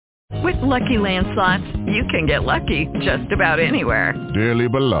With Lucky Land Slots, you can get lucky just about anywhere. Dearly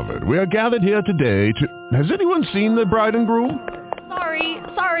beloved, we are gathered here today to... Has anyone seen the bride and groom?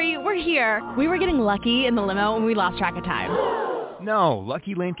 Sorry, we're here. We were getting lucky in the limo and we lost track of time. No,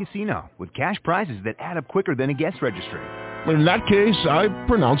 Lucky Land Casino, with cash prizes that add up quicker than a guest registry. In that case, I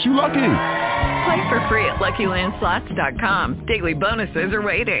pronounce you lucky. Play for free at LuckyLandSlots.com. Daily bonuses are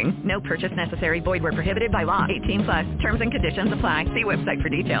waiting. No purchase necessary. Void where prohibited by law. 18+. Terms and conditions apply. See website for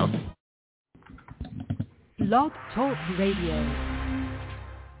details. Blog Talk Radio.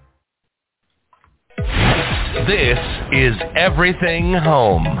 This is Everything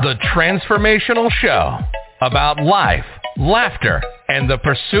Home, the transformational show about life, laughter, and the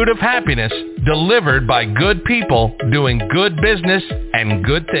pursuit of happiness delivered by good people doing good business and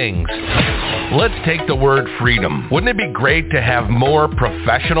good things. Let's take the word freedom. Wouldn't it be great to have more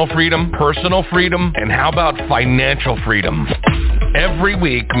professional freedom, personal freedom, and how about financial freedom? Every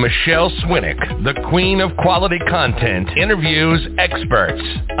week, Michelle Swinick, the queen of quality content, interviews experts,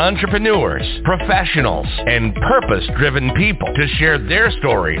 entrepreneurs, professionals, and purpose-driven people to share their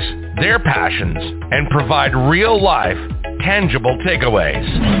stories, their passions, and provide real-life, tangible takeaways.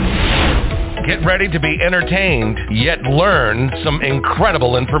 Get ready to be entertained, yet learn some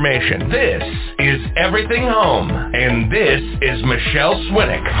incredible information. This is Everything Home, and this is Michelle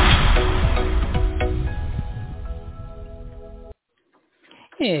Swinick.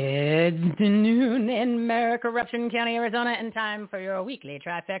 It's noon in Maricorruption County, Arizona, and time for your weekly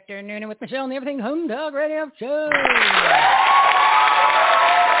trifecta Noonin with Michelle and the Everything Home Dog Radio Show.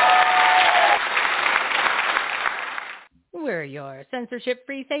 We're your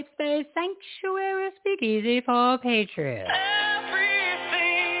censorship-free safe space sanctuary speakeasy for patriots.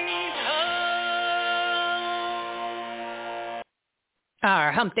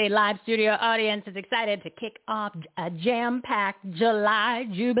 Our Hump Day Live studio audience is excited to kick off a jam-packed July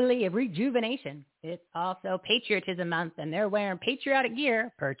Jubilee of rejuvenation. It's also Patriotism Month, and they're wearing patriotic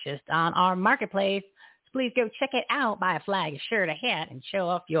gear purchased on our marketplace. So please go check it out, buy a flag, a shirt, a hat, and show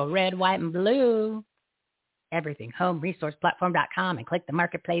off your red, white, and blue. EverythingHomeResourcePlatform.com and click the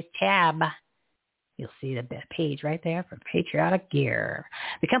Marketplace tab. You'll see the page right there for patriotic gear.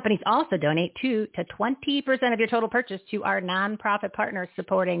 The companies also donate 2 to 20% of your total purchase to our nonprofit partners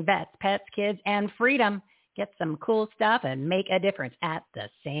supporting vets, pets, kids, and freedom. Get some cool stuff and make a difference at the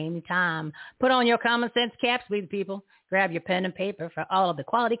same time. Put on your common sense caps, please, people. Grab your pen and paper for all of the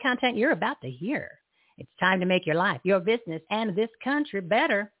quality content you're about to hear. It's time to make your life, your business, and this country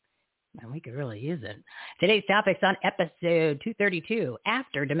better. And we could really use it. Today's topic's on episode 232,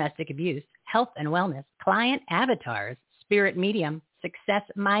 After Domestic Abuse, Health and Wellness, Client Avatars, Spirit Medium, Success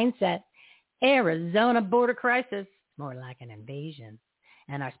Mindset, Arizona Border Crisis, more like an invasion.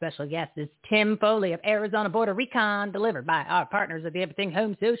 And our special guest is Tim Foley of Arizona Border Recon, delivered by our partners at the Everything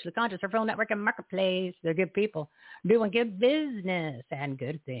Home Socially Conscious Referral Network and Marketplace. They're good people doing good business and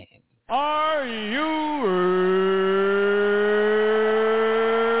good things. Are you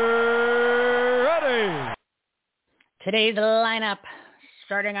ready? Today's lineup,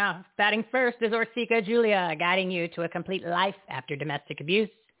 starting off, batting first is Orsika Julia, guiding you to a complete life after domestic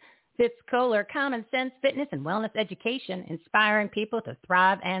abuse. Fitz Kohler, common sense, fitness, and wellness education, inspiring people to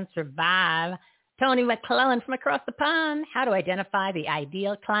thrive and survive. Tony McClellan from across the pond, how to identify the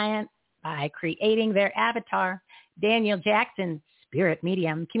ideal client by creating their avatar. Daniel Jackson, Spirit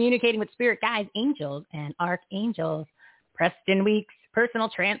Medium, communicating with spirit guides, angels, and archangels. Preston Weeks, personal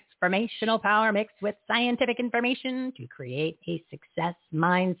transformational power mixed with scientific information to create a success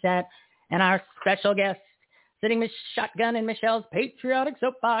mindset. And our special guest, sitting with shotgun in Michelle's patriotic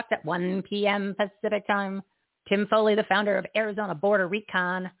soapbox at 1 p.m. Pacific time, Tim Foley, the founder of Arizona Border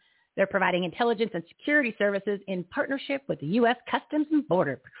Recon. They're providing intelligence and security services in partnership with the U.S. Customs and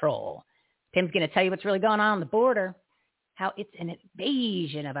Border Patrol. Tim's going to tell you what's really going on the border, how it's an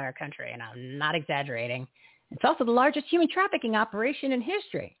invasion of our country, and I'm not exaggerating. It's also the largest human trafficking operation in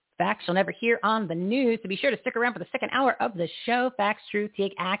history. Facts you'll never hear on the news, so be sure to stick around for the second hour of the show. Facts, truth,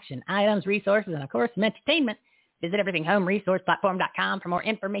 take action, items, resources, and of course, some entertainment. Visit EverythingHomeResourcePlatform.com for more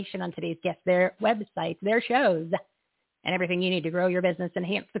information on today's guests, their websites, their shows, and everything you need to grow your business,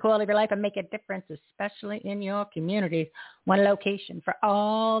 enhance the quality of your life, and make a difference, especially in your communities. One location for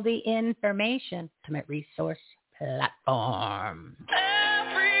all the information. Ultimate Resource Platform.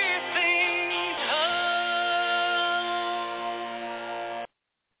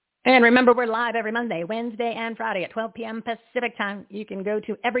 And remember, we're live every Monday, Wednesday, and Friday at 12 p.m. Pacific time. You can go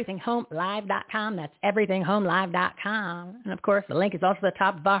to everythinghomelive.com. That's everythinghomelive.com. And, of course, the link is also at the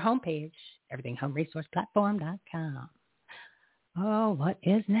top of our homepage, everythinghomeresourceplatform.com. Oh, what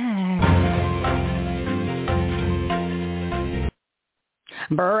is next?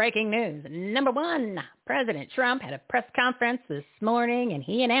 Breaking news. Number one, President Trump had a press conference this morning, and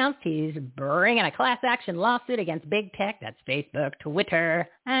he announced he's bringing a class action lawsuit against big tech. That's Facebook, Twitter,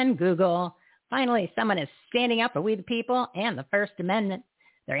 and Google. Finally, someone is standing up for we the people and the First Amendment.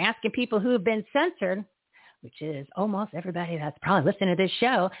 They're asking people who have been censored, which is almost everybody that's probably listening to this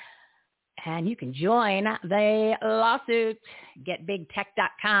show, and you can join the lawsuit.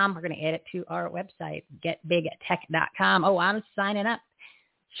 GetBigTech.com. We're going to add it to our website, GetBigTech.com. Oh, I'm signing up.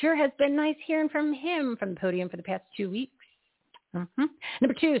 Sure has been nice hearing from him from the podium for the past 2 weeks.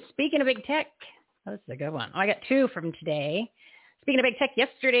 Number two, speaking of big tech, this is a good one. I got two from today. Speaking of big tech,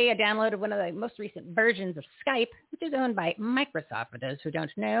 yesterday I downloaded one of the most recent versions of Skype, which is owned by Microsoft, for those who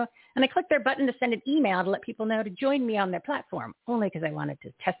don't know. And I clicked their button to send an email to let people know to join me on their platform, only because I wanted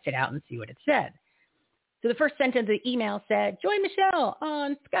to test it out and see what it said. So the first sentence of the email said, "Join Michelle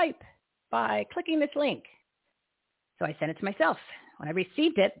on Skype by clicking this link." So I sent it to myself. When I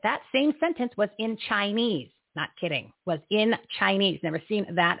received it, that same sentence was in Chinese. Not kidding. Was in Chinese. Never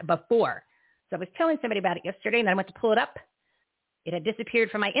seen that before. So I was telling somebody about it yesterday, and then I went to pull it up. It had disappeared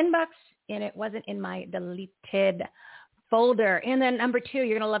from my inbox, and it wasn't in my deleted folder. And then number two,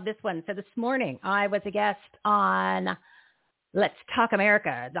 you're going to love this one. So this morning, I was a guest on Let's Talk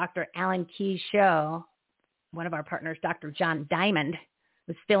America, Dr. Alan Key's show. One of our partners, Dr. John Diamond,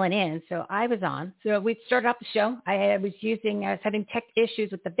 was filling in. So I was on. So we started off the show. I was having tech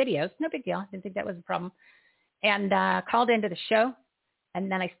issues with the videos. No big deal. I didn't think that was a problem. And called into the show. And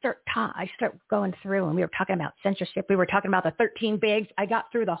then I start going through, and we were talking about censorship. We were talking about the 13 bigs. I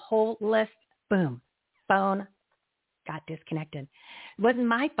got through the whole list. Boom. Phone got disconnected. It wasn't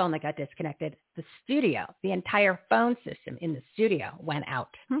my phone that got disconnected. The studio, the entire phone system in the studio went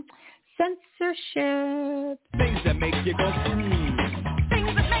out. Censorship. Things that make you go,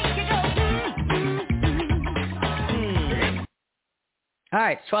 Things that make you go, All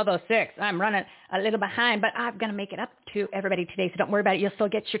right, 12:06. I'm running a little behind, but I'm going to make it up to everybody today, so don't worry about it. You'll still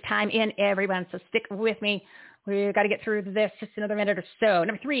get your time in, everyone, so stick with me. We've got to get through this, just another minute or so.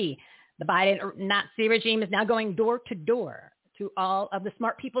 Number three, the Biden Nazi regime is now going door to door to all of the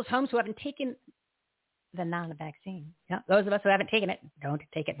smart people's homes who haven't taken the non-vaccine. Yeah, those of us who haven't taken it, don't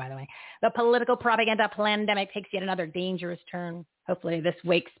take it, by the way. The political propaganda pandemic takes yet another dangerous turn. Hopefully this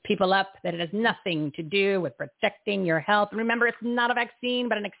wakes people up that it has nothing to do with protecting your health. Remember, it's not a vaccine,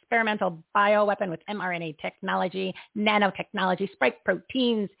 but an experimental bioweapon with mRNA technology, nanotechnology, spike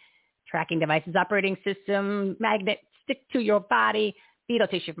proteins, tracking devices, operating system, magnet stick to your body, fetal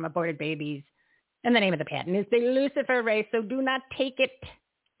tissue from aborted babies. And the name of the patent is the Lucifer Ray, so do not take it.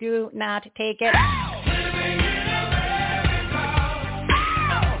 Do not take it.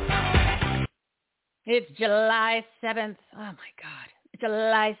 It's July 7th. Oh, my God. It's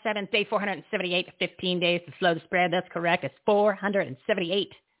July 7th, day 478, 15 days to slow the spread. That's correct. It's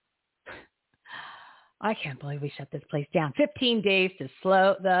 478. I can't believe we shut this place down. 15 days to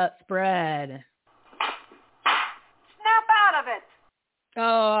slow the spread. Snap out of it.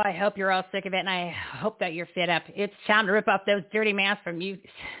 Oh, I hope you're all sick of it, and I hope that you're fed up. It's time to rip off those dirty masks from you.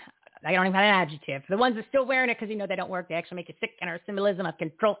 I don't even have an adjective. The ones that are still wearing it because, they don't work. They actually make you sick and are a symbolism of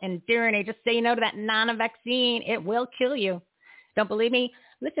control and tyranny. Just say no to that non-vaccine. It will kill you. Don't believe me?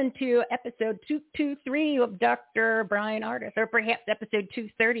 Listen to episode 223 of Dr. Brian Ardis, or perhaps episode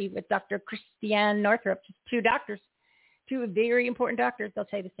 230 with Dr. Christiane Northrup. Just two doctors, two very important doctors. They'll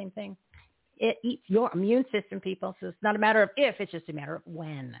tell you the same thing. It eats your immune system, people. So it's not a matter of if, it's just a matter of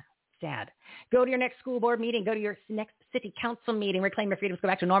when. Sad. Go to your next school board meeting. Go to your next city council meeting. Reclaim your freedoms. Go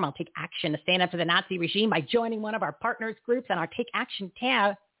back to normal. Take action to stand up to the Nazi regime by joining one of our partners groups on our Take Action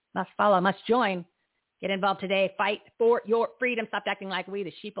tab. Must follow, must join. Get involved today. Fight for your freedom. Stop acting like we,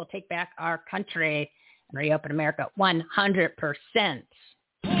 the sheep, will take back our country and reopen America 100%.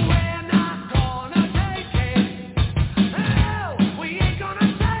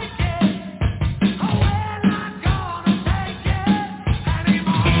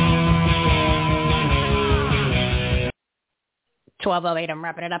 I'm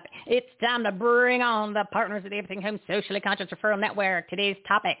wrapping it up. It's time to bring on the partners of the Everything Home Socially Conscious Referral Network. Today's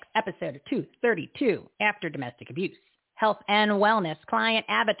topic, episode 232, After Domestic Abuse, Health and Wellness, Client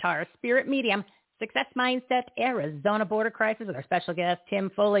Avatar, Spirit Medium, Success Mindset, Arizona Border Crisis, with our special guest, Tim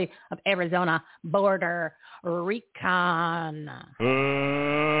Foley of Arizona Border Recon.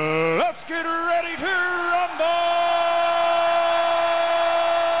 Let's get ready to rumble!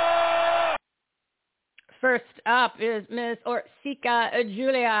 First up is Miss Orsika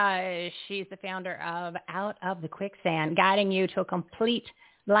Julia. She's the founder of Out of the Quicksand, guiding you to a complete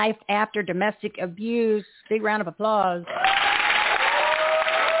life after domestic abuse. Big round of applause.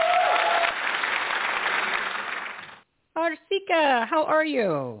 Orsika, Sika, how are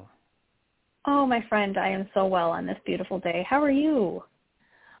you? Oh, my friend, I am so well on this beautiful day. How are you?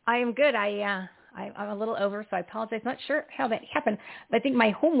 I am good. I'm a little over, so I apologize. Not sure how that happened. But I think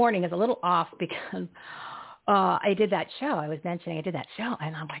my whole morning is a little off because I did that show. I was mentioning I did that show,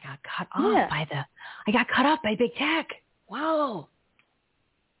 and I got cut off by big tech. Wow.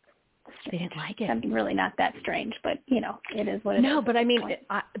 They didn't like it. I'm really not that strange, but, it is what it is. No, but I mean,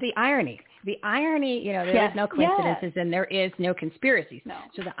 the irony, there is no coincidences and there is no conspiracies. No.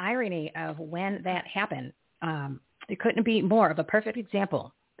 So the irony of when that happened, it couldn't be more of a perfect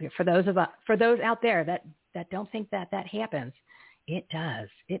example for those out there that don't think that happens. It does.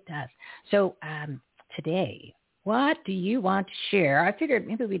 It does. So today, what do you want to share? I figured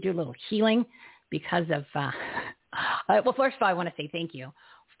maybe we do a little healing because of, well, first of all, I want to say thank you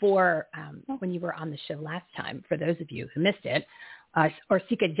for when you were on the show last time. For those of you who missed it,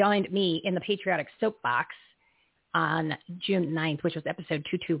 Orsika joined me in the Patriotic Soapbox on June 9th, which was episode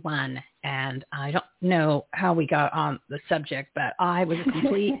 221. And I don't know how we got on the subject, but I was a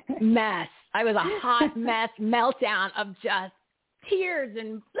complete mess. I was a hot mess, meltdown of just tears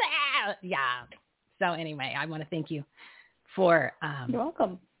and blah. Yeah. So anyway, I want to thank you for You're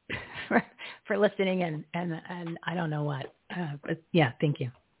welcome. for listening and I don't know what, but yeah, thank you.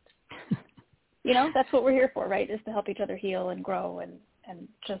 That's what we're here for, right? Is to help each other heal and grow and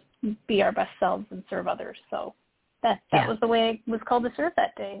just be our best selves and serve others. So that was the way I was called to serve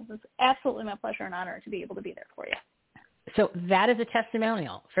that day. It was absolutely my pleasure and honor to be able to be there for you. So that is a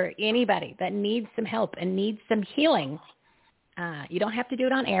testimonial for anybody that needs some help and needs some healing. You don't have to do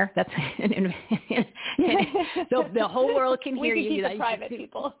it on air. That's so the whole world can hear you. We can keep it private,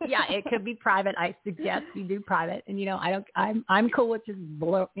 people. Yeah, it could be private. I suggest you do private. And I'm cool with just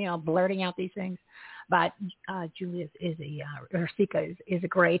blurting out these things. But Julia Orsika is a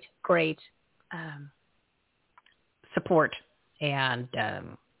great support, and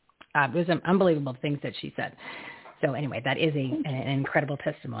it was unbelievable things that she said. So anyway, that is an incredible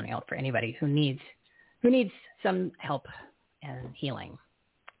testimonial for anybody who needs some help and healing.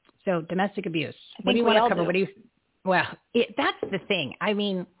 So domestic abuse. What do you want to cover? That's the thing. I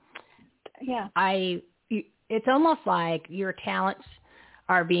mean, yeah, it's almost like your talents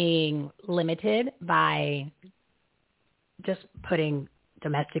are being limited by just putting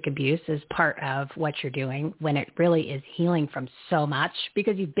domestic abuse as part of what you're doing when it really is healing from so much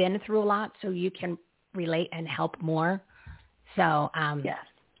because you've been through a lot, so you can relate and help more. So, yes.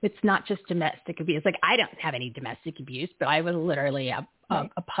 It's not just domestic abuse. Like, I don't have any domestic abuse, but I was literally a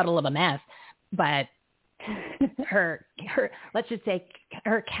puddle of a mess. But her, let's just say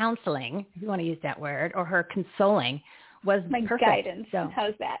her counseling, if you want to use that word, or her consoling was perfect. Guidance. So,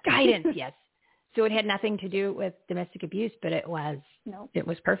 how's that? Guidance, yes. So it had nothing to do with domestic abuse, but it was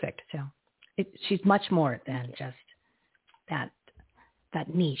perfect. So she's much more than just that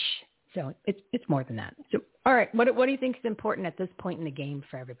niche. So it's more than that. So, all right, what do you think is important at this point in the game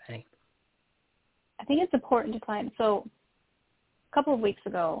for everybody? I think it's important to find. So a couple of weeks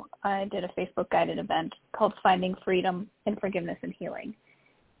ago, I did a Facebook guided event called Finding Freedom in Forgiveness and Healing.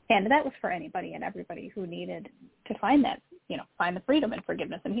 And that was for anybody and everybody who needed to find that, find the freedom in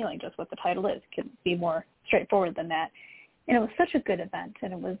forgiveness and healing, just what the title is. It can be more straightforward than that. And it was such a good event,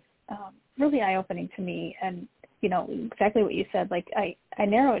 and it was really eye-opening to me. And exactly what you said, like I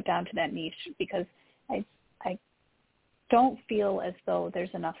narrow it down to that niche because I don't feel as though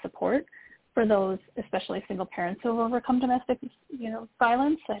there's enough support for those, especially single parents who have overcome domestic,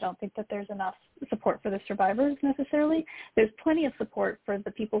 violence. I don't think that there's enough support for the survivors necessarily. There's plenty of support for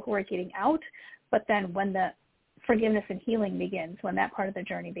the people who are getting out, but then when the forgiveness and healing begins, when that part of the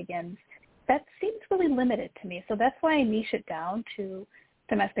journey begins, that seems really limited to me. So that's why I niche it down to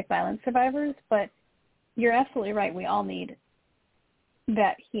domestic violence survivors. But you're absolutely right. We all need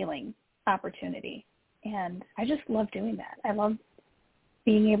that healing opportunity. And I just love doing that. I love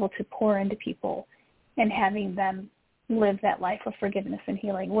being able to pour into people and having them live that life of forgiveness and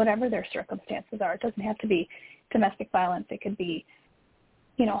healing, whatever their circumstances are. It doesn't have to be domestic violence. It could be,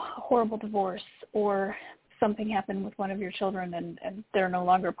 horrible divorce, or something happened with one of your children and they're no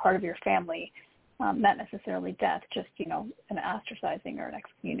longer part of your family. Not necessarily death, just, an ostracizing or an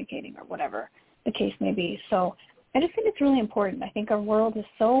excommunicating or whatever the case may be. So I just think it's really important. I think our world is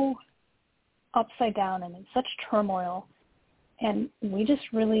so upside down and in such turmoil, and we just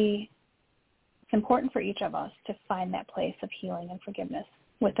really, it's important for each of us to find that place of healing and forgiveness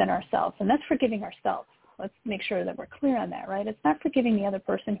within ourselves. And that's forgiving ourselves. Let's make sure that we're clear on that, right? It's not forgiving the other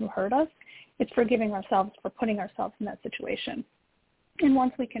person who hurt us. It's forgiving ourselves for putting ourselves in that situation. And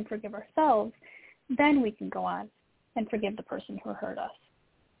once we can forgive ourselves, then we can go on and forgive the person who hurt us.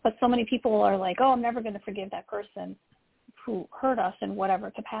 But so many people are like, oh, I'm never going to forgive that person who hurt us in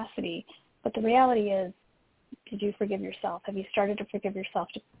whatever capacity. But the reality is, did you forgive yourself? Have you started to forgive yourself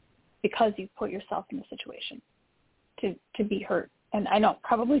because you put yourself in the situation to be hurt? And I know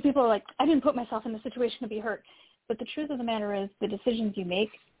probably people are like, I didn't put myself in the situation to be hurt. But the truth of the matter is the decisions you make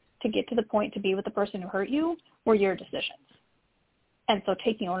to get to the point to be with the person who hurt you were your decisions. And so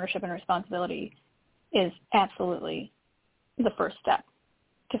taking ownership and responsibility is absolutely the first step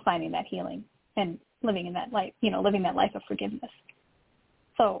to finding that healing and living in that life, living that life of forgiveness.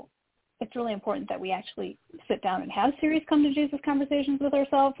 So it's really important that we actually sit down and have serious come to Jesus conversations with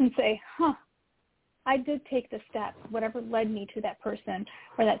ourselves and say, I did take the step, whatever led me to that person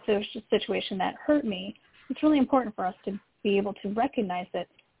or that situation that hurt me. It's really important for us to be able to recognize that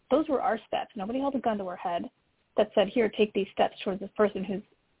those were our steps. Nobody held a gun to our head that said, here, take these steps towards this person who's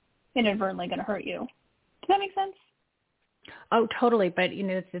inadvertently going to hurt you. Does that make sense? Oh, totally. But,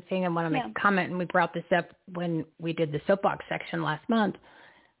 it's the thing I want to make a comment, and we brought this up when we did the soapbox section last month.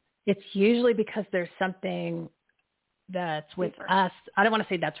 It's usually because there's something that's with us. I don't want to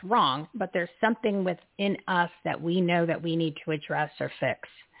say that's wrong, but there's something within us that we know that we need to address or fix.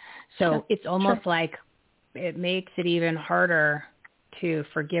 So it's almost like it makes it even harder to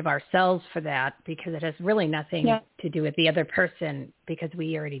forgive ourselves for that, because it has really nothing to do with the other person, because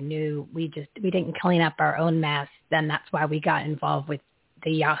we already knew we didn't clean up our own mess. Then that's why we got involved with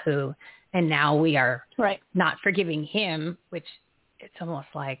the Yahoo. And now we are not forgiving him, which it's almost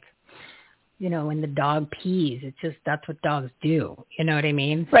like, when the dog pees, it's just, that's what dogs do. You know what I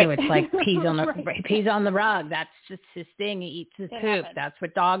mean? Right. So it's like pees on the rug. That's just his thing. He eats his poop. That's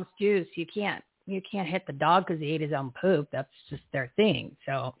what dogs do. So you can't hit the dog because he ate his own poop. That's just their thing.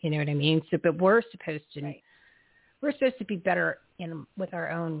 So, you know what I mean? So, but we're supposed to be better with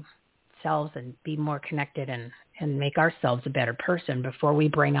our own selves and be more connected and make ourselves a better person before we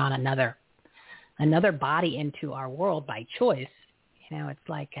bring on another body into our world by choice. It's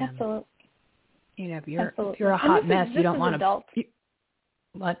like, absolutely. If you're a hot mess, you don't want to.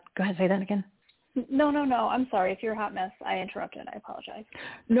 What? Go ahead, say that again. No. I'm sorry. If you're a hot mess, I interrupted. I apologize.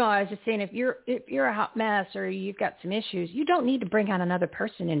 No, I was just saying, if you're a hot mess or you've got some issues, you don't need to bring on another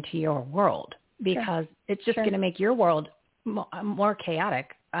person into your world, because it's just going to make your world more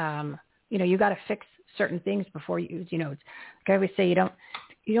chaotic. You got to fix certain things before you. Like I always say, you don't.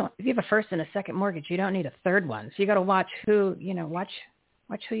 If you have a first and a second mortgage, you don't need a third one. So you got to watch who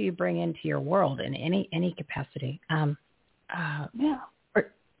watch who you bring into your world in any capacity. Or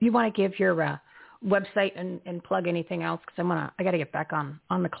you want to give your website and plug anything else, because I got to get back on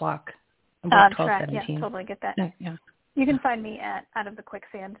the clock. Track, totally get that. Yeah. You can find me at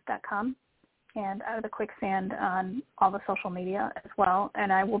outofthequicksand.com and Out of the Quicksand on all the social media as well.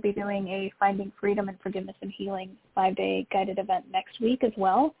 And I will be doing a Finding Freedom and Forgiveness and Healing 5-day guided event next week as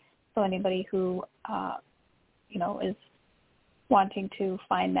well. So anybody who, is wanting to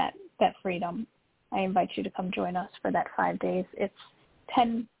find that freedom, I invite you to come join us for that 5 days. It's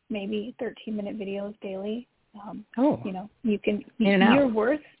 10, maybe 13-minute videos daily. You're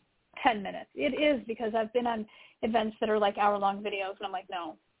worth 10 minutes. It is, because I've been on events that are like hour-long videos, and I'm like,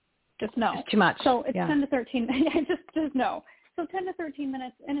 no, just no. It's too much. So it's 10 to 13. just no. So 10 to 13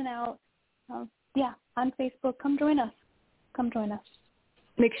 minutes in and out. On Facebook. Come join us.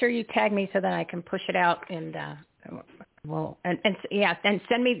 Make sure you tag me so that I can push it out, and and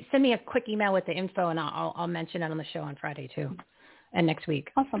send me a quick email with the info, and I'll mention it on the show on Friday too, and next week.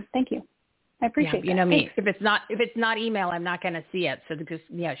 Awesome. Thank you. I appreciate that. You know me. Thanks. If it's not email, I'm not going to see it. So just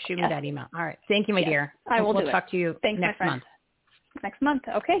shoot me that email. All right. Thank you, my dear. I will. We'll talk to you next month. Next month.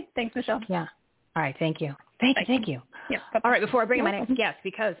 Okay. Thanks, Michelle. Yeah. All right. Thank you. Thank you. Yeah. All right. Before I bring in my next guest,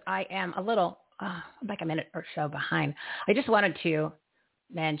 because I am a little like a minute or so behind, I just wanted to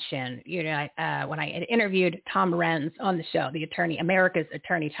mention, when I had interviewed Tom Renz on the show, the attorney, America's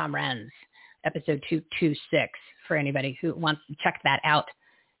Attorney Tom Renz, episode 226, for anybody who wants to check that out.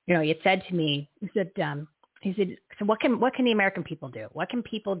 He had said to me, he said, so what can the American people do? What can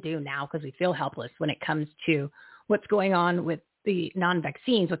people do now? Because we feel helpless when it comes to what's going on with the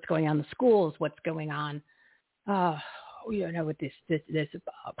non-vaccines, what's going on in the schools, what's going on, with this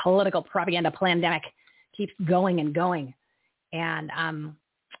political propaganda pandemic keeps going and going. And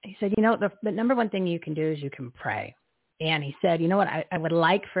he said, the number one thing you can do is you can pray. And he said, what, I would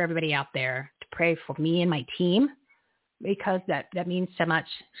like for everybody out there to pray for me and my team, because that means so much.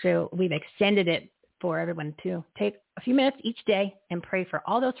 So we've extended it for everyone to take a few minutes each day and pray for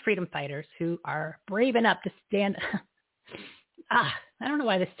all those freedom fighters who are brave enough to stand. I don't know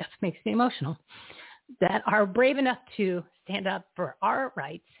why this stuff makes me emotional. That are brave enough to stand up for our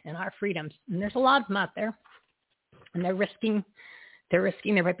rights and our freedoms. And there's a lot of them out there. And they're risking their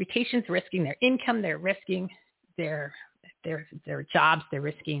reputations, risking their income, they're risking their their jobs.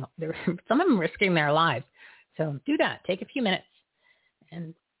 Some of them risking their lives. So do that. Take a few minutes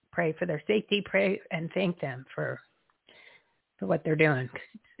and pray for their safety. Pray and thank them for what they're doing.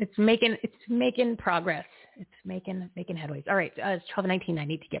 It's making progress. It's making headways. All right, it's 12:19. I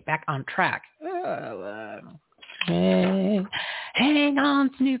need to get back on track. Hang on,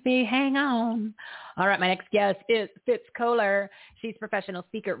 Snoopy, hang on. All right, my next guest is Fitz Koehler. She's a professional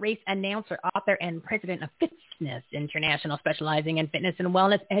speaker, race announcer, author, and president of Fitness International, specializing in fitness and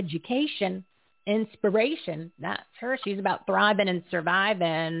wellness education. Inspiration, that's her. She's about thriving and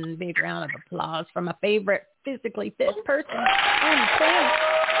surviving. Big round of applause from a favorite physically fit person.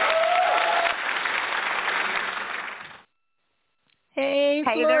 Hey,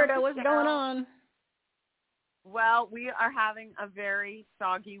 Florida, what's going on? Well, we are having a very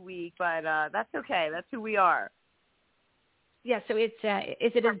soggy week, but that's okay. That's who we are. Yeah, so is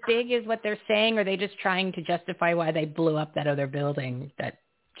it as big as what they're saying, or are they just trying to justify why they blew up that other building that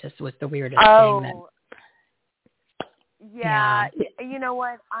just was the weirdest thing? Yeah. You know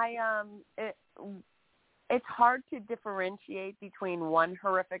what? It's hard to differentiate between one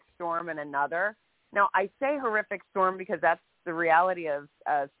horrific storm and another. Now, I say horrific storm because that's the reality of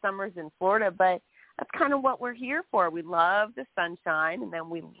summers in Florida, but that's kind of what we're here for. We love the sunshine, and then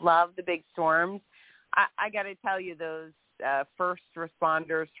we love the big storms. I got to tell you, those first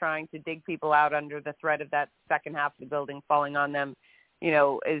responders trying to dig people out under the threat of that second half of the building falling on them,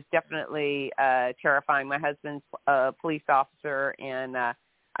 is definitely terrifying. My husband's a police officer, and I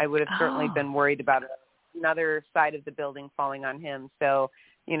would have certainly been worried about another side of the building falling on him. So,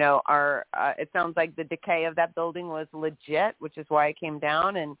 it sounds like the decay of that building was legit, which is why it came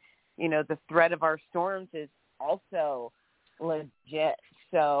down. And, the threat of our storms is also legit.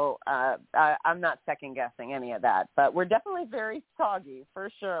 So I'm not second guessing any of that, but we're definitely very soggy for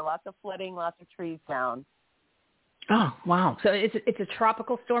sure. Lots of flooding, lots of trees down. Oh, wow. So it's a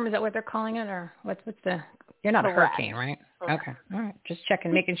tropical storm. Is that what they're calling it? Or what's the, you're not Correct. a hurricane, right? Correct. Okay. All right. Just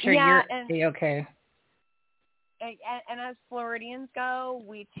checking, making sure you're okay. And as Floridians go,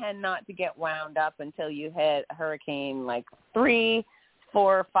 we tend not to get wound up until you hit hurricane like 3,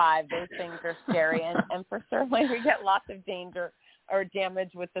 4, 5. Those things are scary. and for certainly we get lots of danger or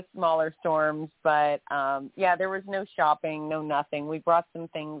damage with the smaller storms. But, there was no shopping, no nothing. We brought some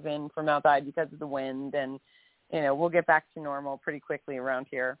things in from outside because of the wind, and, we'll get back to normal pretty quickly around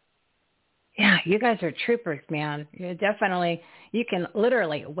here. Yeah, you guys are troopers, man. You can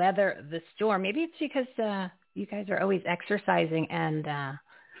literally weather the storm. Maybe it's because you guys are always exercising and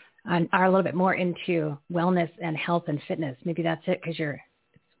are a little bit more into wellness and health and fitness. Maybe that's it, because it's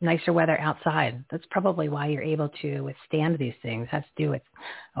nicer weather outside. That's probably why you're able to withstand these things. It has to do with,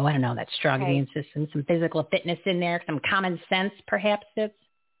 I don't know, that strong immune system, some physical fitness in there, some common sense perhaps.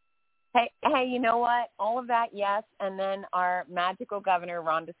 Hey, you know what? All of that, yes. And then our magical governor,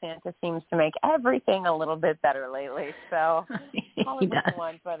 Ron DeSantis, seems to make everything a little bit better lately. So call it what you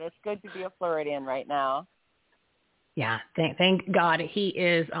want, but it's good to be a Floridian right now. Yeah, thank God he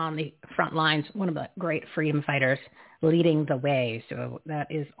is on the front lines, one of the great freedom fighters leading the way. So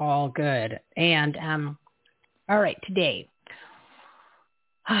that is all good. And all right, today,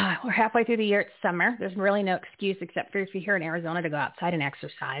 we're halfway through the year. It's summer. There's really no excuse except for if you're here in Arizona to go outside and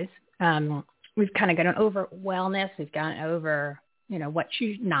exercise. We've kind of gone over wellness. We've gone over, what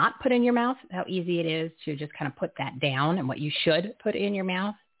you not put in your mouth, how easy it is to just kind of put that down, and what you should put in your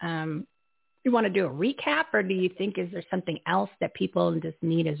mouth. You want to do a recap, or do you think is there something else that people just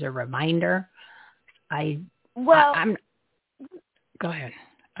need as a reminder? I'm go ahead.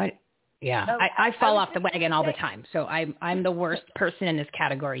 I fall off the wagon all the time, so I'm the worst person in this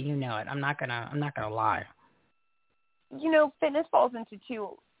category. You know it. I'm not gonna lie. Fitness falls into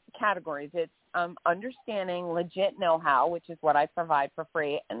 2 categories. It's understanding legit know-how, which is what I provide for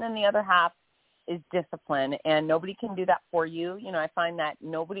free, and then the other half is discipline, and nobody can do that for you. I find that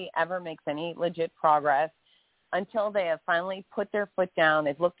nobody ever makes any legit progress until they have finally put their foot down.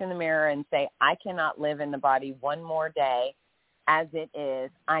 They've looked in the mirror and say, I cannot live in the body one more day as it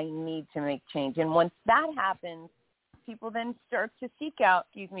is. I need to make change. And once that happens, people then start to seek out,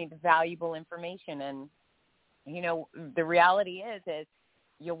 the valuable information. And, the reality is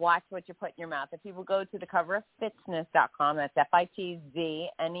you watch what you put in your mouth. If people go to the cover of fitzness.com, that's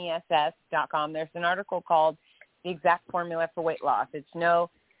FITZNESS.com, there's an article called The Exact Formula for Weight Loss. It's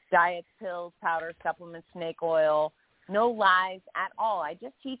no diets, pills, powder, supplements, snake oil, no lies at all. I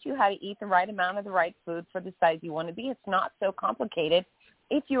just teach you how to eat the right amount of the right food for the size you want to be. It's not so complicated.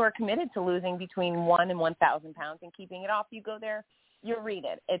 If you are committed to losing between 1 and 1,000 pounds and keeping it off, you go there, you'll read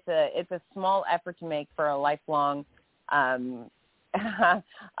it. It's a small effort to make for a lifelong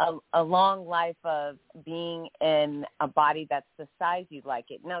a long life of being in a body that's the size you'd like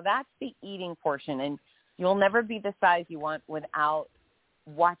it. Now, that's the eating portion, and you'll never be the size you want without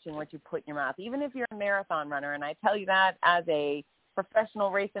watching what you put in your mouth, even if you're a marathon runner. And I tell you that as a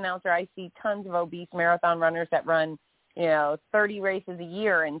professional race announcer, I see tons of obese marathon runners that run 30 races a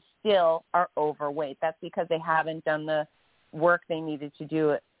year and still are overweight. That's because they haven't done the work they needed to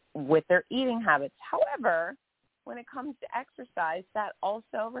do with their eating habits. However, when it comes to exercise, that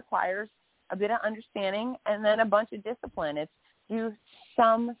also requires a bit of understanding and then a bunch of discipline. It's do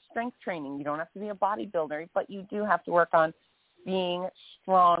some strength training. You don't have to be a bodybuilder, but you do have to work on being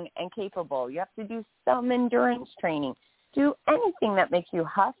strong and capable. You have to do some endurance training. Do anything that makes you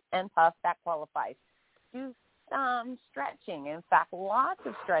huff and puff, that qualifies. Do some stretching. In fact, lots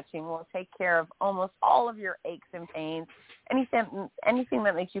of stretching will take care of almost all of your aches and pains. Anything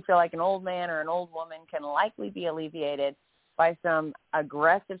that makes you feel like an old man or an old woman can likely be alleviated by some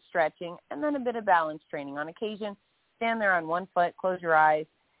aggressive stretching and then a bit of balance training. On occasion, stand there on one foot, close your eyes,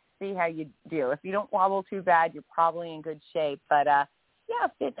 see how you do. If you don't wobble too bad, you're probably in good shape. But,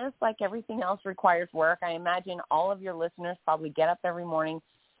 fitness, like everything else, requires work. I imagine all of your listeners probably get up every morning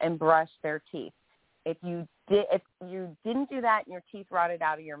and brush their teeth. If you didn't do that and your teeth rotted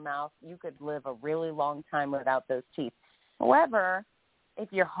out of your mouth, you could live a really long time without those teeth. However,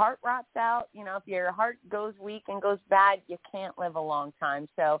 if your heart rots out, if your heart goes weak and goes bad, you can't live a long time.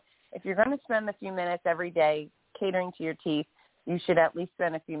 So if you're going to spend a few minutes every day catering to your teeth, you should at least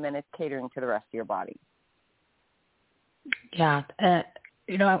spend a few minutes catering to the rest of your body. Yeah.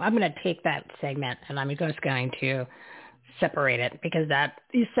 I'm going to take that segment and I'm just going to separate it because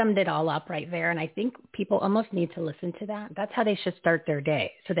you summed it all up right there. And I think people almost need to listen to that. That's how they should start their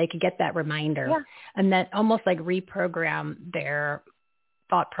day so they could get that reminder and that almost like reprogram their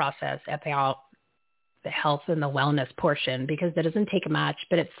thought process about the health and the wellness portion, because that doesn't take much,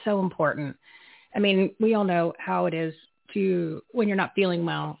 but it's so important. I mean, we all know how it is when you're not feeling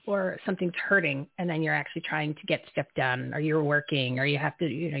well or something's hurting and then you're actually trying to get stuff done, or you're working, or you have to,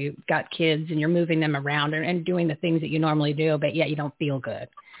 you've got kids and you're moving them around and doing the things that you normally do, but yet you don't feel good.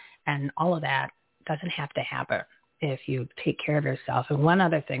 And all of that doesn't have to happen if you take care of yourself. And one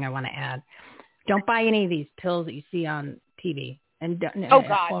other thing I want to add, don't buy any of these pills that you see on TV.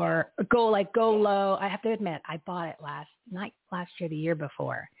 Or go low. I have to admit, I bought it not last year, the year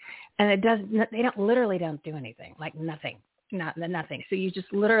before. And they literally don't do anything, like nothing. So you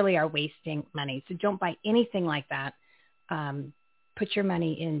just literally are wasting money. So don't buy anything like that. Put your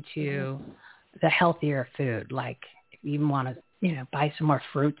money into the healthier food. Like if you want to, buy some more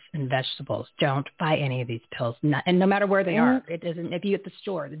fruits and vegetables. Don't buy any of these pills. And no matter where they are, it doesn't, if you at the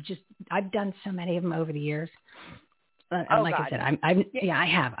store, I've done so many of them over the years. And like I said, I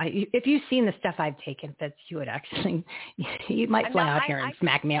have. If you've seen the stuff I've taken, Fitz, you would actually, you might fly out here and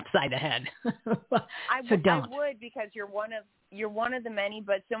smack me upside the head. So don't. I would, because you're one of the many,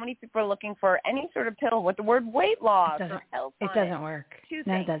 but so many people are looking for any sort of pill with the word weight loss or health. It doesn't work.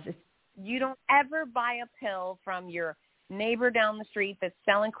 No, it doesn't. You don't ever buy a pill from your neighbor down the street that's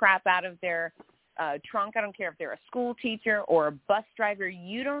selling crap out of their trunk. I don't care if they're a school teacher or a bus driver.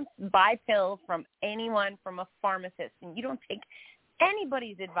 You don't buy pills from anyone, from a pharmacist, and you don't take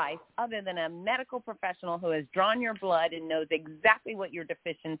anybody's advice other than a medical professional who has drawn your blood and knows exactly what your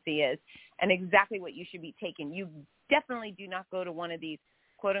deficiency is and exactly what you should be taking. You definitely do not go to one of these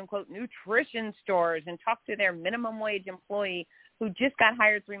quote-unquote nutrition stores and talk to their minimum wage employee who just got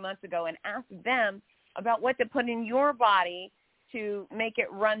hired 3 months ago and ask them about what to put in your body to make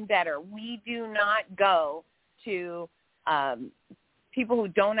it run better. We do not go to people who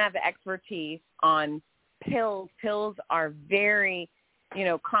don't have the expertise on pills. Pills are very,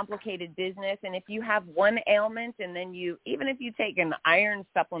 complicated business. And if you have one ailment and then even if you take an iron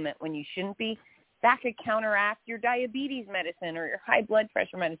supplement when you shouldn't be, that could counteract your diabetes medicine or your high blood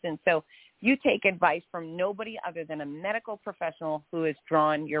pressure medicine. So you take advice from nobody other than a medical professional who has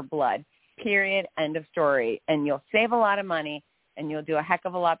drawn your blood, period, end of story. And you'll save a lot of money. And you'll do a heck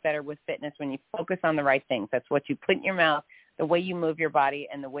of a lot better with fitness when you focus on the right things. That's what you put in your mouth, the way you move your body,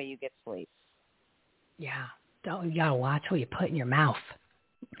 and the way you get sleep. Yeah. You got to watch what you put in your mouth.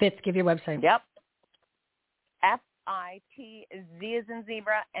 Fitz, give your website. Yep. FITZ as in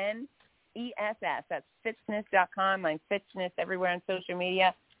zebra, NESS. That's fitzness.com. I'm Fitzness everywhere on social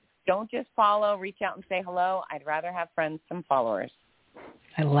media. Don't just follow. Reach out and say hello. I'd rather have friends than followers.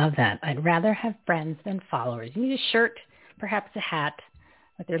 I love that. I'd rather have friends than followers. You need a shirt, perhaps a hat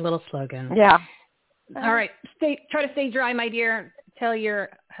with their little slogan. Yeah. All right. Try to stay dry, my dear. Tell your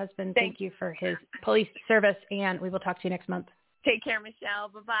husband thank you for his police service, and we will talk to you next month. Take care, Michelle.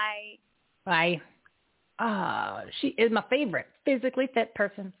 Bye-bye. Bye. She is my favorite physically fit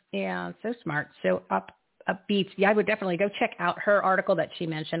person, and so smart, so upbeat. Yeah, I would definitely go check out her article that she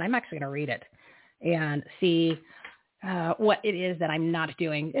mentioned. I'm actually going to read it and see what it is that I'm not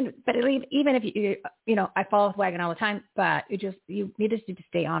doing. But even if I fall off the wagon all the time, but you just need to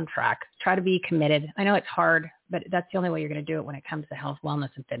stay on track. Try to be committed. I know it's hard, but that's the only way you're going to do it when it comes to health, wellness,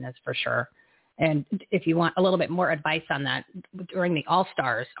 and fitness for sure. And if you want a little bit more advice on that, during the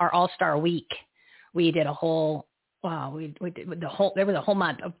All-Stars, our All-Star Week, we did a whole. We did there was a whole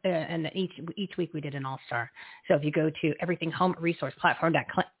month, and each week we did an All-Star. So if you go to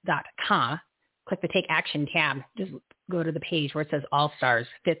everythinghomeresourceplatform.com, click the Take Action tab. Just go to the page where it says All-Stars.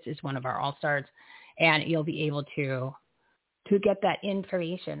 Fitz is one of our All-Stars, and you'll be able to get that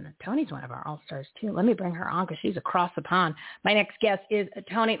information. Tony's one of our All-Stars, too. Let me bring her on because she's across the pond. My next guest is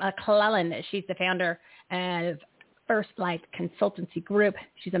Tony McClellan. She's the founder of First Light Consultancy Group.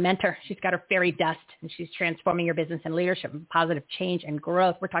 She's a mentor. She's got her fairy dust, and she's transforming your business and leadership and positive change and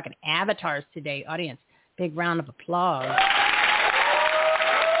growth. We're talking avatars today, audience. Big round of applause.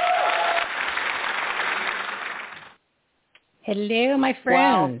 Hello, my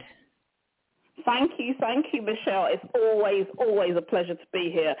friend. Wow. Thank you, Michelle. It's always a pleasure to be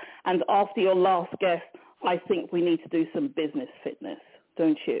here. And after your last guest, I think we need to do some business fitness,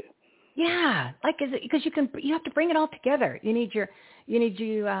 don't you? Yeah, because you have to bring it all together. You need your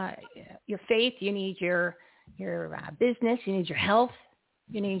faith, you need your business, you need your health,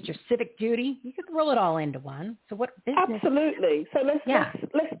 you need your civic duty. You could roll it all into one. So what business? Absolutely. So let's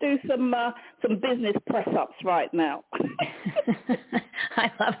do some business press ups right now.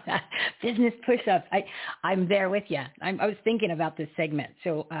 I love that, business push ups. I'm there with you. I was thinking about this segment,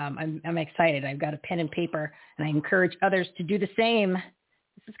 so I'm excited. I've got a pen and paper, and I encourage others to do the same.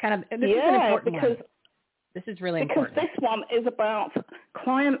 This is an important one. This is really important. Because this one is about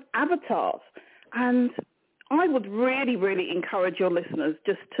client avatars. And I would really, really encourage your listeners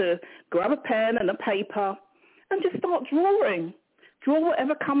just to grab a pen and a paper and just start drawing. Draw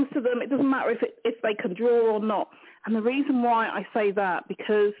whatever comes to them. It doesn't matter if they can draw or not. And the reason why I say that,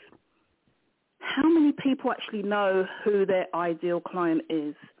 because how many people actually know who their ideal client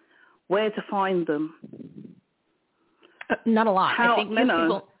is, where to find them? Not a lot. I think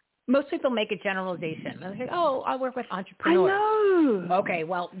most people make a generalization. They're like, "Oh, I work with entrepreneurs." I know. Okay,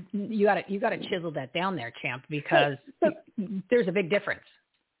 well, you got to chisel that down there, champ, because there's a big difference.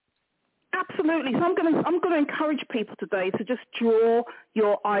 Absolutely. So I'm going to encourage people today to just draw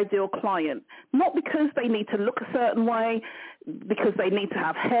your ideal client, not because they need to look a certain way, because they need to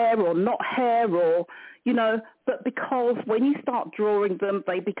have hair or not hair, or but because when you start drawing them,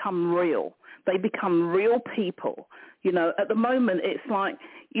 they become real. They become real people. At the moment, it's like,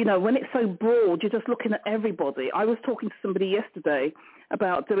 when it's so broad, you're just looking at everybody. I was talking to somebody yesterday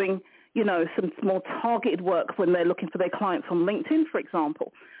about doing, some more targeted work when they're looking for their clients on LinkedIn, for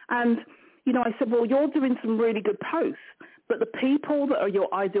example. And, I said, well, you're doing some really good posts, but the people that are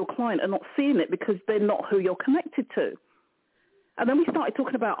your ideal client are not seeing it because they're not who you're connected to. And then we started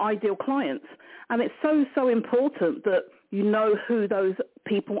talking about ideal clients, and it's so important that you know who those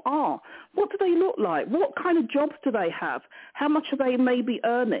people are. What do they look like? What kind of jobs do they have? How much are they maybe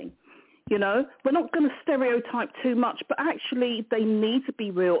earning? We're not going to stereotype too much, but actually they need to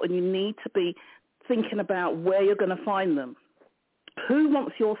be real, and you need to be thinking about where you're going to find them. Who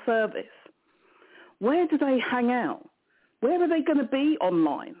wants your service? Where do they hang out? Where are they going to be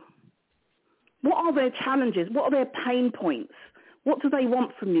online? What are their challenges? What are their pain points? What do they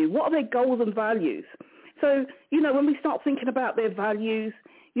want from you? What are their goals and values? So, when we start thinking about their values,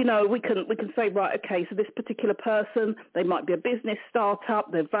 we can say, right, okay, so this particular person, they might be a business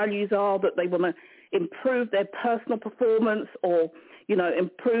startup. Their values are that they want to improve their personal performance or,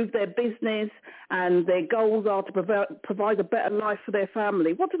 improve their business, and their goals are to provide a better life for their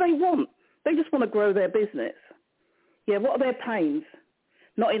family. What do they want? They just want to grow their business. Yeah, what are their pains?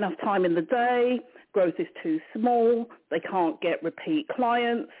 Not enough time in the day, growth is too small, they can't get repeat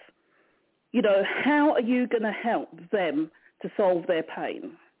clients. How are you going to help them to solve their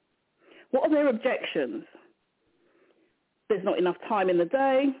pain? What are their objections? There's not enough time in the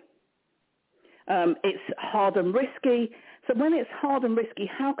day. It's hard and risky. So when it's hard and risky,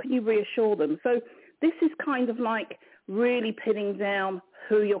 how can you reassure them? So this is kind of like really pinning down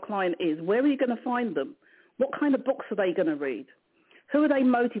who your client is. Where are you going to find them? What kind of books are they going to read? Who are they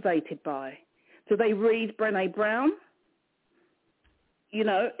motivated by? Do they read Brené Brown?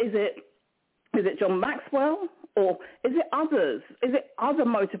 Is it John Maxwell, or is it others? Is it other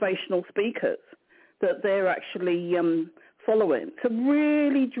motivational speakers that they're actually following? To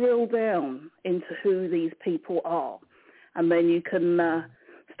really drill down into who these people are, and then you can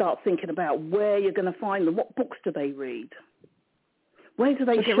start thinking about where you're going to find them. What books do they read? Where do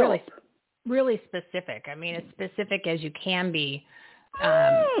they shop? Really, really specific. I mean, as specific as you can be.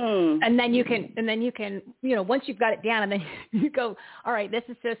 And then you can, once you've got it down, and then you go, all right, this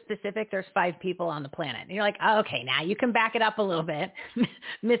is so specific. There's 5 people on the planet. And you're like, oh, okay, now you can back it up a little bit.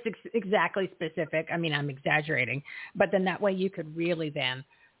 Miss exactly specific. I mean, I'm exaggerating, but then that way you could really then,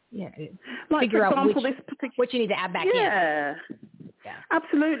 figure out what you need to add back in. Yeah,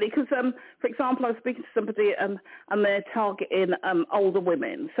 absolutely. Because, for example, I was speaking to somebody and they're targeting older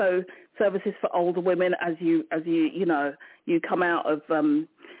women. So services for older women as you come out of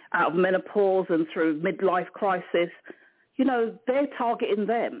menopause and through midlife crisis. They're targeting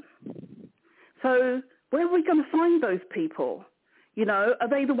them. So where are we going to find those people? Are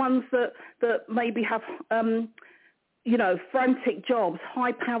they the ones that maybe have frantic jobs,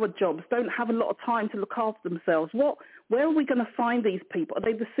 high-powered jobs, don't have a lot of time to look after themselves? Where are we going to find these people? Are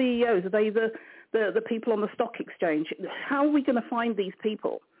they the CEOs? Are they the people on the stock exchange? How are we going to find these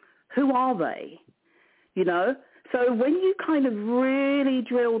people? Who are they? So when you kind of really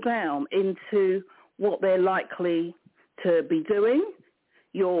drill down into what they're likely to be doing,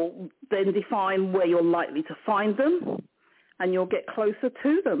 you'll then define where you're likely to find them, and you'll get closer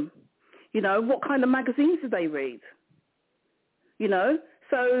to them. What kind of magazines do they read?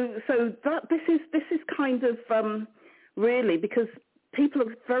 So that this is kind of really, because people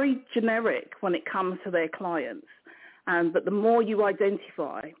are very generic when it comes to their clients, but the more you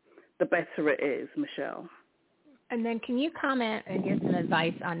identify, the better it is, Michelle. And then can you comment and give some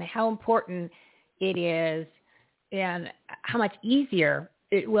advice on how important it is and how much easier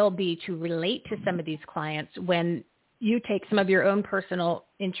it will be to relate to some of these clients when you take some of your own personal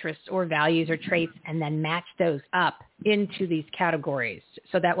interests or values or traits and then match those up into these categories.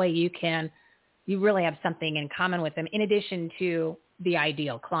 So that way you really have something in common with them in addition to the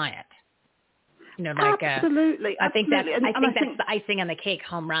ideal client. Absolutely. I think that's the icing on the cake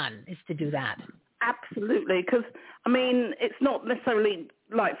home run is to do that. Absolutely. Because, it's not necessarily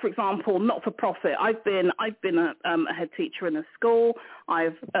like, for example, not-for-profit. I've been a head teacher in a school.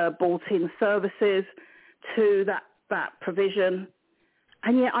 I've brought in services to that provision,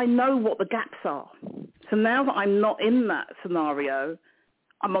 and yet I know what the gaps are. So now that I'm not in that scenario,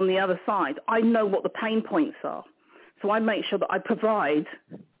 I'm on the other side. I know what the pain points are. So I make sure that I provide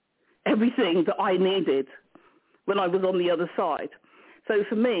everything that I needed when I was on the other side. So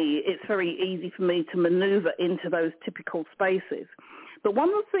for me, it's very easy for me to maneuver into those typical spaces. But one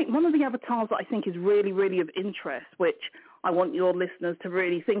of the avatars that I think is really, really of interest, which I want your listeners to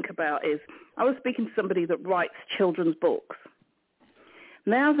really think about, is I was speaking to somebody that writes children's books.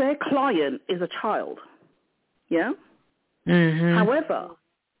 Now their client is a child, yeah? Mm-hmm. However,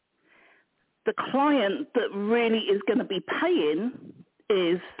 the client that really is going to be paying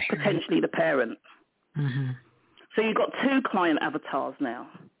is potentially the parent. Mm-hmm. So you've got 2 client avatars now.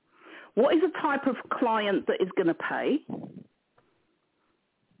 What is the type of client that is going to pay?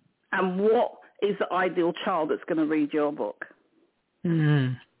 And what is the ideal child that's going to read your book?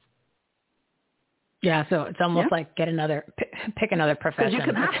 Mm-hmm. Yeah, so it's almost like pick another profession. You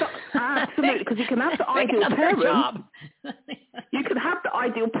can have absolutely, because you can have the ideal parent. Job. You can have the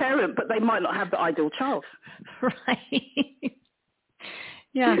ideal parent, but they might not have the ideal child. Right.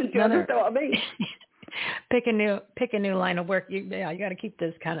 Yeah. Do you understand what I mean? Pick a new line of work. You got to keep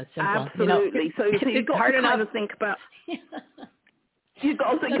this kind of simple. Absolutely. So you've got to kind of think about. You've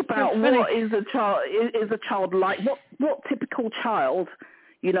got to think about what is a child like. What typical child,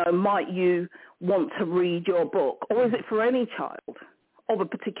 might you want to read your book, or is it for any child of a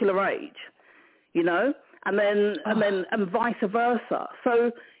particular age, and vice versa.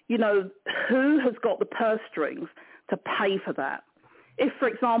 So who has got the purse strings to pay for that? If, for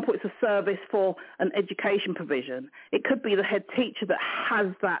example, it's a service for an education provision, it could be the head teacher that has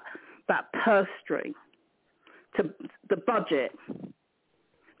that purse string, to the budget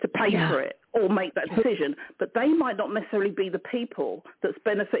to pay for it or make that decision. But they might not necessarily be the people that's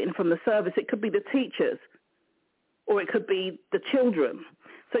benefiting from the service. It could be the teachers or it could be the children.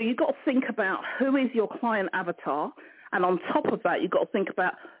 So you've got to think about who is your client avatar. And on top of that, you've got to think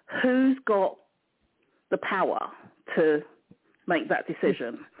about who's got the power to make that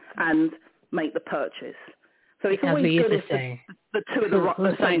decision and make the purchase. So it's always good if the two are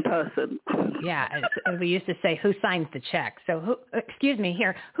the same person. Yeah, as we used to say, who signs the check? So who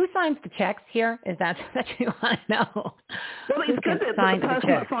signs the checks here? Is that what you want to know? Well, it's good that the person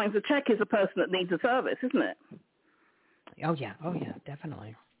that signs the check is the person that needs a service, isn't it? Oh yeah,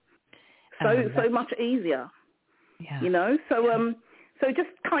 definitely. So much easier. Yeah. So just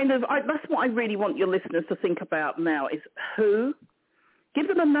kind of, that's what I really want your listeners to think about now is who Give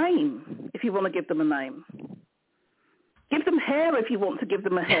them a name if you want to give them a name. Give them hair if you want to give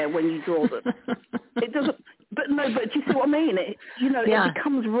them a hair when you draw them. It doesn't. But do you see what I mean? It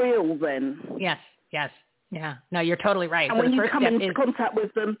becomes real then. Yes. Yeah. No, you're totally right. And when you come into contact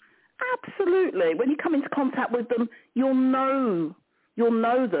with them, absolutely. When you come into contact with them, you'll know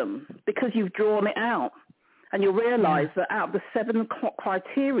them because you've drawn it out. And you'll realize that out of the 7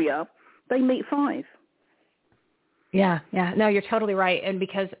 criteria, they meet 5. Yeah. No, you're totally right. And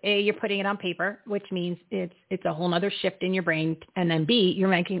because A, you're putting it on paper, which means it's a whole other shift in your brain. And then B, you're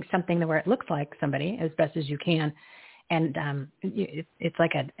making something where it looks like somebody as best as you can. And it's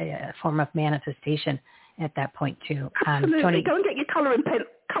like a form of manifestation at that point too. Absolutely. Tony, go and get your colouring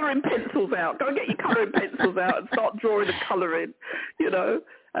pencils out. Go and get your colouring pencils out and start drawing and colouring, and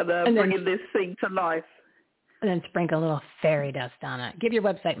bringing this thing to life. And then sprinkle a little fairy dust on it. Give your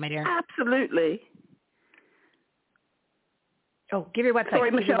website, my dear. Absolutely. Oh, give your website. Sorry,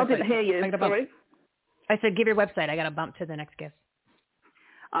 Michelle, I didn't hear you. Sorry. I said give your website. I got to bump to the next guest.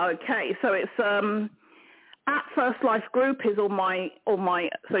 Okay, so it's at First Life Group is all my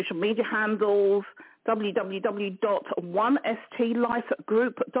social media handles.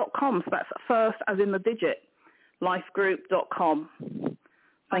 www.1stlifegroup.com. So that's first as in the digit, lifegroup.com.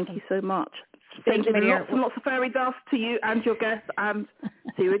 Thank you so much. Sending lots and lots of fairy dust to you and your guests, and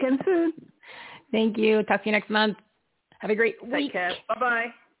see you again soon. Thank you. Talk to you next month. Have a great week. Take care.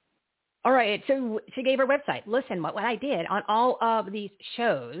 Bye-bye. All right. So she gave her website. Listen, what I did on all of these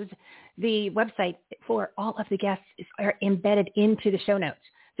shows, the website for all of the guests are embedded into the show notes.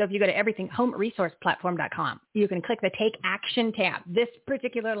 So if you go to everythinghomeresourceplatform.com, you can click the Take Action tab. This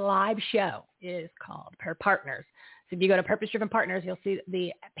particular live show is called Per Partners. So if you go to Purpose Driven Partners, you'll see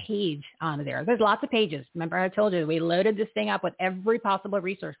the page on there. There's lots of pages. Remember I told you we loaded this thing up with every possible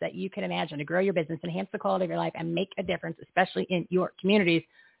resource that you can imagine to grow your business, enhance the quality of your life, and make a difference, especially in your communities.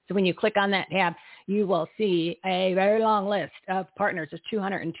 So when you click on that tab, you will see a very long list of partners. There's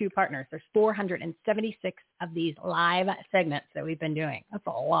 202 partners. There's 476 of these live segments that we've been doing. That's a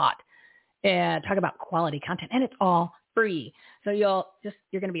lot. Talk about quality content, and it's all free. So you're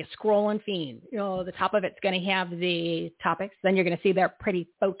going to be a scrolling fiend. The top of it's going to have the topics. Then you're going to see their pretty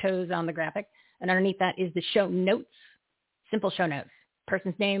photos on the graphic. And underneath that is the show notes, simple show notes,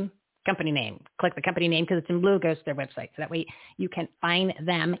 person's name, company name. Click the company name because it's in blue, goes to their website. So that way you can find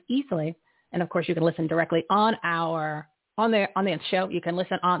them easily. And of course you can listen directly on the show. You can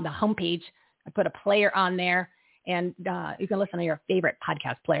listen on the homepage. I put a player on there, and you can listen to your favorite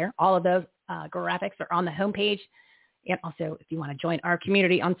podcast player. All of those graphics are on the homepage. And also, if you want to join our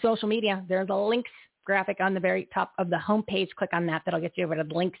community on social media, there's a links graphic on the very top of the homepage. Click on that. That'll get you over to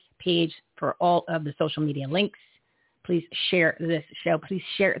the links page for all of the social media links. Please share this show. Please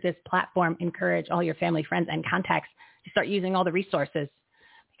share this platform. Encourage all your family, friends, and contacts to start using all the resources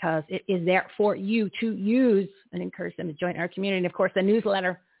because it is there for you to use, and encourage them to join our community. And, of course, the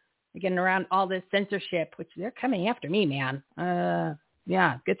newsletter, getting around all this censorship, which they're coming after me, man.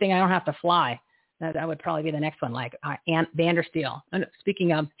 Yeah, good thing I don't have to fly. That would probably be the next one, like Ann Vandersteel. And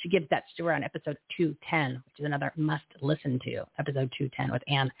speaking of, she gives that story on episode 210, which is another must-listen to, episode 210 with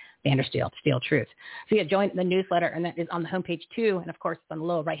Ann Vandersteel, Steel Truth. So yeah, join the newsletter, and that is on the homepage too, and of course on the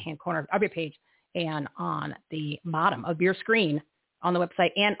lower right-hand corner of your page and on the bottom of your screen on the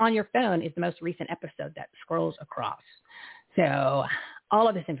website and on your phone is the most recent episode that scrolls across. So all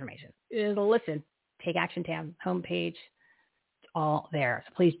of this information is listen, Take Action tab, homepage, all there.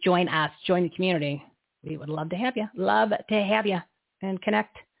 So please join us, join the community. We would love to have you, and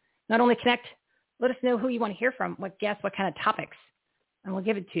connect. Not only connect, let us know who you want to hear from, what guests, what kind of topics, and we'll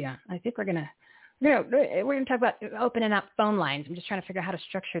give it to you. I think we're gonna talk about opening up phone lines. I'm just trying to figure out how to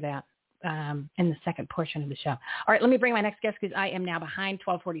structure that in the second portion of the show. All right, let me bring my next guest because I am now behind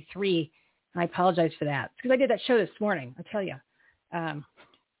 12:43, and I apologize for that because I did that show this morning. I tell you.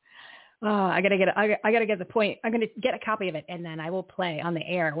 I gotta get the point. I'm gonna get a copy of it, and then I will play on the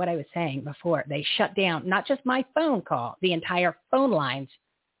air what I was saying before they shut down not just my phone call, the entire phone lines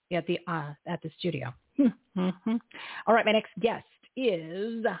at the studio. All right, my next guest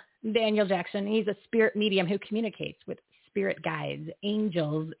is Daniel Jackson. He's a spirit medium who communicates with spirit guides,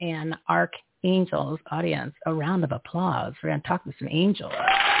 angels, and archangels. Audience, a round of applause. We're gonna talk with some angels.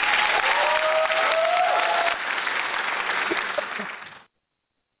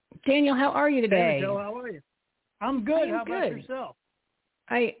 Daniel, how are you today? Hey, Joe, how are you? I'm good. How about yourself?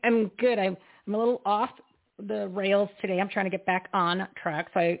 I am good. I'm a little off the rails today. I'm trying to get back on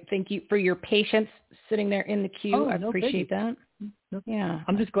track. So I thank you for your patience sitting there in the queue. I appreciate that. No, yeah.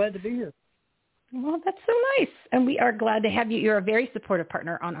 I'm just glad to be here. Well, that's so nice. And we are glad to have you. You're a very supportive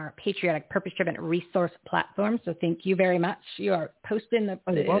partner on our patriotic, purpose-driven resource platform. So thank you very much. You are posting you're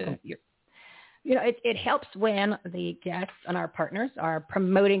welcome. It helps when the guests and our partners are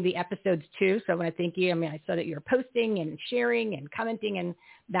promoting the episodes too. So I want to thank you. I mean, I saw that you're posting and sharing and commenting, and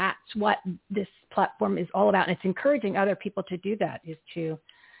that's what this platform is all about. And it's encouraging other people to do that, is to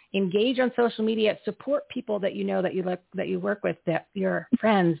engage on social media, support people that you know, that you work with, that your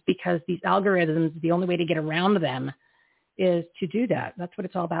friends, because these algorithms, the only way to get around them is to do that. That's what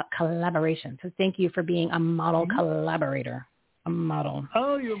it's all about, collaboration. So thank you for being a model collaborator, a model.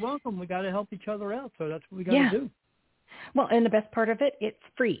 Oh, you're welcome. We got to help each other out, so that's what we got to do. Well, and the best part of it, it's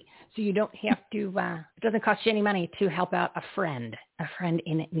free. So you don't have to, it doesn't cost you any money to help out a friend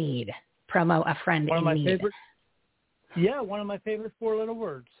in need. Promo a friend in need. One of my favorite 4 little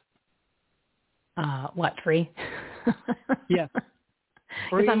words. What, free? Yeah.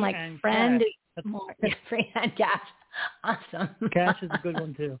 Because I'm like, friend, free and cash. Awesome. Cash is a good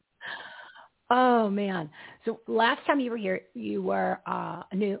one, too. Oh, man. So last time you were here, you were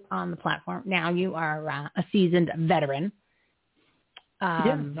new on the platform. Now you are a seasoned veteran.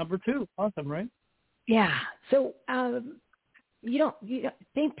 Number 2. Awesome, right? Yeah. So you don't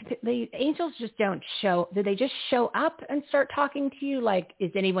think the angels just don't show? Do they just show up and start talking to you? Like,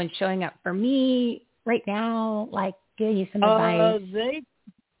 is anyone showing up for me right now? Like, giving you some advice?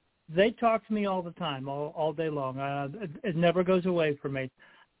 They talk to me all the time, all day long. It never goes away for me.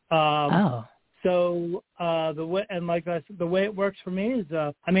 So the way, and like I said, the way it works for me is,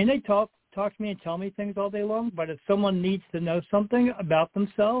 they talk to me and tell me things all day long. But if someone needs to know something about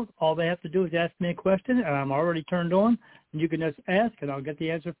themselves, all they have to do is ask me a question, and I'm already turned on. And you can just ask, and I'll get the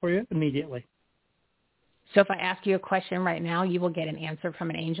answer for you immediately. So if I ask you a question right now, you will get an answer from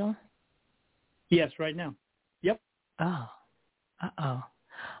an angel? Yes, right now. Yep. Oh. Uh-oh.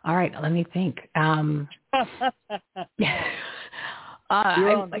 All right, let me think. You're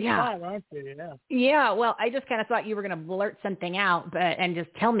on the spot, aren't you? Yeah. Yeah, well, I just kind of thought you were going to blurt something out and just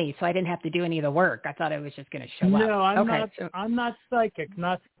tell me, so I didn't have to do any of the work. I thought it was just going to show up. No, I'm not psychic.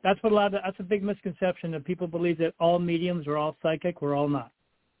 That's a big misconception, that people believe that all mediums are all psychic. We're all not.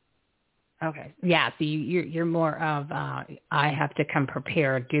 Okay. Yeah. So you're more of I have to come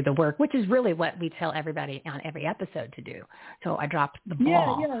prepared, do the work, which is really what we tell everybody on every episode to do. So I dropped the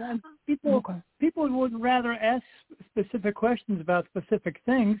ball. Yeah. And people would rather ask specific questions about specific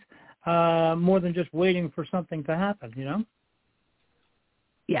things more than just waiting for something to happen. You know.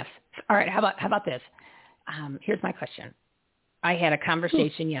 Yes. All right. How about this? Here's my question. I had a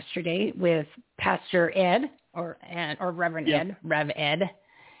conversation yesterday with Pastor Ed or Reverend Ed, Rev Ed.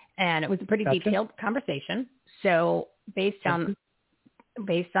 And it was a pretty detailed conversation. So based on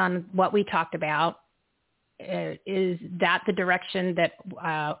what we talked about, is that the direction that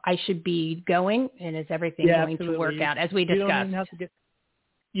I should be going? And is everything going to work out as we discussed?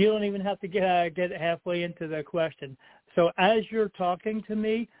 You don't even have to get halfway into the question. So as you're talking to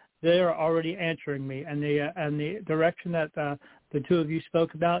me, they're already answering me. And the direction that the two of you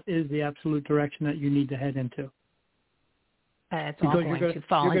spoke about is the absolute direction that you need to head into. It's all going to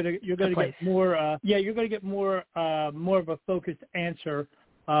fall into place. You're going to get more of a focused answer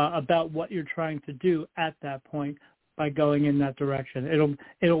about what you're trying to do at that point by going in that direction.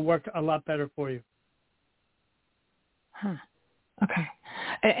 It'll work a lot better for you. Huh. Okay.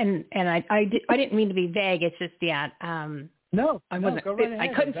 And I didn't mean to be vague. It's just No, I wasn't. Go right ahead. I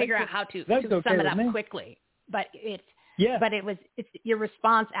couldn't figure out how to sum it up quickly. But your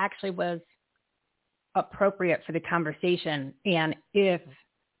response actually was appropriate for the conversation, and if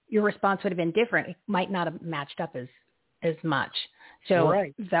your response would have been different, it might not have matched up as much. So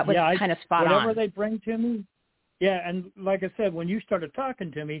that was kind of spot on. Whatever they bring to me. Yeah, and like I said, when you started talking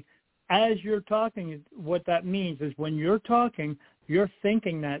to me, as you're talking, what that means is when you're talking, you're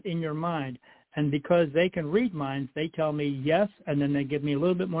thinking that in your mind. And because they can read minds, they tell me yes, and then they give me a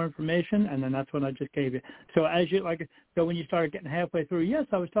little bit more information, and then that's what I just gave you. So so when you started getting halfway through, yes,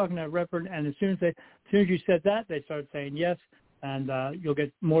 I was talking to a Reverend, and as soon as you said that, they started saying yes, and you'll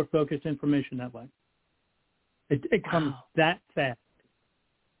get more focused information that way. It comes that fast.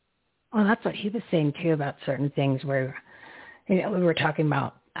 Well, that's what he was saying too about certain things where, we were talking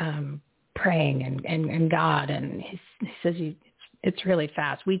about praying and God, and he says it's really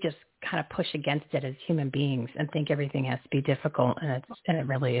fast. We just kind of push against it as human beings and think everything has to be difficult, and it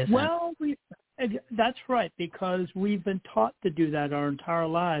really isn't. Well, that's right, because we've been taught to do that our entire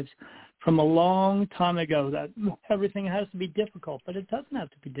lives from a long time ago, that everything has to be difficult, but it doesn't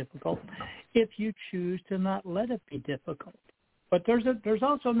have to be difficult if you choose to not let it be difficult. But there's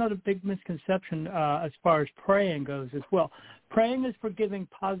also another big misconception as far as praying goes as well. Praying is for giving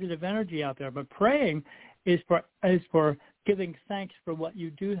positive energy out there, but praying is for giving thanks for what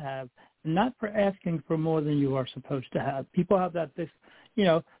you do have, and not for asking for more than you are supposed to have. People have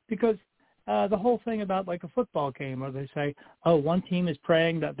because the whole thing about like a football game where they say, oh, one team is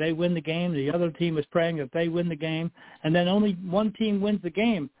praying that they win the game, the other team is praying that they win the game, and then only one team wins the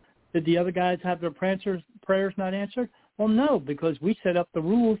game. Did the other guys have their prayers not answered? Well, no, because we set up the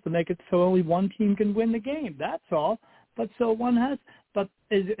rules to make it so only one team can win the game. That's all. But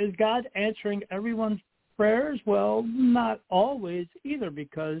is God answering everyone's prayers? Well, not always either,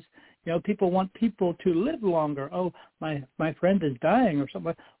 because people want people to live longer. Oh, my friend is dying or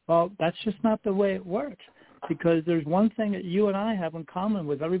something. Well, that's just not the way it works, because there's one thing that you and I have in common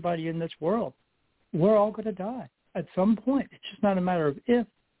with everybody in this world. We're all going to die at some point. It's just not a matter of if.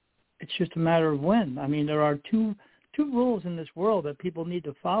 It's just a matter of when. I mean, there are two rules in this world that people need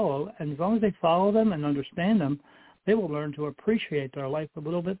to follow, and as long as they follow them and understand them, they will learn to appreciate their life a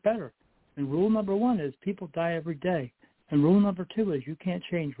little bit better. And rule number 1 is people die every day. And rule number 2 is you can't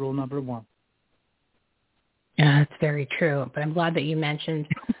change rule number 1. Yeah, that's very true. But I'm glad that you mentioned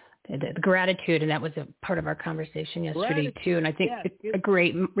the gratitude, and that was a part of our conversation yesterday too. And I think it's a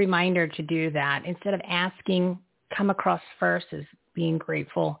great reminder to do that. Instead of asking, come across first as being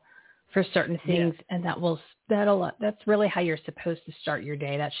grateful for certain things, and that's really how you're supposed to start your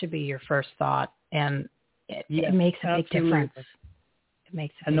day. That should be your first thought, and it makes a big difference. It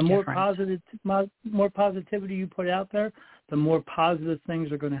makes a big difference. And the more positivity you put out there, the more positive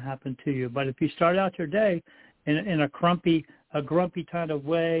things are going to happen to you. But if you start out your day in a grumpy kind of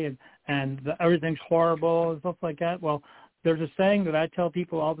way, and everything's horrible and stuff like that, well, there's a saying that I tell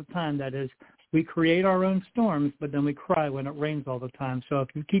people all the time that is, we create our own storms, but then we cry when it rains all the time. So if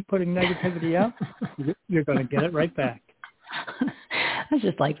you keep putting negativity out, you're going to get it right back. That's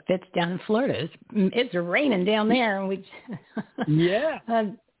just like Fitz down in Florida. It's raining down there, and we. Yeah.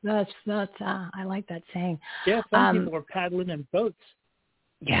 That's I like that saying. Yeah, some people are paddling in boats.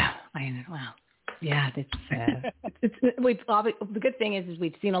 Yeah, I know. Wow. Yeah, the good thing is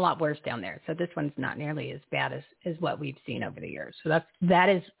we've seen a lot worse down there. So this one's not nearly as bad as what we've seen over the years. So that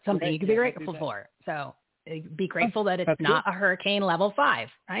is something you can be grateful for. So be grateful that it's not a hurricane level 5,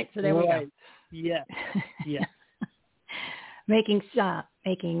 right? So there we go. Yeah. Yeah. Making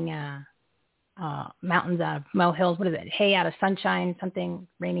mountains out of molehills. What is it? Hay out of sunshine, something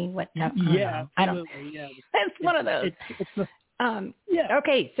rainy. What? No, I don't know. Yeah. It's one of those. Yeah.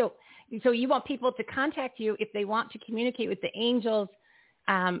 Okay. So you want people to contact you if they want to communicate with the angels,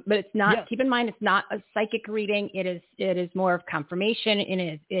 but it's not. Yes. Keep in mind, it's not a psychic reading. It is more of confirmation, and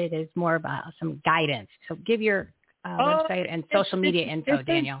it is more of some guidance. So give your website and social media info,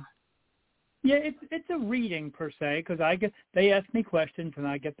 Daniel. Yeah, it's a reading per se, because they ask me questions and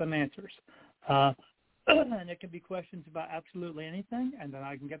I get them answers, and it can be questions about absolutely anything, and then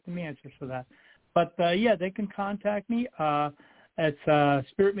I can get them answers for that. But they can contact me. It's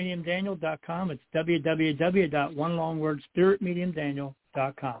spiritmediumdaniel.com. It's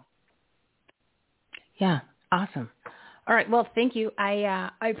www.spiritmediumdaniel.com. Yeah, awesome. All right, well, thank you. I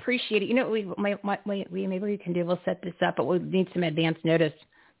appreciate it. You know, maybe we can do. We'll set this up, but we'll need some advance notice.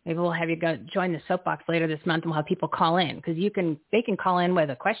 Maybe we'll have you go join the soapbox later this month, and we'll have people call in, because they can call in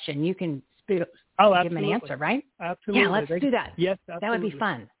with a question. You can give them an answer, right? Absolutely. Yeah, let's do that. Yes, absolutely. That would be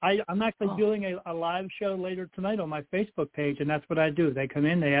fun. I'm actually doing a live show later tonight on my Facebook page, and that's what I do. They come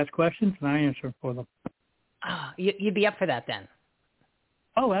in, they ask questions, and I answer for them. Oh, you'd be up for that then?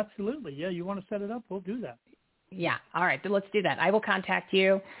 Oh, absolutely. Yeah, you want to set it up? We'll do that. Yeah. All right. Then let's do that. I will contact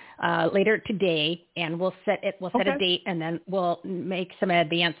you later today, and we'll set a date, and then we'll make some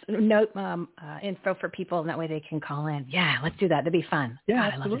advance info for people, and that way they can call in. Yeah, let's do that. That'd be fun. Yeah,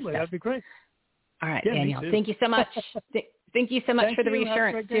 absolutely. That'd be great. All right, yeah, Daniel. Thank you so much. Thank you so much for the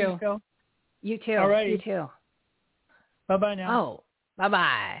reassurance too. You too. All right. You too. Bye-bye now. Oh,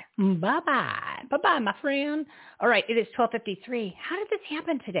 bye-bye. Bye-bye. Bye-bye, my friend. All right, it is 12:53. How did this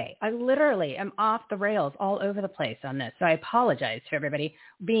happen today? I literally am off the rails all over the place on this. So I apologize to everybody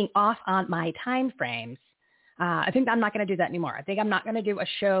being off on my time frames. I think I'm not going to do that anymore. I think I'm not going to do a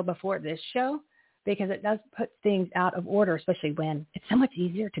show before this show, because it does put things out of order, especially when it's so much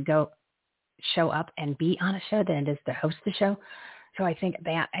easier to go show up and be on a show than it is to host the show. So I think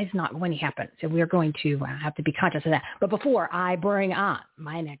that is not going to happen. So we're going to have to be conscious of that. But before I bring on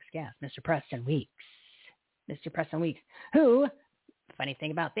my next guest, Mr. Preston Weeks. Mr. Preston Weeks, who, funny thing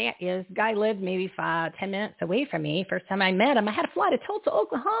about that is, guy lived maybe 5-10 minutes away from me. First time I met him, I had to fly to Tulsa,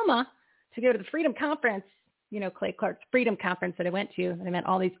 Oklahoma to go to the Freedom Conference, Clay Clark's Freedom Conference that I went to. And I met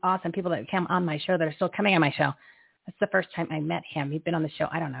all these awesome people that came on my show that are still coming on my show. That's the first time I met him. He'd been on the show,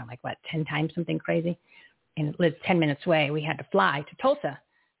 I don't know, 10 times, something crazy. And lives 10 minutes away. We had to fly to Tulsa.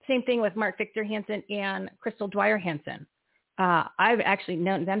 Same thing with Mark Victor Hansen and Crystal Dwyer Hansen. I've actually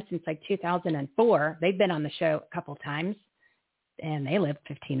known them since 2004. They've been on the show a couple times, and they live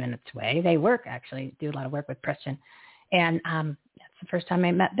 15 minutes away. They do a lot of work with Preston. And that's the first time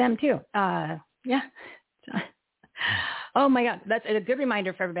I met them too. Yeah. Oh my God. That's a good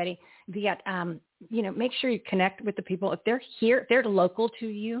reminder for everybody that, make sure you connect with the people. If they're here, if they're local to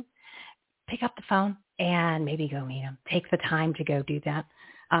you, pick up the phone and maybe go meet them. Take the time to go do that.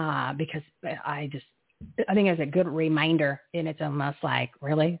 Because I think it's a good reminder, and it's almost like,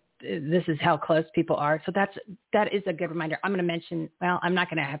 really, this is how close people are. So that is a good reminder. I'm going to mention, I'm not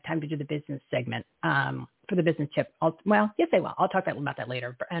going to have time to do the business segment for the business tip. Yes, I will. I'll talk about that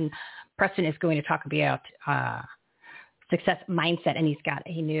later. And Preston is going to talk about success mindset, and he's got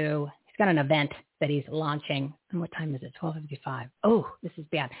an event that he's launching. And what time is it? 12:55. Oh, this is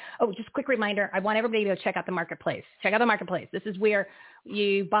bad. Oh, just a quick reminder. I want everybody to check out the marketplace. Check out the marketplace. This is where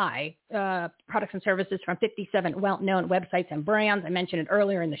you buy products and services from 57 well-known websites and brands. I mentioned it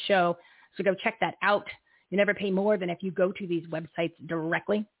earlier in the show. So go check that out. You never pay more than if you go to these websites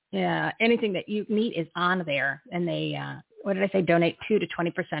directly. Anything that you need is on there. And they, donate 2 to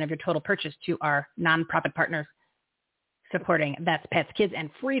 20% of your total purchase to our nonprofit partners supporting That's Pets, Kids,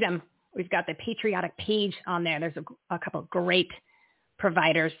 and Freedom. We've got the patriotic page on there. There's a couple of great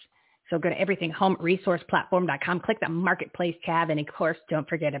providers. So go to everythinghomeresourceplatform.com, click the marketplace tab, and of course, don't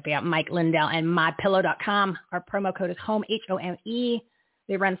forget about Mike Lindell and MyPillow.com. Our promo code is HOME, HOME.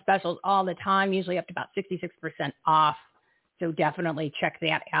 They run specials all the time, usually up to about 66% off. So definitely check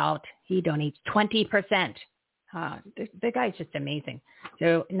that out. He donates 20%. The guy's just amazing.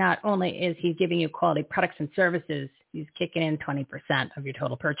 So not only is he giving you quality products and services, he's kicking in 20% of your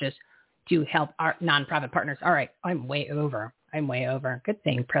total purchase to help our nonprofit partners. All right, I'm way over. Good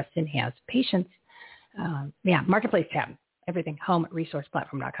thing Preston has patience. Marketplace tab, everything,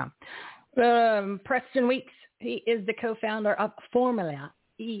 HomeResourcePlatform.com. Preston Weeks, he is the co-founder of Formula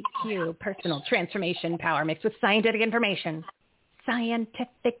EQ, Personal Transformation Power Mix with scientific information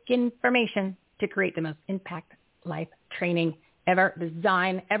to create the most impact life training ever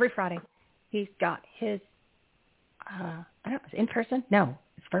designed every Friday. He's got his, in person? No,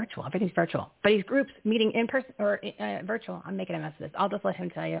 it's virtual. Everything's virtual. But he's groups meeting in person or virtual. I'm making a mess of this. I'll just let him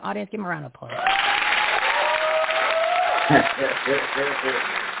tell you. Audience, give him a round of applause.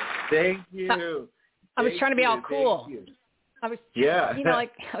 Thank you. I was trying to be all cool. I was,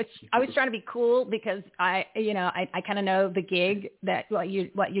 I was trying to be cool because I kind of know the gig that what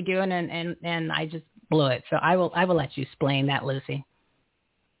you're doing, and I just blew it. So I will let you explain that, Lucy.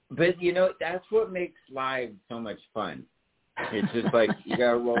 But that's what makes live so much fun. It's just like you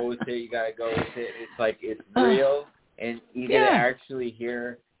gotta roll with it, you gotta go with it. It's like it's real, and you get to actually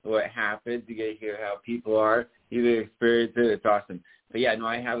hear what happens. You get to hear how people are. You get to experience it. It's awesome. But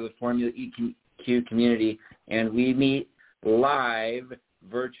I have the Formula EQ community, and we meet live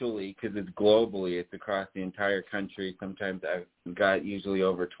virtually because it's globally. It's across the entire country. Sometimes I've got usually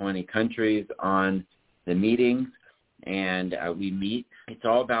over 20 countries on the meetings, and we meet. It's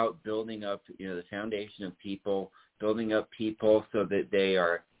all about building up, the foundation of people, building up people so that they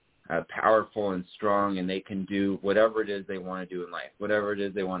are powerful and strong, and they can do whatever it is they want to do in life, whatever it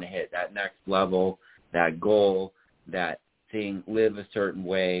is they want to hit, that next level, that goal, that thing, live a certain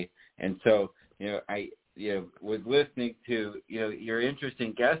way. And so, I was listening to, your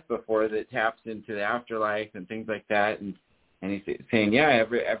interesting guest before that taps into the afterlife and things like that. And he's saying,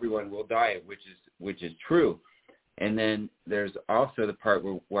 everyone will die, which is true. And then there's also the part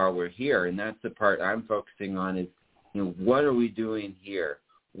while we're here, and that's the part I'm focusing on is, what are we doing here?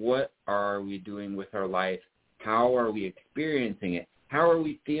 What are we doing with our life? How are we experiencing it? How are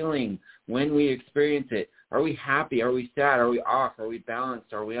we feeling when we experience it? Are we happy? Are we sad? Are we off? Are we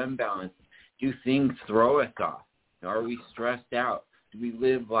balanced? Are we unbalanced? Do things throw us off? Are we stressed out? Do we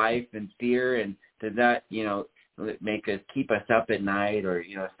live life in fear? And does that, make us keep us up at night, or,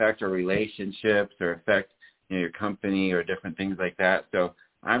 affect our relationships, or affect, your company, or different things like that? So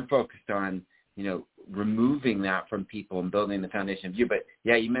I'm focused on, removing that from people and building the foundation of you. But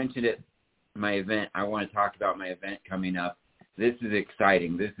you mentioned it, my event. I want to talk about my event coming up. This is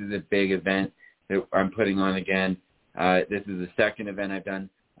exciting. This is a big event that I'm putting on again. This is the second event I've done.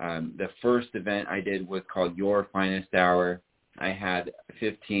 The first event I did was called Your Finest Hour. I had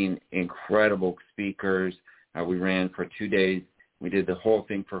 15 incredible speakers. We ran for 2 days. We did the whole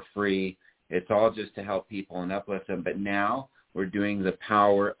thing for free. It's all just to help people and uplift them. But now we're doing the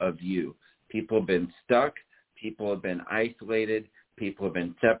power of you. People have been stuck. People have been isolated. People have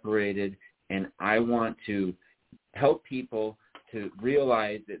been separated. And I want to help people to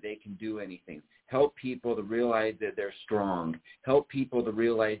realize that they can do anything. Help people to realize that they're strong. Help people to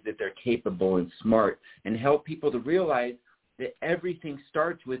realize that they're capable and smart. And help people to realize that everything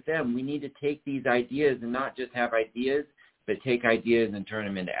starts with them. We need to take these ideas and not just have ideas, but take ideas and turn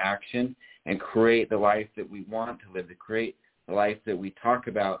them into action and create the life that we want to live, to create the life that we talk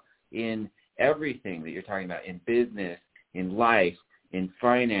about in everything that you're talking about, in business, in life, in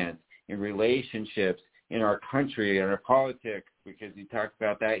finance, in relationships, in our country, in our politics, because you talked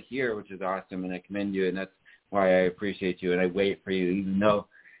about that here, which is awesome, and I commend you, and that's why I appreciate you, and I wait for you, even though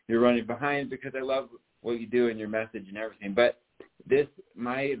you're running behind, because I love what you do and your message and everything. But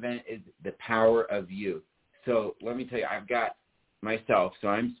my event is the power of you. So let me tell you, I've got myself, so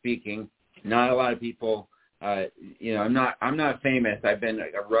I'm speaking. Not a lot of people, I'm not famous. I've been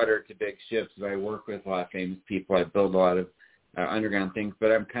a rudder to big ships, but I work with a lot of famous people. I build a lot of underground things,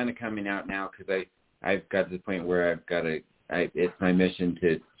 but I'm kind of coming out now because I've got to the point where it's my mission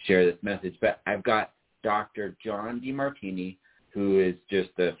to share this message. But I've got Dr. John DeMartini, who is just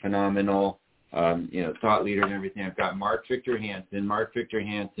a phenomenal, thought leader and everything. I've got Mark Victor Hansen. Mark Victor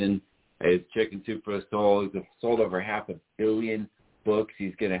Hansen is Chicken Soup for the Soul. He's sold over 500 million books.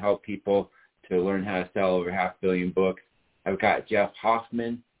 He's going to help people to learn how to sell over 500 million books. I've got Jeff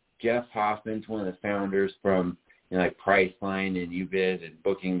Hoffman. Jeff Hoffman's one of the founders from like Priceline and Uvid and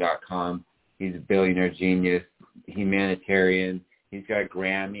Booking.com. He's a billionaire genius, humanitarian. He's got a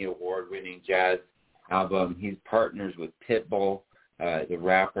Grammy award-winning jazz album. He's partners with Pitbull, the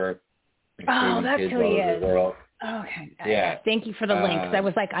rapper. Oh, that's who he is. World. Okay. Yeah. Thank you for the links. I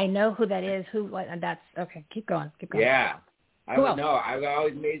was like, I know who that is. That's okay. Keep going. Yeah. I don't know. I've got all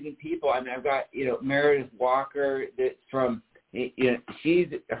these amazing people. I mean, I've got, Meredith Walker that's from, she's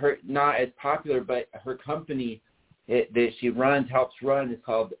not as popular, but her company that she helps run is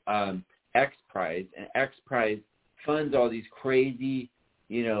called X Prize. And X Prize funds all these crazy,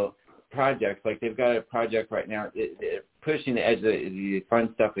 projects. Like they've got a project right now, they're pushing the edge of the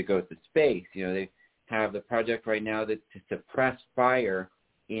fun stuff that goes to space. They have the project right now that's to suppress fire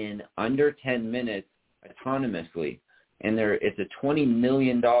in under 10 minutes autonomously. And it's a $20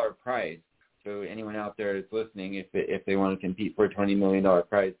 million prize. So anyone out there is listening, if they want to compete for a $20 million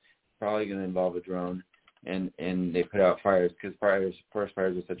prize, it's probably going to involve a drone. And they put out fires because forest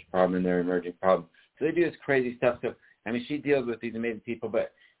fires are such a problem and they're an emerging problem. So they do this crazy stuff. So, she deals with these amazing people.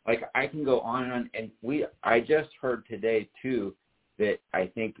 But, I can go on and on. And I just heard today, too, that I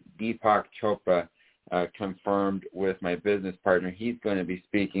think Deepak Chopra confirmed with my business partner. He's going to be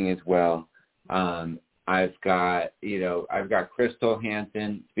speaking as well. I've got Crystal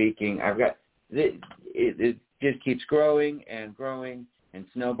Hansen speaking. It just keeps growing and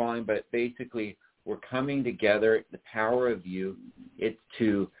snowballing. But basically, we're coming together. The power of you. It's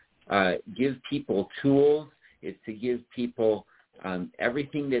to give people tools. It's to give people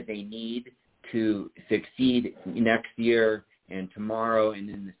everything that they need to succeed next year and tomorrow and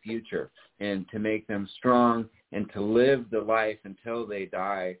in the future, and to make them strong and to live the life until they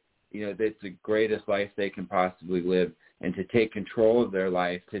die. That's the greatest life they can possibly live, and to take control of their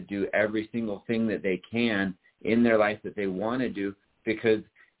life, to do every single thing that they can in their life that they want to do, because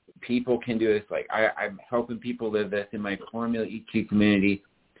people can do this. Like I'm helping people live this in my Formula EQ community.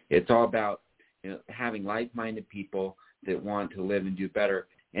 It's all about having like-minded people that want to live and do better.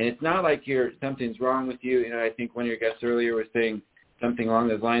 And it's not like something's wrong with you. I think one of your guests earlier was saying something along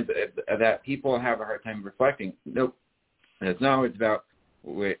those lines that people have a hard time reflecting. Nope, that's not what it's about.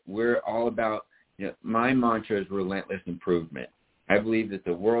 We're all about, my mantra is relentless improvement. I believe that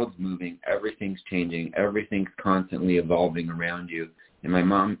the world's moving, everything's changing, everything's constantly evolving around you. And my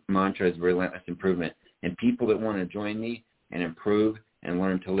mantra is relentless improvement. And people that want to join me and improve and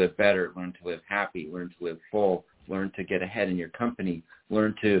learn to live better, learn to live happy, learn to live full, learn to get ahead in your company,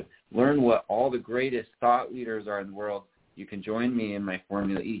 learn what all the greatest thought leaders are in the world. You can join me in my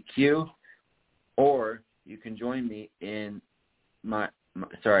Formula EQ, or you can join me in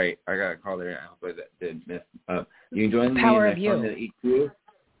sorry, I got a call there. I hope I didn't miss. You can join me in my Formula EQ.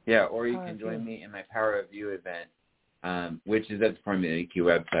 Yeah, or you can join me in my Power of You event, which is at the Formula EQ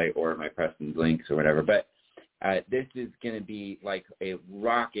website or my Preston's links or whatever. But this is going to be like a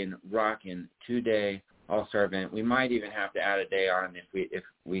rockin' 2-day all-star event. We might even have to add a day on if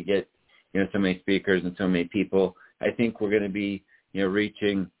we get so many speakers and so many people. I think we're going to be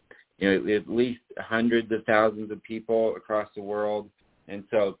reaching at least hundreds of thousands of people across the world. And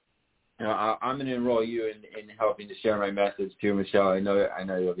so I'm going to enroll you in helping to share my message too, Michelle. I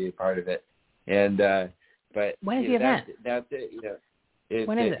know you'll be a part of it. And but when is the event? That's it.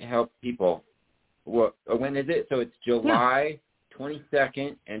 When is it? Help people. Well, when is it? So it's July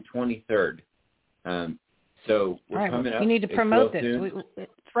 22nd and 23rd. So we're all right, coming up. You need to promote this. Soon.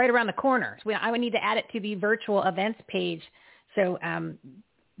 It's right around the corner. So I would need to add it to the virtual events page. So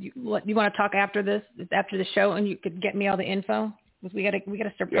you want to talk after the show, and you could get me all the info? Because we got to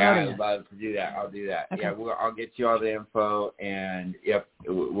start promoting I'd love to do that. I'll do that. Okay. Yeah, I'll get you all the info, and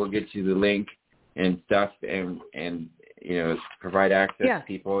we'll get you the link and stuff, and provide access to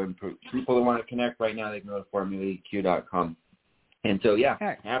people, and people that want to connect right now, they can go to formulaeq.com. And so,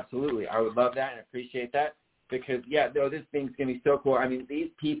 right. Absolutely. I would love that and appreciate that because, this thing's going to be so cool. I mean, these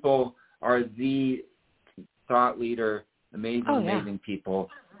people are the thought leader, amazing people,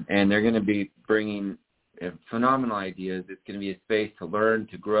 and they're going to be bringing phenomenal ideas. It's going to be a space to learn,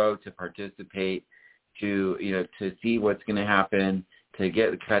 to grow, to participate, to see what's going to happen, to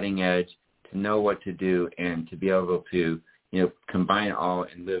get the cutting edge, to know what to do, and to be able to, combine it all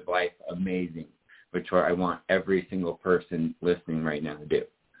and live life amazing, which I want every single person listening right now to do.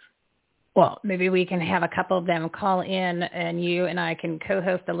 Well, maybe we can have a couple of them call in, and you and I can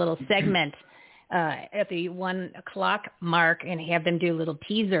co-host a little segment at the 1 o'clock mark and have them do little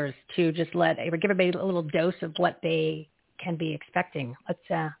teasers to just give everybody a little dose of what they can be expecting.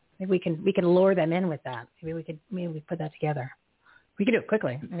 Let's maybe we can lure them in with that. Maybe we put that together. We can do it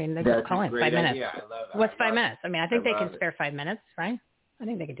quickly. I mean, they can call in 5 minutes. Idea. I love it. What's 5 minutes? I mean, I think they can spare 5 minutes, right? I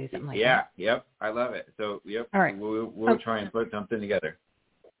think they could do something like that. Yeah, yep. I love it. So, all right. We'll try and put something together.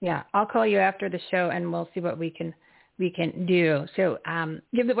 Yeah, I'll call you after the show, and we'll see what we can do. So,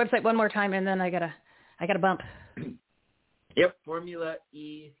 give the website one more time, and then I got a bump. Yep,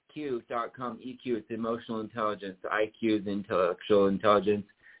 formulaeq.com. EQ, it's emotional intelligence. IQ is intellectual intelligence.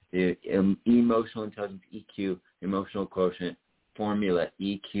 The emotional intelligence, EQ, emotional quotient. Formula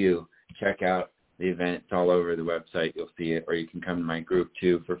EQ. Check out the event. It's all over the website. You'll see it, or you can come to my group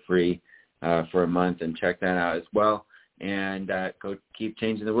too for free for a month and check that out as well. And go keep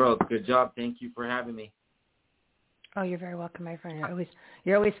changing the world. Good job. Thank you for having me. Oh, you're very welcome, my friend.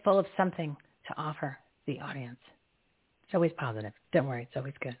 You're always full of something to offer the audience. It's always positive. Don't worry. It's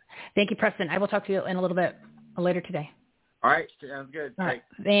always good. Thank you, Preston. I will talk to you in a little bit later today. All right. Sounds good. All right.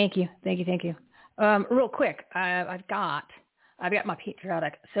 Thank you. Real quick, I've got my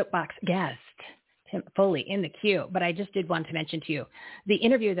patriotic soapbox guest, Tim Foley, in the queue, but I just did want to mention to you the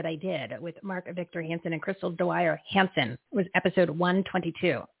interview that I did with Mark Victor Hansen and Crystal Dwyer Hansen was episode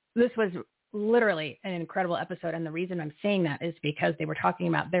 122. This was literally an incredible episode, and the reason I'm saying that is because they were talking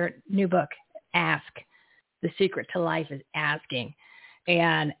about their new book, Ask. The secret to life is asking,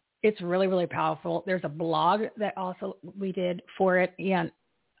 and it's really, really powerful. There's a blog that also we did for it, and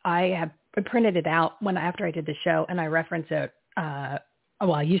I printed it out after I did the show, and I reference it. I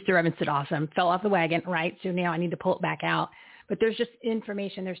used to reference it awesome, fell off the wagon, right? So now I need to pull it back out. But there's just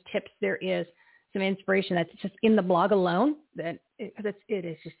information, there's tips, there is some inspiration that's just in the blog alone. It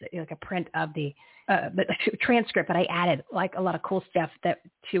is just like a print of the transcript, but I added like a lot of cool stuff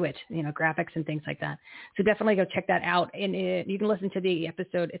to it, graphics and things like that. So definitely go check that out. And you can listen to the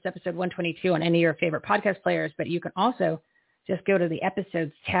episode. It's episode 122 on any of your favorite podcast players, but you can also just go to the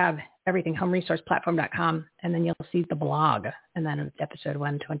episodes tab, everythinghomeresourceplatform.com, and then you'll see the blog, and then it's episode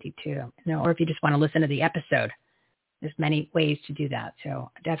 122. Or if you just want to listen to the episode, there's many ways to do that.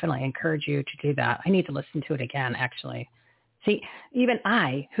 So I definitely encourage you to do that. I need to listen to it again, actually. See, even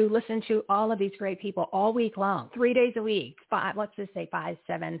I, who listen to all of these great people all week long, 3 days a week, let's just say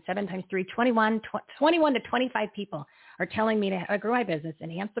 7 times 3, 21 to 25 people are telling me to grow my business,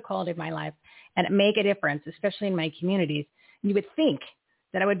 enhance the quality of my life, and make a difference, especially in my communities. You would think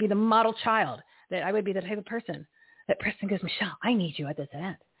that I would be the model child, that I would be the type of person that Preston goes, Michelle, I need you at this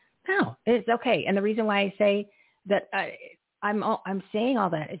event. No, it's okay. And the reason why I say that I'm saying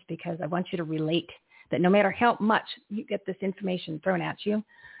all that is because I want you to relate that no matter how much you get this information thrown at you,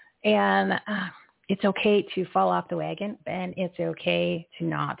 and it's okay to fall off the wagon, and it's okay to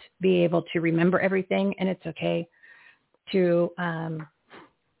not be able to remember everything, and it's okay to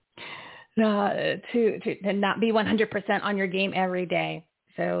not be 100% on your game every day.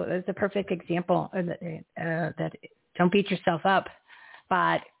 So it's a perfect example that don't beat yourself up,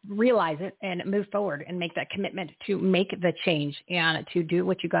 but realize it and move forward and make that commitment to make the change and to do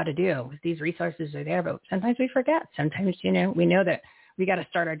what you got to do. These resources are there, but sometimes we forget. Sometimes, we know that we got to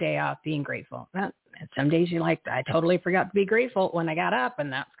start our day off being grateful. And some days you're like, I totally forgot to be grateful when I got up,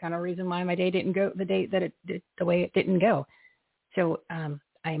 and that's kind of the reason why my day didn't go the day that it did, the way it didn't go. So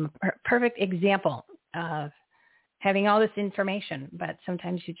I'm a perfect example of having all this information, but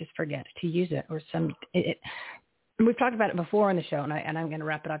sometimes you just forget to use it, or we've talked about it before on the show, and I'm going to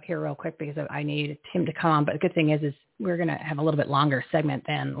wrap it up here real quick because I need Tim to come on. But the good thing is we're going to have a little bit longer segment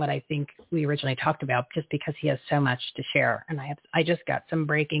than what I think we originally talked about, just because he has so much to share. And I just got some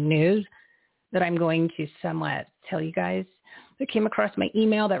breaking news that I'm going to somewhat tell you guys. I came across my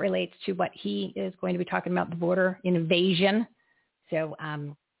email that relates to what he is going to be talking about, the border invasion. So,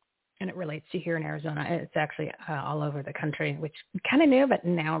 and it relates to here in Arizona. It's actually all over the country, which kind of knew, but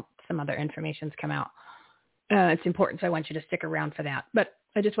now some other information's come out. It's important, so I want you to stick around for that. But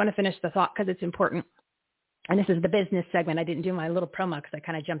I just want to finish the thought because it's important. And this is the business segment. I didn't do my little promo because I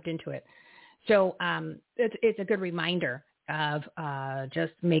kind of jumped into it. So it's a good reminder of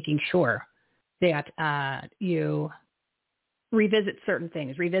just making sure that you revisit certain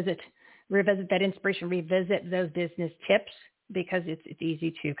things, revisit that inspiration, revisit those business tips, because it's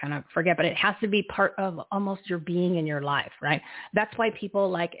easy to kind of forget, but it has to be part of almost your being in your life, right? That's why people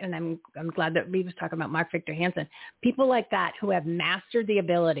like, and I'm glad that we was talking about Mark Victor Hansen, people like that who have mastered the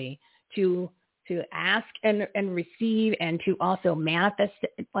ability to ask and receive and to also manifest,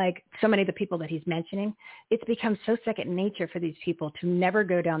 like so many of the people that he's mentioning, it's become so second nature for these people to never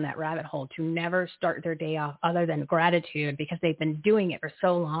go down that rabbit hole, to never start their day off other than gratitude, because they've been doing it for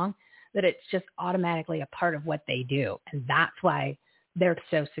so long that it's just automatically a part of what they do. And that's why they're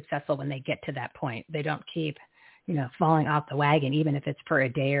so successful when they get to that point. They don't keep, falling off the wagon, even if it's for a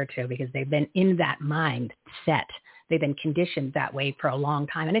day or two, because they've been in that mindset. They've been conditioned that way for a long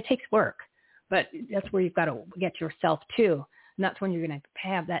time, and it takes work. But that's where you've got to get yourself to. And that's when you're going to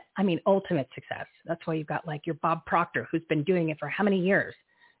have that, ultimate success. That's why you've got like your Bob Proctor, who's been doing it for how many years?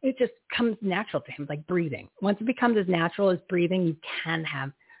 It just comes natural to him, like breathing. Once it becomes as natural as breathing, you can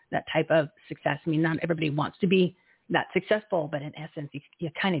have that type of success. Not everybody wants to be that successful, but in essence, you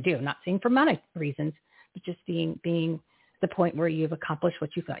kind of do. Not saying for money reasons, but just being the point where you've accomplished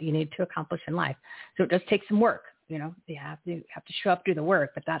what you thought you needed to accomplish in life. So it does take some work. You have to show up, do the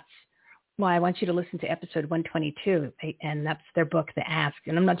work, but that's why I want you to listen to episode 122, and that's their book, The Ask.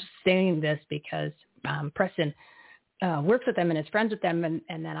 And I'm not just saying this because Preston works with them and is friends with them, and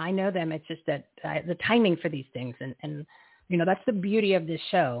then I know them. It's just that the timing for these things, and that's the beauty of this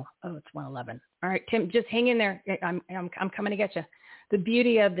show. Oh, it's 1:11. All right, Tim, just hang in there. I'm coming to get you. The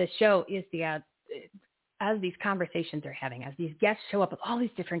beauty of this show is as these conversations are having, as these guests show up with all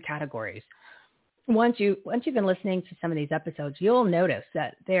these different categories. Once you've been listening to some of these episodes, you'll notice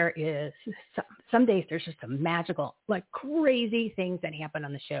that there is some days there's just some magical, like crazy things that happen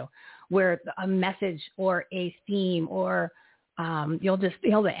on the show, where a message or a theme or you'll just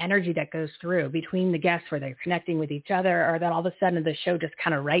feel the energy that goes through between the guests, where they're connecting with each other, or that all of a sudden the show just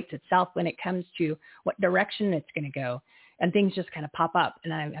kind of writes itself when it comes to what direction it's going to go, and things just kind of pop up.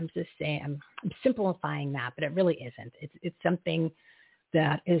 And I'm just saying, I'm simplifying that, but it really isn't. It's something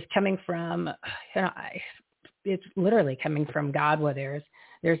that is coming from, it's literally coming from God, where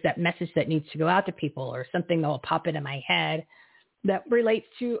there's that message that needs to go out to people, or something that will pop into my head that relates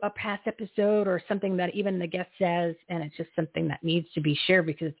to a past episode, or something that even the guest says, and it's just something that needs to be shared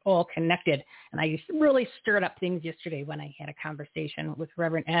because it's all connected. And I really stirred up things yesterday when I had a conversation with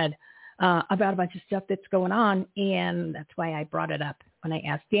Reverend Ed about a bunch of stuff that's going on, and that's why I brought it up when I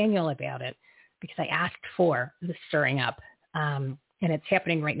asked Daniel about it, because I asked for the stirring up. And it's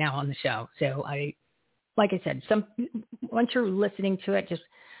happening right now on the show. So like I said, once you're listening to it,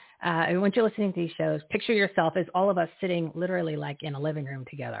 once you're listening to these shows, picture yourself as all of us sitting literally like in a living room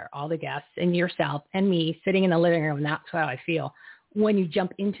together, all the guests and yourself and me sitting in the living room. And that's how I feel when you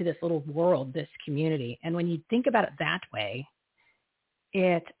jump into this little world, this community. And when you think about it that way,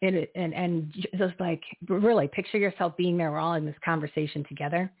 and just like really picture yourself being there. We're all in this conversation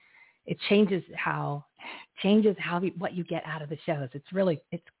together. It changes what you get out of the shows.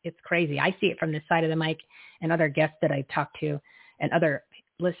 It's crazy. I see it from this side of the mic, and other guests that I talk to and other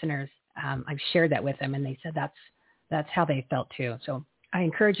listeners, I've shared that with them, and they said that's how they felt too. So I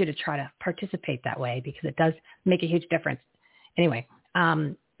encourage you to try to participate that way, because it does make a huge difference. Anyway,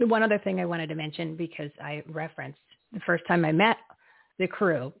 one other thing I wanted to mention, because I referenced the first time I met the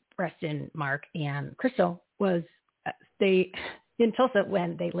crew, Preston, Mark, and Crystal, was in Tulsa,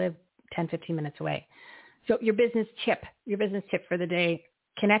 when they live 10, 15 minutes away. So your business tip for the day,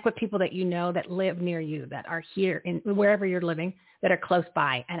 connect with people that you know that live near you, that are here in wherever you're living, that are close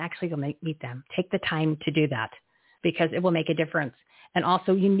by, and actually go meet them. Take the time to do that, because it will make a difference. And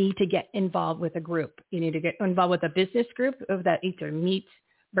also, you need to get involved with a group. You need to get involved with a business group that either meets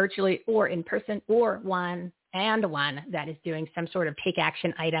virtually or in person, or one that is doing some sort of take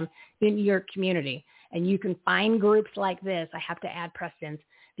action item in your community. And you can find groups like this. I have to add Preston's.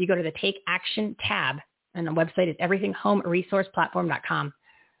 If you go to the Take Action tab, and the website is everythinghomeresourceplatform.com.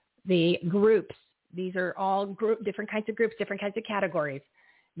 The groups, these are all different kinds of groups, different kinds of categories.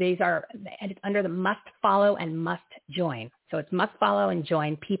 These are, and it's under the must follow and must join. So it's must follow and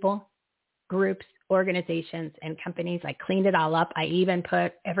join people, groups, organizations, and companies. I cleaned it all up. I even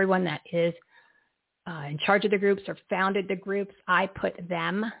put everyone that is in charge of the groups or founded the groups, I put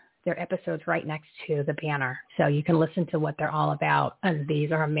their episodes right next to the banner. So you can listen to what they're all about. And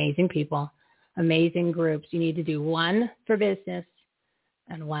these are amazing people, amazing groups. You need to do one for business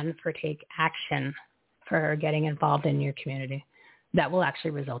and one for take action for getting involved in your community. That will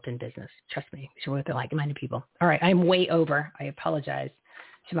actually result in business. Trust me. You're with the like-minded people. All right. I'm way over. I apologize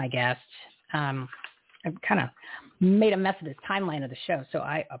to my guests. I've kind of made a mess of this timeline of the show, so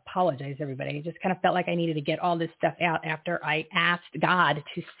I apologize, everybody. I just kind of felt like I needed to get all this stuff out after I asked God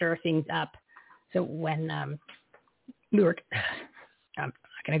to stir things up. So when we were, I'm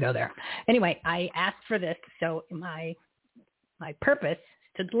not going to go there. Anyway, I asked for this, so my purpose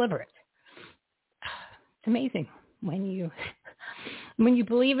is to deliver it. It's amazing when you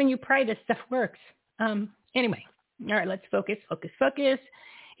believe and you pray, this stuff works. Anyway, all right, let's focus.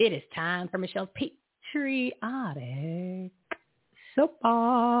 It is time for Michelle's patriotic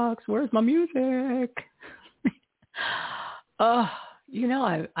soapbox. Where's my music? Oh,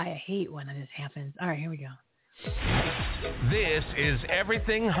 I hate when this happens. All right, here we go. This is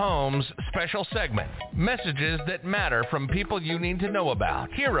Everything Home's special segment. Messages that matter from people you need to know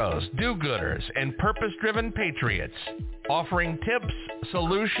about. Heroes, do-gooders, and purpose-driven patriots. Offering tips,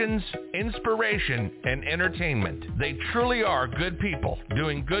 solutions, inspiration, and entertainment. They truly are good people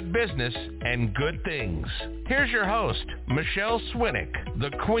doing good business and good things. Here's your host, Michelle Swinnick,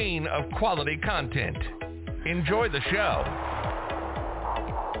 the queen of quality content. Enjoy the show.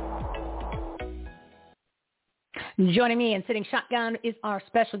 Joining me and sitting shotgun is our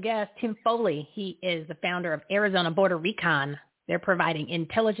special guest, Tim Foley. He is the founder of Arizona Border Recon. They're providing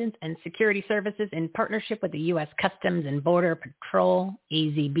intelligence and security services in partnership with the U.S. Customs and Border Patrol.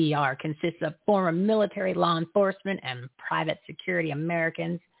 AZBR consists of former military law enforcement and private security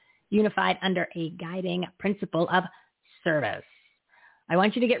Americans unified under a guiding principle of service. I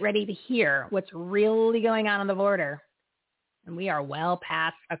want you to get ready to hear what's really going on the border. And we are well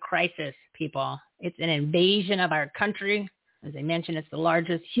past a crisis, people. It's an invasion of our country. As I mentioned, it's the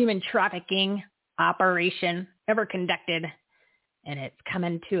largest human trafficking operation ever conducted. And it's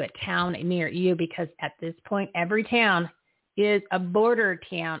coming to a town near you because at this point, every town is a border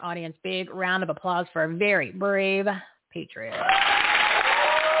town. Audience, big round of applause for a very brave patriot.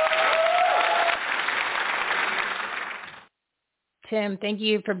 Tim, thank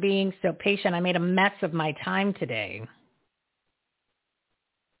you for being so patient. I made a mess of my time today.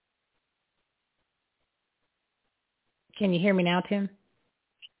 Can you hear me now, Tim?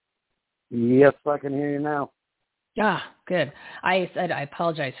 Yes, I can hear you now. Ah, good. I said I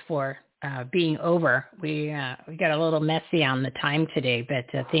apologize for being over. We got a little messy on the time today, but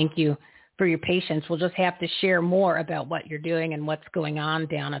thank you for your patience. We'll just have to share more about what you're doing and what's going on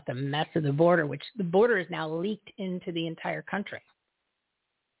down at the mess of the border, which the border is now leaked into the entire country.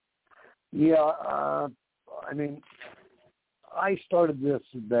 Yeah, I started this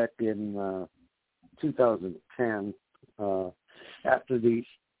back in 2010 after the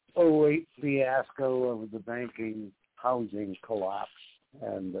 2008 fiasco of the banking housing collapse.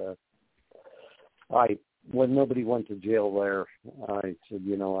 And when nobody went to jail there, I said,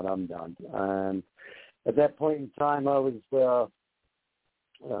 you know what, I'm done. And at that point in time, I was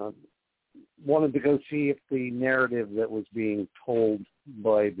wanted to go see if the narrative that was being told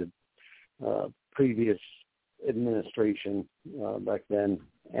by the previous administration back then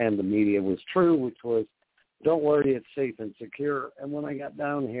and the media was true, which was, don't worry, it's safe and secure. And when I got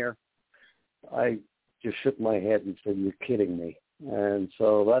down here, I just shook my head and said, you're kidding me. And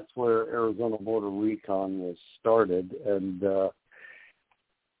so that's where Arizona Border Recon was started. And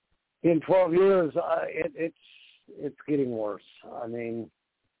in 12 years, it's getting worse. I mean,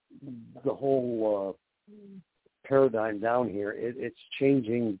 the whole paradigm down here, it's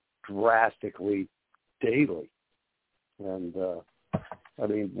changing drastically daily. And,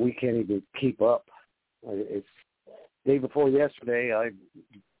 we can't even keep up. It's day before yesterday, I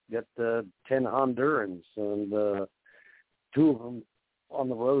got 10 Hondurans and 2 of them on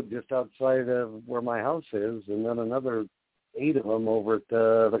the road just outside of where my house is, and then another 8 of them over at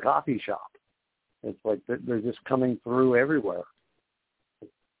the coffee shop. It's like they're just coming through everywhere.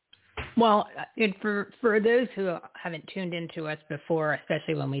 Well, for those who haven't tuned into us before,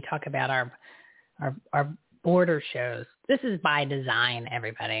 especially when we talk about our border shows, this is by design,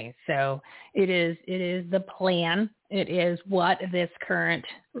 everybody. So it is the plan. It is what this current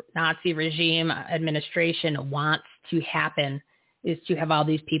Nazi regime administration wants to happen, is to have all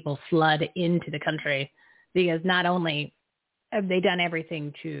these people flood into the country, because not only have they done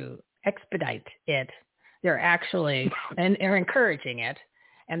everything to expedite it, they're actually, and they're encouraging it,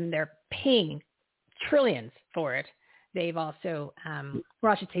 and they're paying trillions for it. They've also,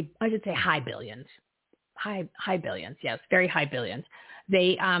 I should say high billions. high billions. Yes, very high billions.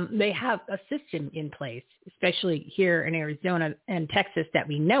 They have a system in place, especially here in Arizona and Texas that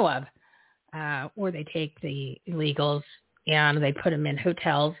we know of, where they take the illegals and they put them in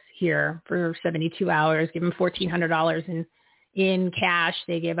hotels here for 72 hours, give them $1,400 in cash.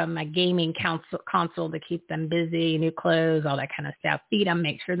 They give them a gaming console to keep them busy, new clothes, all that kind of stuff. Feed them,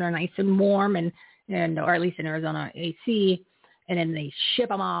 make sure they're nice and warm, and or at least in Arizona, AC. And then they ship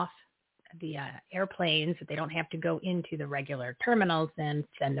them off the airplanes that they don't have to go into the regular terminals and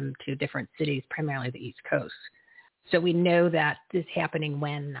send them to different cities, primarily the East Coast. So we know that this is happening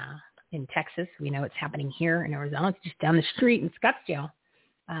when in Texas. We know it's happening here in Arizona. It's just down the street in Scottsdale.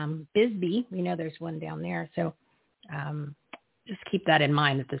 Bisbee, we know there's one down there. So just keep that in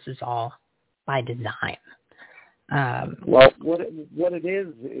mind that this is all by design. Well, what it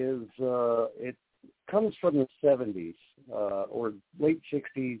is it comes from the 70s or late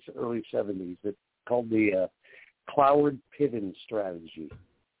 60s, early 70s. It's called the Cloward-Piven strategy.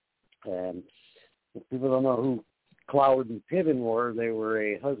 And if people don't know who Cloward and Piven were, they were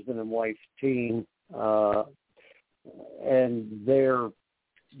a husband and wife team, and they were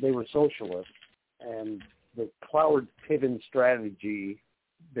socialists. And the Cloward-Piven strategy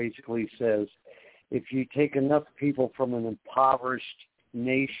basically says if you take enough people from an impoverished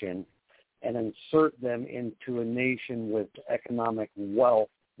nation and insert them into a nation with economic wealth,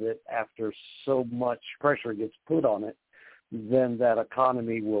 that after so much pressure gets put on it, then that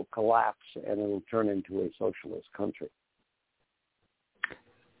economy will collapse and it will turn into a socialist country.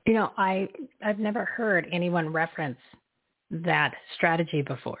 You know, I've never heard anyone reference that strategy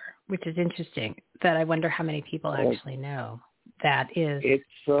before, which is interesting. That I wonder how many people actually know that is.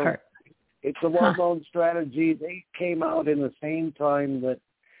 It's a well-known strategy. They came out in the same time that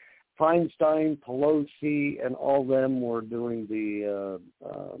Feinstein, Pelosi, and all them were doing the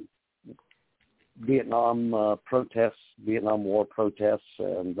Vietnam War protests,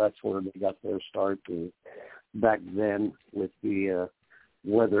 and that's where they got their start back then with the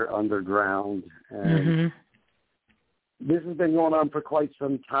Weather Underground. And this has been going on for quite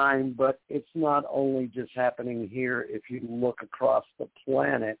some time, but it's not only just happening here. If you look across the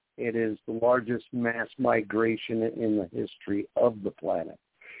planet, it is the largest mass migration in the history of the planet.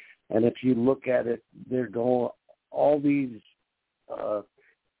 And if you look at it, they're going, all these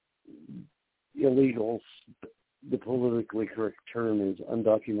illegals, the politically correct term is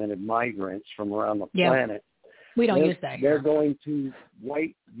undocumented migrants from around the planet. We don't use that here. They're going to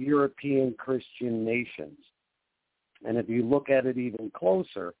white European Christian nations. And if you look at it even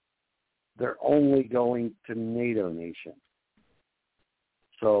closer, they're only going to NATO nations.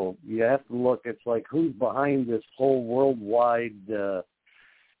 So you have to look, it's like who's behind this whole worldwide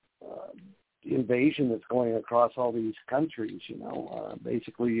invasion that's going across all these countries, you know.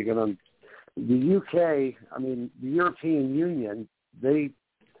 Basically, you're going to, the UK, I mean, the European Union, they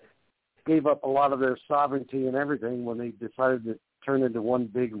gave up a lot of their sovereignty and everything when they decided to turn into one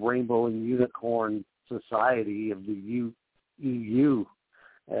big rainbow and unicorn society of the EU.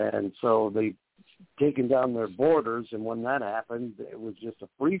 And so they taken down their borders, and when that happened, it was just a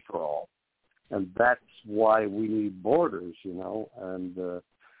free-for-all. And that's why we need borders, you know, and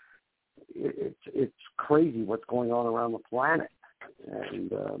it's crazy what's going on around the planet.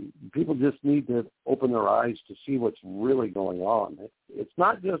 And people just need to open their eyes to see what's really going on. It's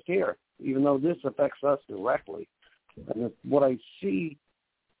not just here, even though this affects us directly. And what I see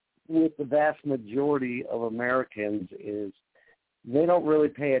with the vast majority of Americans is they don't really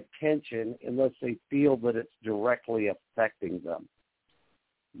pay attention unless they feel that it's directly affecting them.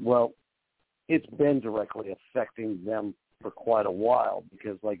 Well, it's been directly affecting them for quite a while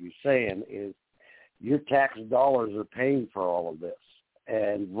because, like you're saying, is your tax dollars are paying for all of this.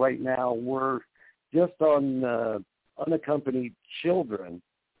 And right now we're just on unaccompanied children.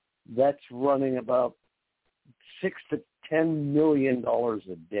 That's running about $6 to $10 million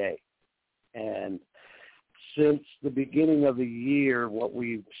a day. And since the beginning of the year, what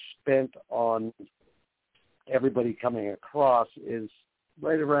we've spent on everybody coming across is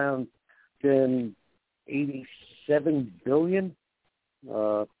right around $87 billion,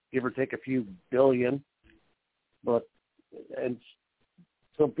 give or take a few billion. And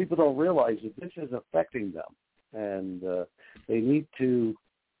so people don't realize that this is affecting them, and they need to,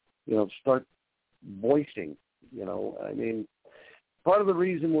 start voicing. I mean, part of the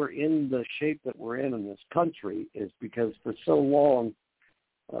reason we're in the shape that we're in this country is because for so long,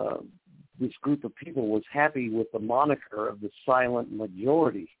 this group of people was happy with the moniker of the silent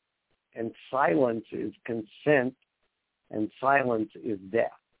majority. And silence is consent, and silence is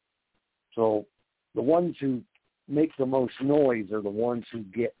death. So the ones who make the most noise are the ones who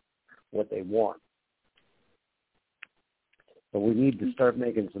get what they want. But we need to start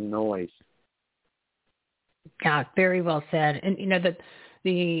making some noise. Yeah, very well said. And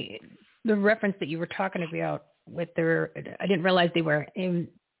the reference that you were talking about with I didn't realize they were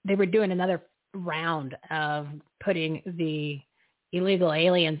doing another round of putting the illegal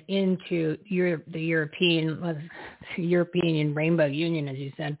aliens into the European Rainbow Union, as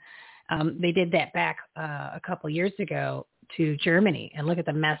you said. They did that back a couple years ago to Germany, and look at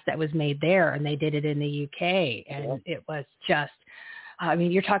the mess that was made there. And they did it in the UK, and it was just,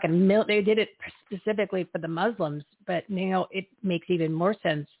 you're talking, they did it specifically for the Muslims, but now it makes even more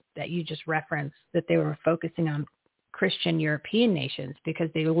sense that you just referenced that they were focusing on Christian European nations because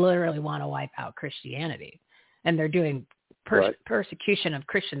they literally want to wipe out Christianity, and they're doing persecution of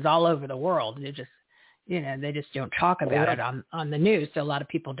Christians all over the world. They just, they just don't talk about it on the news, so a lot of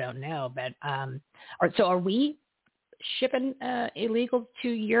people don't know. But are we shipping illegals to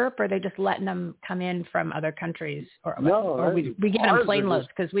Europe, or are they just letting them come in from other countries? Or we giving them plane loads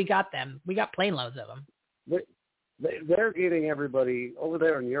because we got them. We got plane loads of them. They're getting everybody over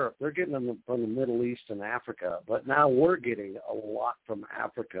there in Europe. They're getting them from the Middle East and Africa, but now we're getting a lot from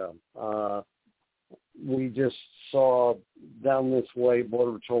Africa. We just saw down this way,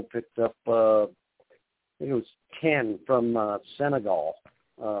 Border Patrol picked up, I think it was 10 from Senegal.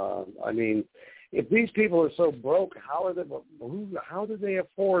 If these people are so broke, how do they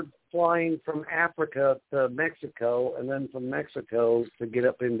afford flying from Africa to Mexico and then from Mexico to get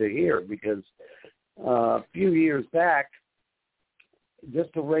up into here? Because a few years back, just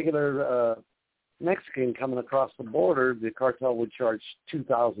a regular Mexican coming across the border, the cartel would charge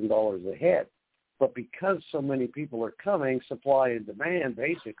 $2,000 a head. But because so many people are coming, supply and demand,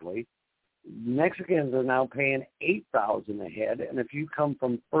 basically, Mexicans are now paying $8,000 a head. And if you come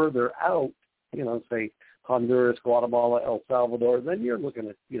from further out, say Honduras, Guatemala, El Salvador, then you're looking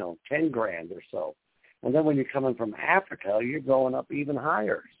at, $10,000 or so. And then when you're coming from Africa, you're going up even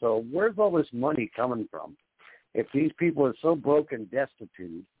higher. So where's all this money coming from? If these people are so broke and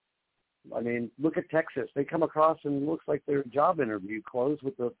destitute, look at Texas. They come across and it looks like their job interview closed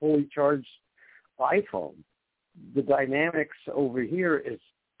with a fully charged iPhone. The dynamics over here is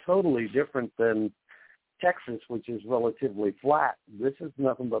totally different than Texas, which is relatively flat. This is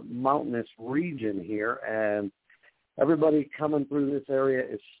nothing but mountainous region here, and everybody coming through this area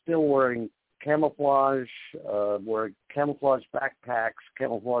is still wearing camouflage, wearing camouflage backpacks,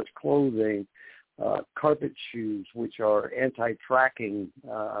 camouflage clothing, carpet shoes, which are anti-tracking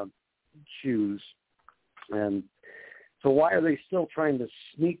shoes. And so why are they still trying to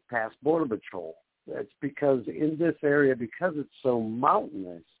sneak past Border Patrol? That's because in this area, because it's so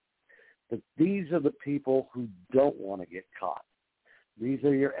mountainous, that these are the people who don't want to get caught. These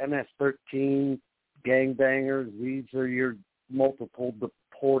are your MS-13 gangbangers. These are your multiple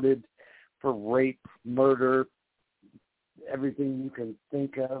deported for rape, murder, everything you can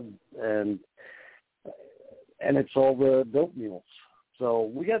think of, and it's all the dope mules.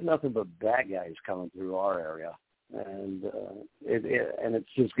 So we got nothing but bad guys coming through our area, and it's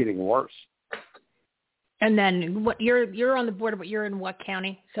just getting worse. And then you're on the border, but you're in what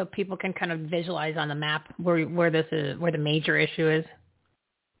county, so people can kind of visualize on the map where the major issue is?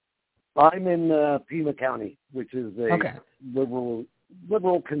 I'm in Pima County, which is a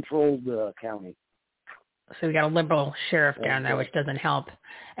liberal controlled county. So we got a liberal sheriff down there, which doesn't help.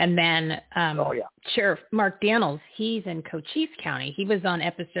 And then Sheriff Mark Daniels, he's in Cochise County. He was on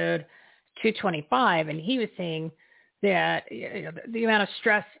episode 225, and he was saying that the amount of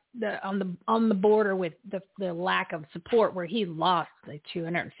stress on the border with the lack of support, where he lost like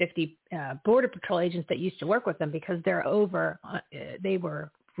 250 Border Patrol agents that used to work with them because they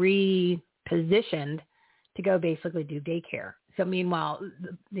were repositioned to go basically do daycare. So meanwhile,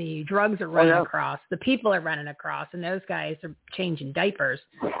 the drugs are running across, the people are running across, and those guys are changing diapers.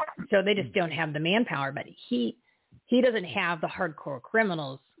 So they just don't have the manpower. But he doesn't have the hardcore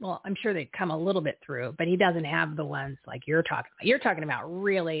criminals. Well, I'm sure they come a little bit through, but he doesn't have the ones like you're talking about. You're talking about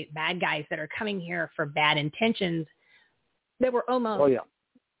really bad guys that are coming here for bad intentions. That were almost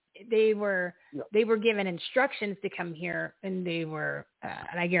they were given instructions to come here, and they were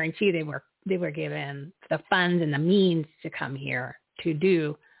and I guarantee they were given the funds and the means to come here to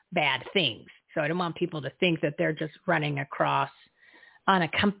do bad things. So I don't want people to think that they're just running across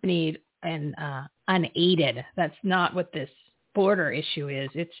unaccompanied and unaided. That's not what this border issue is.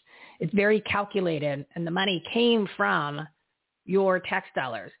 It's very calculated, and the money came from your tax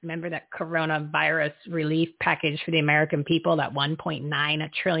dollars. Remember that coronavirus relief package for the American people, that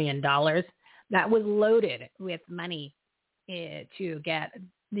 $1.9 trillion? That was loaded with money to get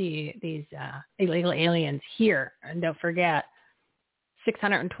these illegal aliens here. And don't forget,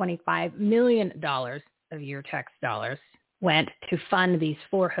 $625 million of your tax dollars went to fund these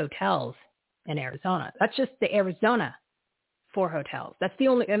 4 hotels in Arizona. That's just the Arizona 4 hotels. That's the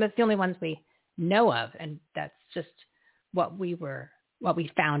only ones we know of, and that's just what we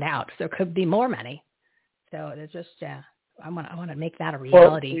found out. So it could be more money. So it's just I want to make that a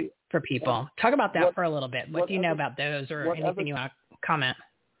reality for people. Talk about that for a little bit. What do you know about those, or anything you want to comment?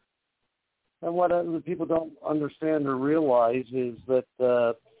 And what other people don't understand or realize is that,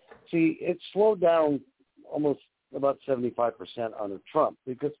 it slowed down almost about 75% under Trump,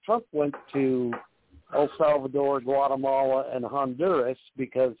 because Trump went to El Salvador, Guatemala, and Honduras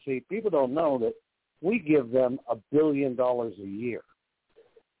because, people don't know that we give them $1 billion a year,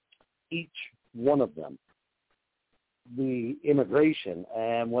 each one of them, the immigration.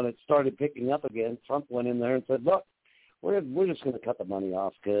 And when it started picking up again, Trump went in there and said, look, we're just going to cut the money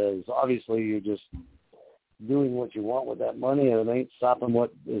off because obviously you're just doing what you want with that money, and it ain't stopping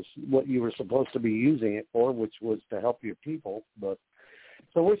what you were supposed to be using it for, which was to help your people. But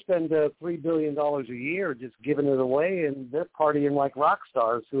so we spend $3 billion a year just giving it away, and they're partying like rock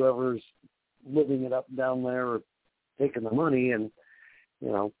stars, whoever's living it up down there or taking the money and,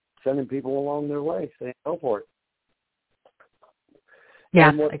 sending people along their way, saying, go for it. Yeah.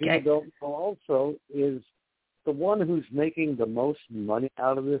 And what people don't know also is the one who's making the most money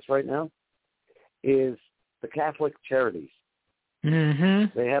out of this right now is the Catholic Charities.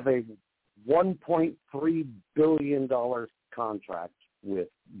 Mm-hmm. They have a $1.3 billion contract with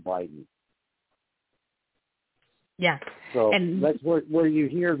Biden. Yeah. So that's where you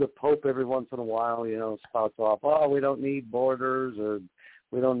hear the Pope every once in a while, spouts off, we don't need borders or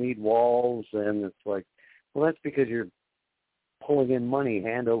we don't need walls. And it's like, well, that's because you're pulling in money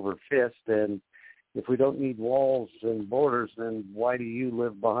hand over fist. And if we don't need walls and borders, then why do you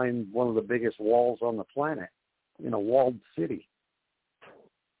live behind one of the biggest walls on the planet in a walled city?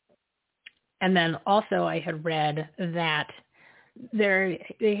 And then also I had read that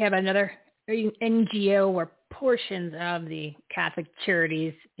they have another NGO where portions of the Catholic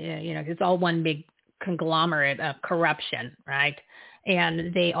Charities, it's all one big conglomerate of corruption, right?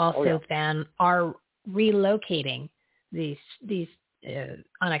 And they also then are relocating these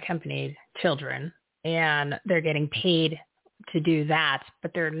unaccompanied children, and they're getting paid to do that,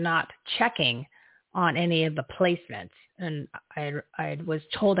 but they're not checking on any of the placements. And I was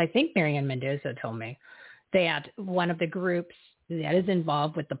told, I think Marianne Mendoza told me, that one of the groups that is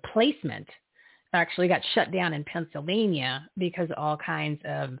involved with the placement actually got shut down in Pennsylvania because of all kinds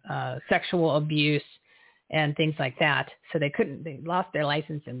of sexual abuse and things like that. So they lost their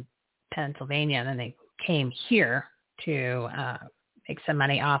license in Pennsylvania, and then they came here to make some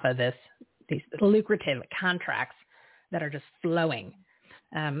money off of these lucrative contracts that are just flowing.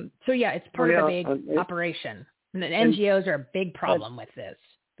 So it's part of a big operation. And the NGOs are a big problem with this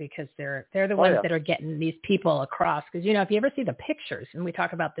because they're the ones that are getting these people across. Because, if you ever see the pictures, and we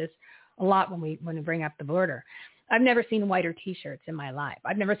talk about this a lot when we bring up the border, I've never seen whiter T-shirts in my life.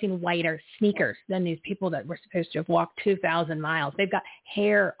 I've never seen whiter sneakers than these people that were supposed to have walked 2,000 miles. They've got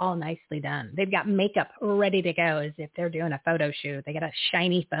hair all nicely done. They've got makeup ready to go as if they're doing a photo shoot. They got a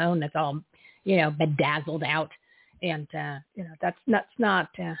shiny phone that's all, bedazzled out. And, that's not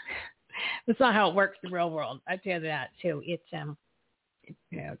how it works in the real world. I tell you that too. It's,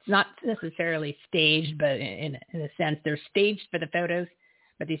 it's not necessarily staged, but in a sense, they're staged for the photos,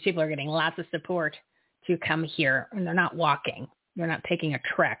 but these people are getting lots of support to come here, and they're not walking. They're not taking a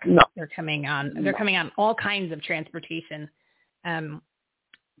trek. No. They're coming on all kinds of transportation. And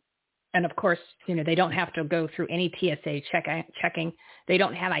of course, they don't have to go through any TSA checking. They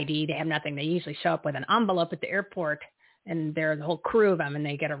don't have ID. They have nothing. They usually show up with an envelope at the airport, and there's a whole crew of them, and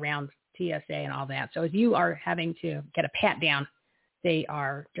they get around TSA and all that. So as you are having to get a pat down, they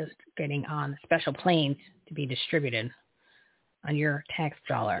are just getting on special planes to be distributed on your tax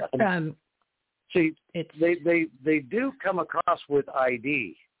dollar. See, they do come across with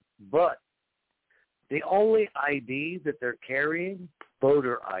ID, but the only ID that they're carrying,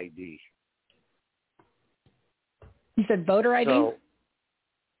 voter ID. You said voter ID? So,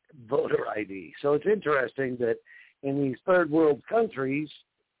 voter ID. So it's interesting that in these third world countries,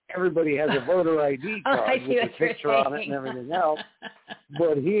 everybody has a voter ID card with a picture on it and everything else.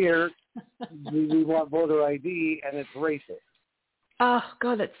 But here, we want voter ID, and it's racist. Oh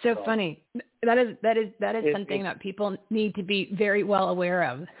God, that's so funny. That is something that people need to be very well aware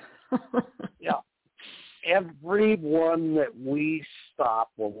of. Yeah. Everyone that we stop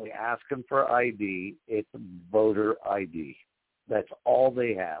when we ask them for ID, it's voter ID. That's all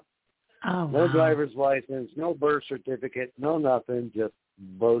they have. Oh, no wow. driver's license, no birth certificate, no nothing, just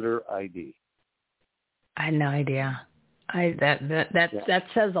voter ID. I had no idea. That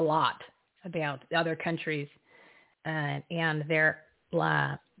says a lot about other countries and their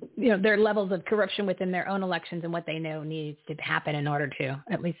their levels of corruption within their own elections and what they know needs to happen in order to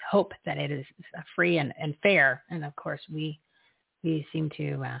at least hope that it is free and fair. And of course, we seem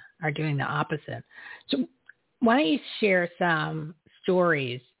to are doing the opposite. So why don't you share some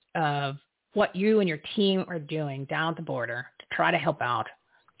stories of what you and your team are doing down at the border to try to help out,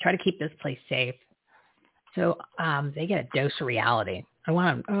 try to keep this place safe, so they get a dose of reality. I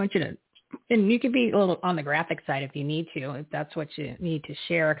want you to, and you could be a little on the graphic side if you need to, if that's what you need to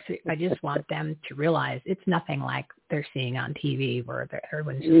share. I just want them to realize it's nothing like they're seeing on TV where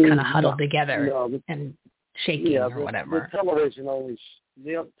everyone's just kind of huddled together and shaking or whatever. The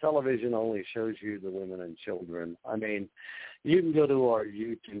television only shows you the women and children. I mean, you can go to our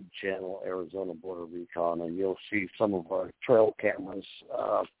YouTube channel, Arizona Border Recon, and you'll see some of our trail cameras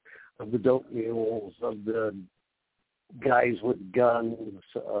of the dope mules, of the guys with guns.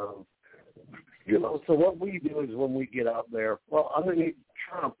 So what we do is when we get out there, well, underneath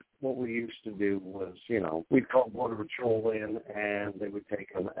Trump, what we used to do was, we'd call Border Patrol in, and they would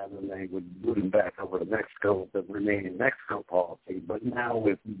take them, and then they would boot them back over to Mexico with the Remain in Mexico policy. But now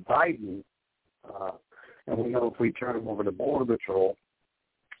with Biden, and we know if we turn them over to Border Patrol,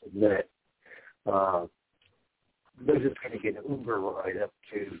 that they're just going to get an Uber ride up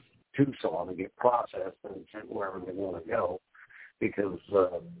to Tucson and get processed and sent wherever they want to go, because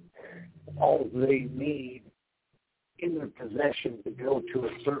all they need in their possession to go to a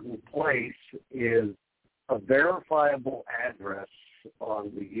certain place is a verifiable address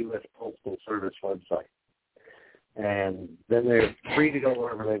on the U.S. Postal Service website. And then they're free to go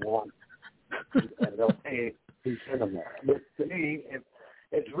wherever they want, and they'll pay to send them there. But to me,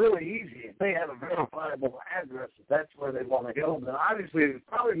 it's really easy. If they have a verifiable address, if that's where they want to go, then obviously there's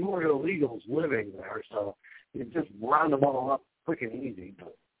probably more illegals living there, so you just round them all up quick and easy,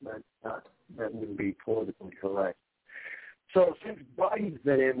 but that wouldn't be politically correct. So since Biden's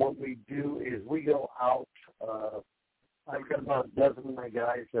been in, what we do is we go out. I've got about a dozen of my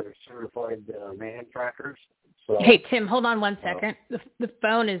guys that are certified man trackers. So, hey, Tim, hold on one second. The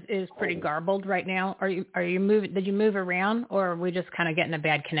phone is pretty garbled right now. Are you moving? Did you move around, or are we just kind of getting a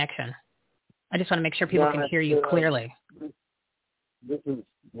bad connection? I just want to make sure people can hear you clearly.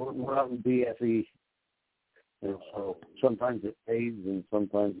 We're out in BFE. So sometimes it fades and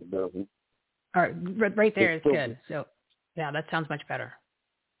sometimes it doesn't. All right, right there is good. So, yeah, that sounds much better.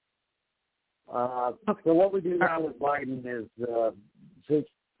 So what we do now with Biden is, since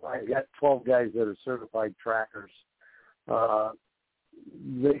I got 12 guys that are certified trackers,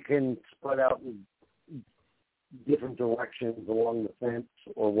 they can spread out in different directions along the fence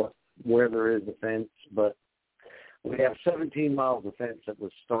or where there is a fence. But we have 17 miles of fence that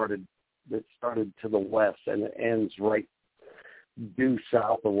started to the west, and it ends right due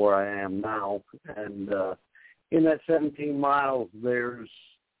south of where I am now. And in that 17 miles, there's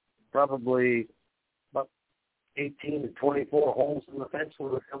probably about 18 to 24 holes in the fence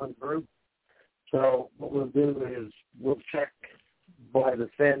where they're coming through. So what we'll do is we'll check by the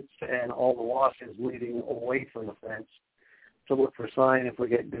fence and all the washes leading away from the fence to look for sign. If we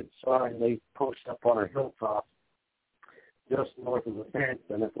get good sign, they post up on a hilltop just north of the fence,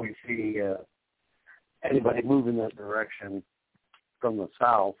 and if we see anybody move in that direction from the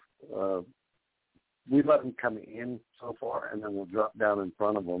south, we let them come in so far, and then we'll drop down in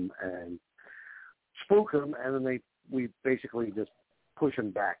front of them and spook them, and then we basically just push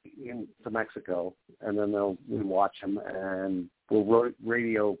them back into Mexico, and then we watch them, and we'll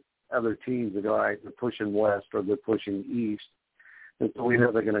radio other teams that go, all right, they're pushing west or they're pushing east. And so we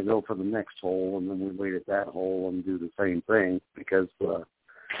know they're going to go for the next hole, and then we wait at that hole and do the same thing, because the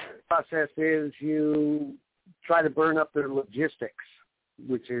process is you try to burn up their logistics,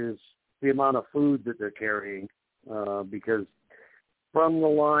 which is the amount of food that they're carrying, because from the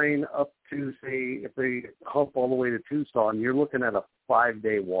line up to, say, if they hump all the way to Tucson, you're looking at a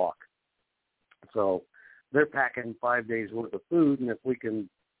 5-day walk. So they're packing 5 days worth of food, and if we can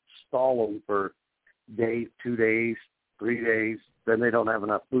stall them for day, 2 days, 3 days, then they don't have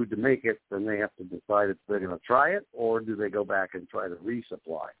enough food to make it. Then they have to decide if they're going to try it or do they go back and try to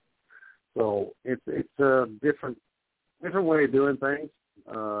resupply. So it's a different way of doing things,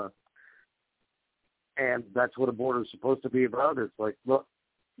 and that's what a border is supposed to be about. It's like, look,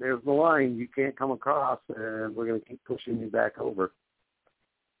 there's the line. You can't come across, and we're going to keep pushing you back over.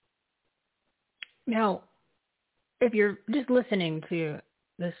 Now, if you're just listening to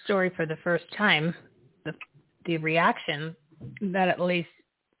the story for the first time, the reaction that at least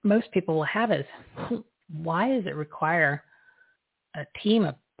most people will have is, why does it require a team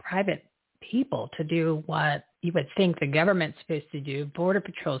of private people to do what you would think the government's supposed to do, Border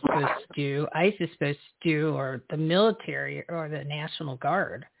Patrol's supposed to do, ICE is supposed to do, or the military or the National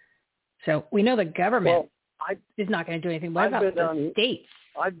Guard. So we know the government is not going to do anything. What about the states?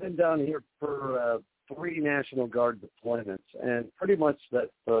 I've been down here for 3 National Guard deployments, and pretty much that,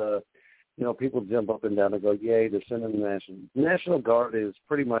 people jump up and down and go, yay, they're sending the National Guard is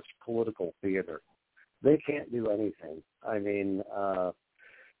pretty much political theater. They can't do anything. I mean,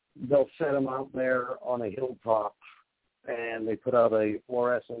 they'll set them out there on a hilltop, and they put out a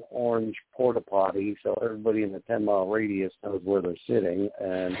fluorescent orange porta potty so everybody in the 10-mile radius knows where they're sitting.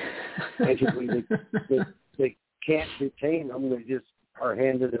 And basically, they can't detain them. They just are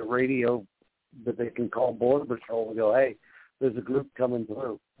handed a radio that they can call Border Patrol and go, hey, there's a group coming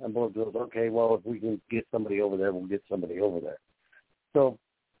through. And Border Patrol goes, okay, well, if we can get somebody over there, we'll get somebody over there. So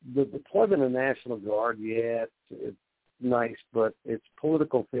the deployment of National Guard, yeah, it's nice, but it's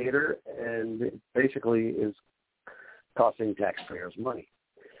political theater, and it basically is costing taxpayers money.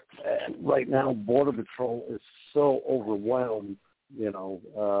 And right now, Border Patrol is so overwhelmed.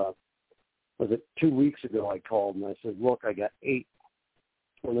 Was it 2 weeks ago I called and I said, look, I got 8.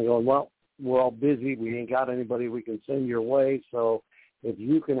 And they're going, well, we're all busy. We ain't got anybody we can send your way. So if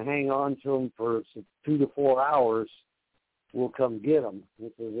you can hang on to them for 2 to 4 hours, we'll come get them.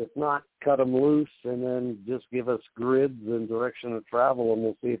 If not, cut them loose and then just give us grids and direction of travel, and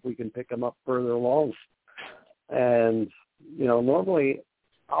we'll see if we can pick them up further along. And, normally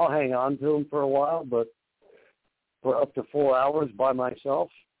I'll hang on to them for a while, but for up to 4 hours by myself,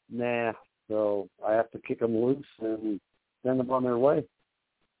 nah. So I have to kick them loose and send them on their way.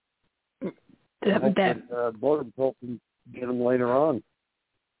 Border Patrol can get them later on.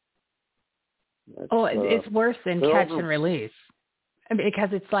 It's worse than catch and release, because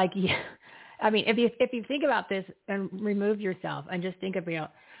it's like, if you think about this and remove yourself and just think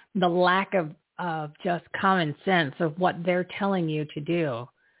about the lack of just common sense of what they're telling you to do,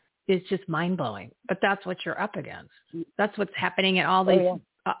 is just mind blowing. But that's what you're up against. That's what's happening in all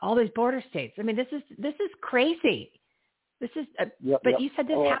these border states. I mean, this is crazy. This is, but you said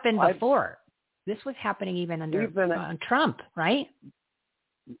this happened before. This was happening even under Trump, right?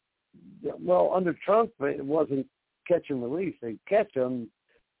 Well, under Trump, it wasn't catch and release. They'd catch them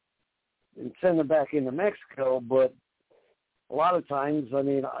and send them back into Mexico. But a lot of times,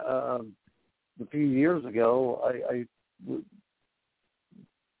 a few years ago,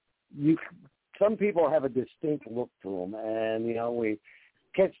 some people have a distinct look to them. And, we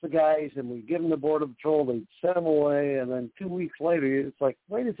catch the guys and we give them the Border Patrol, they send them away, and then 2 weeks later, it's like,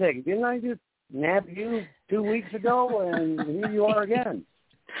 wait a second, didn't I just nab you 2 weeks ago? And here you are again.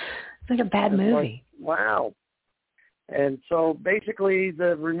 It's like a bad movie. Like, wow. And so basically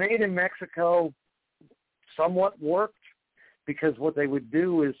the remain in Mexico somewhat worked, because what they would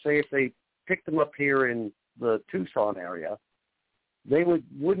do is, say if they picked them up here in the Tucson area, they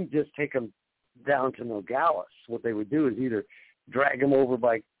wouldn't just take them down to Nogales. What they would do is either drag them over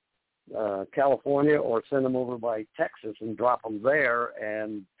by California or send them over by Texas and drop them there,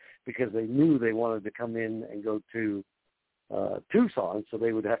 and because they knew they wanted to come in and go to Tucson, so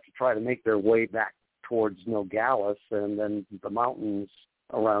they would have to try to make their way back towards Nogales and then the mountains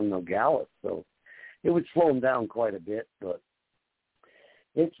around Nogales. So it would slow them down quite a bit, but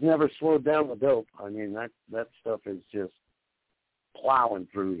it's never slowed down the dope. I mean, that stuff is just plowing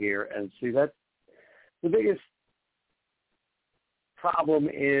through here. And see, that's the biggest problem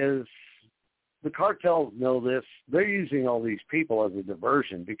is the cartels know this. They're using all these people as a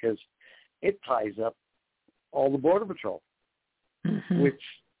diversion because it ties up all the Border Patrol, which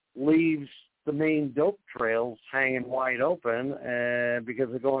leaves the main dope trails hanging wide open because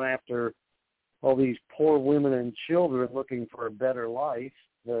they're going after all these poor women and children looking for a better life.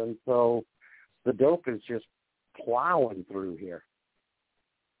 And so the dope is just plowing through here.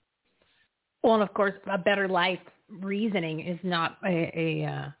 Well, and of course, a better life reasoning is not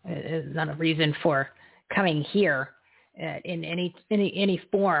a reason for coming here in any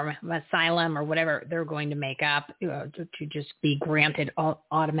form of asylum or whatever they're going to make up to just be granted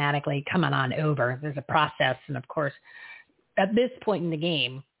automatically. Come on over. There's a process, and of course, at this point in the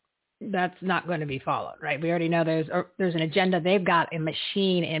game, that's not going to be followed, right? We already know there's an agenda. They've got a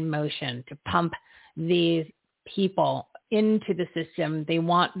machine in motion to pump these people into the system. They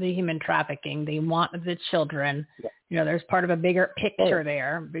want the human trafficking. They want the children. Yeah. There's part of a bigger picture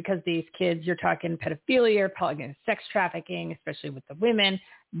there, because these kids, you're talking pedophilia, you're talking sex trafficking, especially with the women.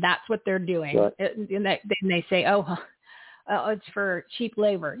 That's what they're doing. Right. And they say, it's for cheap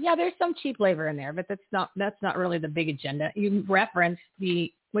labor. Yeah, there's some cheap labor in there, but that's not really the big agenda. You referenced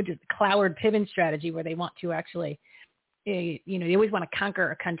the Cloward Piven strategy, where they want to actually you always want to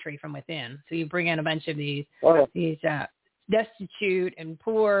conquer a country from within. So you bring in a bunch of these destitute and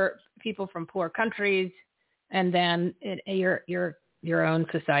poor people from poor countries, and then your own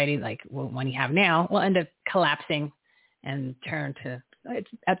society, like one you have now, will end up collapsing and turn to.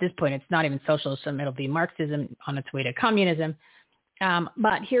 At this point, it's not even socialism; it'll be Marxism on its way to communism.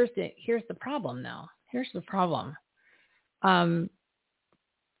 But here's the problem, though. Here's the problem.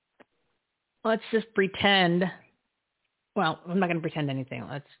 Let's just pretend. Well, I'm not going to pretend anything.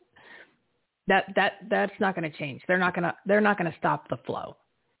 That's not going to change. They're not going to stop the flow.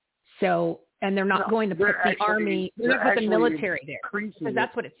 So, and they're not going to put the army. They're not going to put the military there, because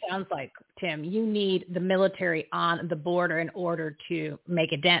that's what it sounds like, Tim. You need the military on the border in order to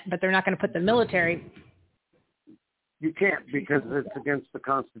make a dent, but they're not going to put the military. You can't, because it's against the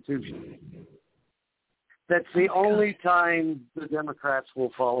Constitution. That's the only time the Democrats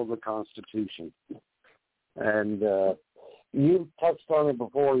will follow the Constitution. And you touched on it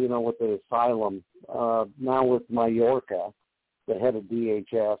before, with the asylum. Now with Mayorkas, the head of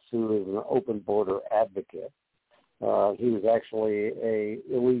DHS, who is an open border advocate. He was actually a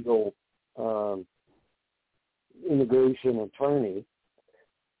illegal immigration attorney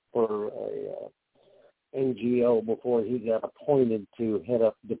for a NGO before he got appointed to head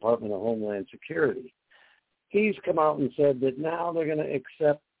up Department of Homeland Security. He's come out and said that now they're going to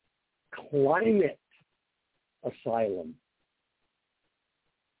accept climate asylum.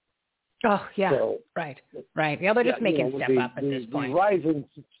 Oh, yeah, so, right. Yeah, they're just making step up at this point. The rising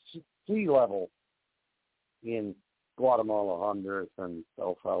sea level in Guatemala, Honduras, and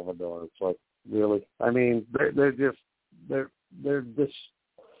El Salvador. It's like, really? I mean, they're just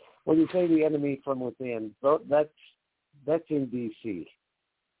when you say the enemy from within, that's in D.C.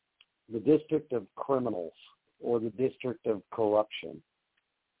 The District of Criminals or the District of Corruption.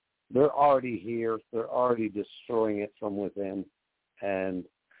 They're already here. They're already destroying it from within. And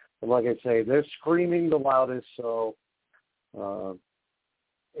like I say, they're screaming the loudest, so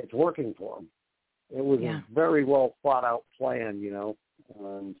it's working for them. It was a very well thought out plan,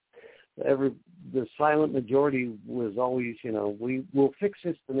 and the silent majority was always, we'll fix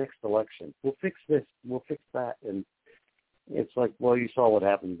this the next election. We'll fix this. We'll fix that. And it's like, well, you saw what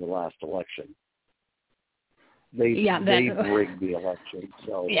happened in the last election. They rigged the election.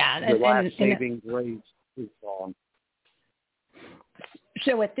 So the last saving grace is gone.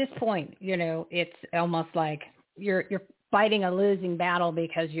 So at this point, it's almost like you're fighting a losing battle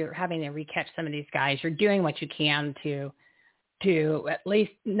because you're having to recatch some of these guys. You're doing what you can to at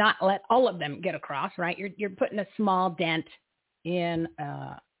least not let all of them get across, right? You're putting a small dent in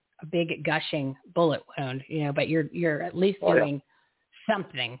a big gushing bullet wound, but you're at least doing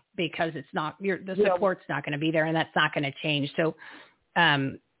something, because it's not the support's not going to be there, and that's not going to change. So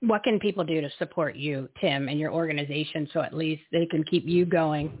what can people do to support you, Tim, and your organization, so at least they can keep you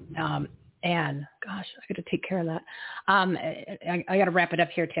going? And gosh, I got to take care of that. I got to wrap it up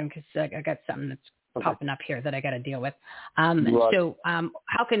here, Tim, because I got something that's popping up here that I got to deal with. So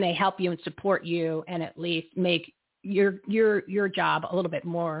how can they help you and support you, and at least make your job a little bit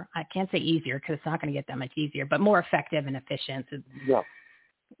more, I can't say easier, because it's not going to get that much easier, but more effective and efficient?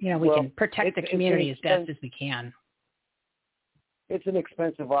 We can protect the community as best as we can. It's an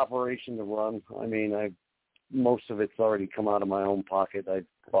expensive operation to run. I mean, most of it's already come out of my own pocket. I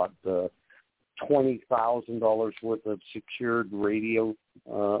bought $20,000 worth of secured radio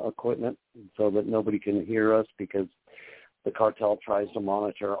equipment so that nobody can hear us, because the cartel tries to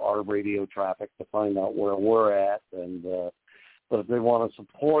monitor our radio traffic to find out where we're at. And but if they want to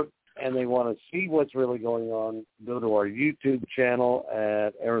support and they want to see what's really going on, go to our YouTube channel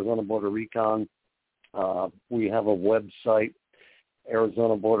at Arizona Border Recon. We have a website,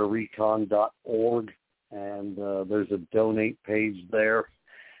 ArizonaBorderRecon.org, and there's a donate page there.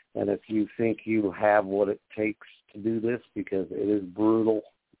 And if you think you have what it takes to do this, because it is brutal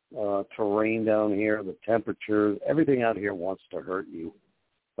terrain down here, the temperatures, everything out here wants to hurt you.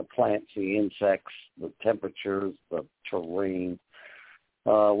 The plants, the insects, the temperatures, the terrain.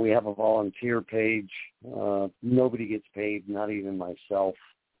 We have a volunteer page. Nobody gets paid, not even myself.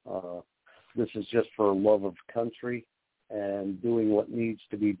 This is just for love of country and doing what needs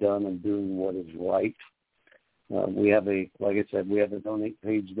to be done and doing what is right. We have like I said, we have a donate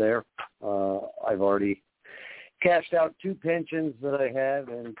page there. I've already cashed out 2 pensions that I have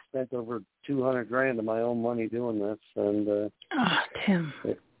and spent over $200,000 of my own money doing this. And Tim.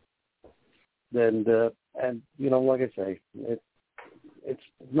 And like I say, it's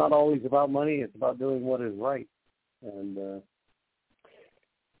not always about money. It's about doing what is right. And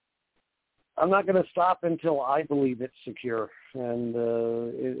I'm not going to stop until I believe it's secure. And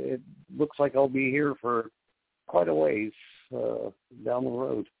it looks like I'll be here for quite a ways down the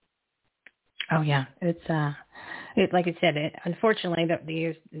road. Oh yeah, it's like I said. Unfortunately,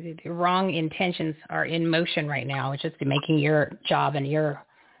 the wrong intentions are in motion right now. It's just making your job and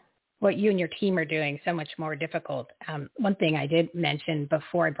what you and your team are doing so much more difficult. One thing I did mention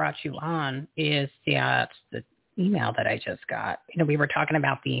before I brought you on is the email that I just got. We were talking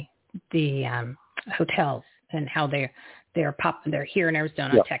about the hotels and how they're here in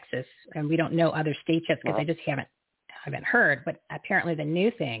Arizona, yep. Texas, and we don't know other states yet because I just haven't heard. But apparently, the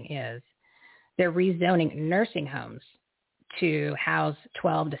new thing is they're rezoning nursing homes to house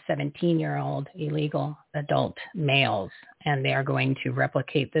 12 to 17-year-old illegal adult males, and they are going to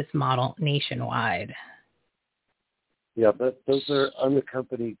replicate this model nationwide. Yeah, but those are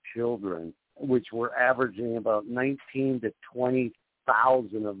unaccompanied children, which we're averaging about 19 to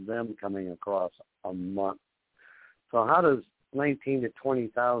 20,000 of them coming across a month. So how does 19 to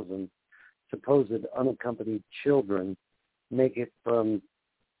 20,000 supposed unaccompanied children make it from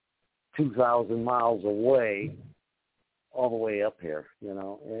 2,000 miles away all the way up here?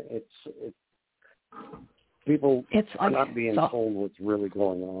 It's people are not being told what's really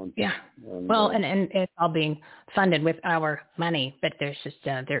going on. Yeah. And it's all being funded with our money, but there's just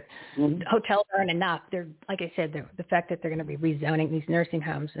hotels aren't enough. They're, like I said, the fact that they're going to be rezoning these nursing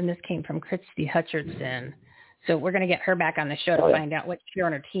homes, and this came from Christy Hutcherson. So we're going to get her back on the show to find out what she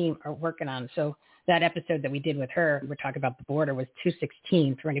and her team are working on. So that episode that we did with her, we're talking about the border, was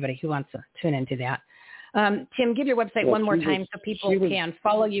 216 for anybody who wants to tune into that. Tim, give your website one more time so people can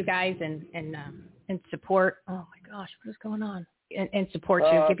follow you guys and support. Oh my gosh, what is going on? And support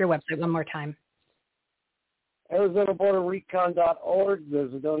you. Give your website one more time. ArizonaBorderRecon.org.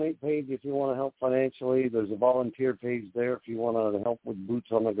 There's a donate page if you want to help financially. There's a volunteer page there if you want to help with boots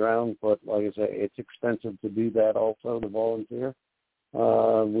on the ground. But like I say, it's expensive to do that also, to volunteer.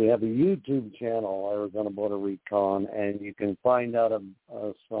 We have a YouTube channel, Arizona Border Recon, and you can find out of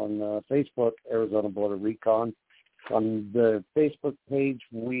us on Facebook, Arizona Border Recon. On the Facebook page,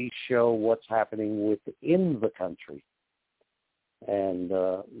 we show what's happening within the country. And,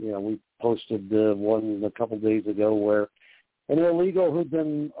 we posted one a couple days ago where an illegal who'd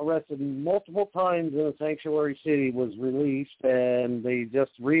been arrested multiple times in a sanctuary city was released, and they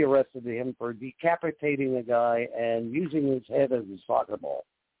just re-arrested him for decapitating a guy and using his head as a soccer ball.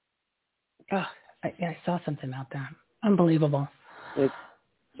 Oh, I saw something about that. Unbelievable. It's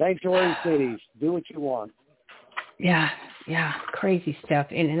sanctuary cities. Do what you want. Yeah, crazy stuff.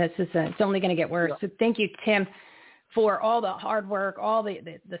 And this is it's only going to get worse. So thank you, Tim, for all the hard work, all the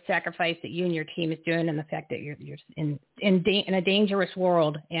sacrifice that you and your team is doing, and the fact that you're in a dangerous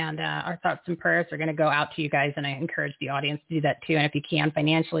world. And our thoughts and prayers are going to go out to you guys, and I encourage the audience to do that too. And if you can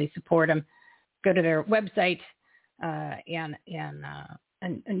financially support them, go to their website and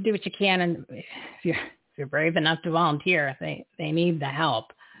do what you can. And if you're brave enough to volunteer, they need the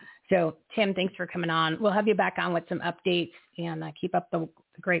help. So, Tim, thanks for coming on. We'll have you back on with some updates, and keep up the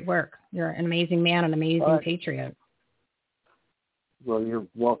great work. You're an amazing man, an amazing patriot. Well, you're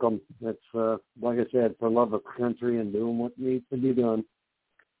welcome. It's, like I said, for love of country and doing what needs to be done.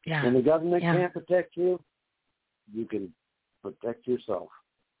 Yeah. When the government can't protect you, you can protect yourself.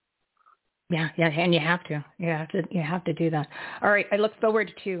 Yeah, and you have to. You have to do that. All right, I look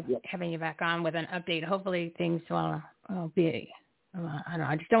forward to having you back on with an update. Hopefully things will be... I don't know.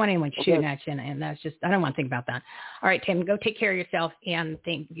 I just don't want anyone shooting at you, and that's just, I don't want to think about that. All right, Tim, go take care of yourself, and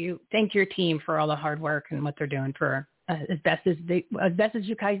thank your team for all the hard work and what they're doing for as best as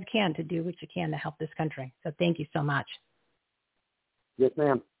you guys can to do what you can to help this country. So thank you so much. Yes,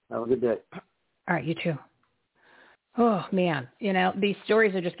 ma'am. Have a good day. All right, you too. Oh, man. These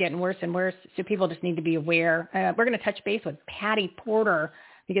stories are just getting worse and worse, so people just need to be aware. We're going to touch base with Patty Porter,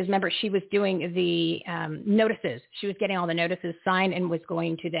 because remember, she was doing the notices. She was getting all the notices signed and was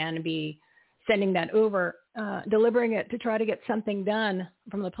going to then be sending that over, delivering it to try to get something done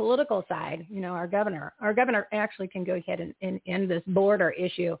from the political side. Our governor actually can go ahead and end this border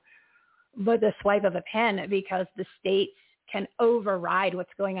issue with a swipe of a pen, because the states can override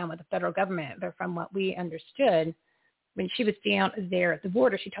what's going on with the federal government. But from what we understood, when she was down there at the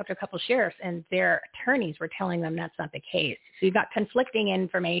border, she talked to a couple of sheriffs, and their attorneys were telling them that's not the case. So you've got conflicting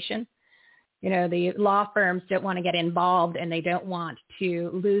information. The law firms don't want to get involved, and they don't want to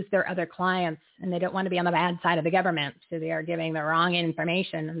lose their other clients, and they don't want to be on the bad side of the government. So they are giving the wrong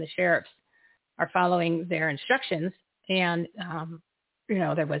information, and the sheriffs are following their instructions. And,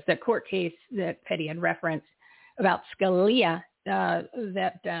 there was the court case that Petty had referenced about Scalia,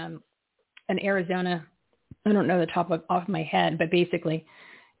 that in Arizona, I don't know the top off my head, but basically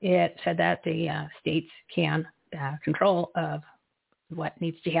it said that the states can control of what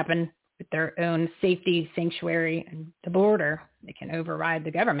needs to happen with their own safety sanctuary and the border. They can override the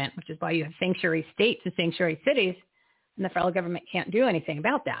government, which is why you have sanctuary states and sanctuary cities, and the federal government can't do anything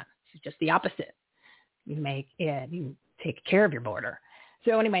about that. It's just the opposite. You take care of your border.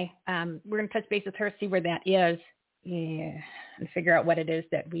 So anyway, we're going to touch base with her, see where that is, and figure out what it is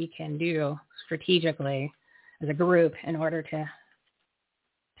that we can do strategically as a group in order to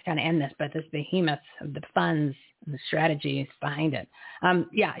kind of end this. But this behemoth of the funds and the strategies behind it.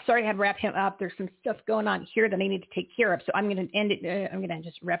 Sorry I had to wrap him up. There's some stuff going on here that I need to take care of. So I'm going to end it. I'm going to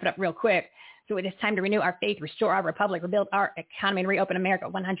just wrap it up real quick. So it is time to renew our faith, restore our republic, rebuild our economy, and reopen America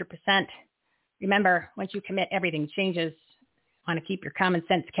 100%. Remember, once you commit, everything changes. Want to keep your common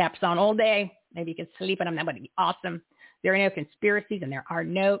sense caps on all day? Maybe you can sleep in them. That would be awesome. There are no conspiracies and there are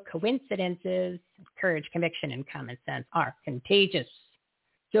no coincidences. Courage, conviction, and common sense are contagious.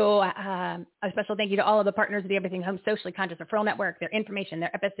 So a special thank you to all of the partners of the Everything Home Socially Conscious Referral Network. Their information,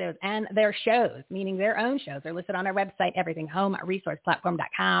 their episodes, and their shows, meaning their own shows, are listed on our website,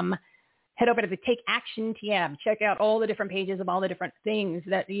 everythinghomeresourceplatform.com. Head over to the Take Action tab. Check out all the different pages of all the different things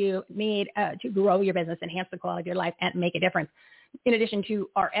that you need to grow your business, enhance the quality of your life, and make a difference. In addition to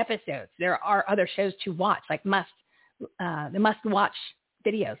our episodes, there are other shows to watch, like the must-watch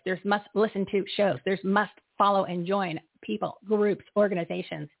videos. There's must-listen-to shows. There's must-follow and join people, groups,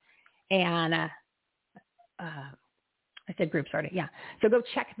 organizations, and I said groups already. Yeah. So go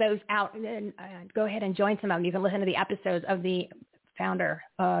check those out and go ahead and join some of them. You can listen to the episodes of the founder,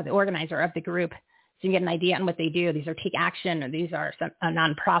 the organizer of the group, so you can get an idea on what they do. These are Take Action. These are some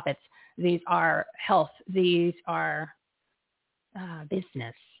nonprofits. These are health. These are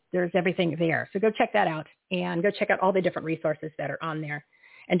business. There's everything there. So go check that out and go check out all the different resources that are on there.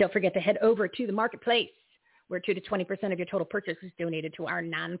 And don't forget to head over to the marketplace, where 2 to 20% of your total purchase is donated to our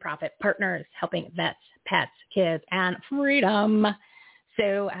nonprofit partners, helping vets, pets, kids, and freedom.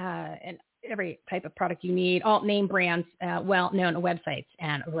 So, and every type of product you need, all name brands, well-known websites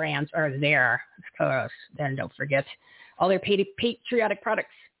and brands are there, of course. Then don't forget all their patriotic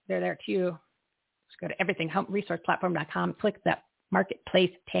products. They're there too. Just go to everythinghomeresourceplatform.com, click that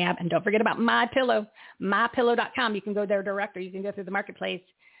marketplace tab, and don't forget about MyPillow, mypillow.com. You can go there direct, or you can go through the marketplace.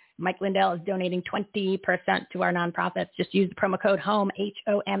 Mike Lindell is donating 20% to our nonprofits. Just use the promo code HOME,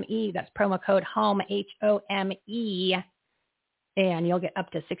 H-O-M-E. That's promo code HOME, H-O-M-E. And you'll get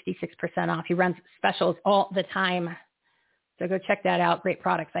up to 66% off. He runs specials all the time. So go check that out. Great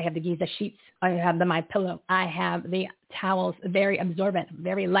products. I have the Giza sheets. I have the MyPillow. I have the towels. Very absorbent,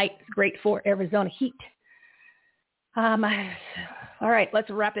 very light. Great for Arizona heat. All right, let's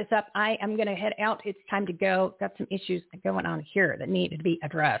wrap this up. I am going to head out. It's time to go. Got some issues going on here that need to be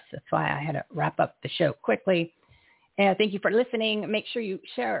addressed. That's why I had to wrap up the show quickly. And thank you for listening. Make sure you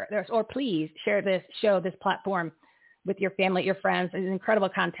share this, or please share this show, this platform, with your family, your friends. It's incredible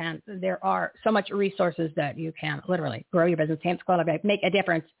content. There are so much resources that you can literally grow your business, enhance quality of life, make a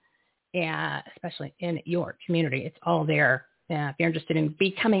difference, especially in your community. It's all there. If you're interested in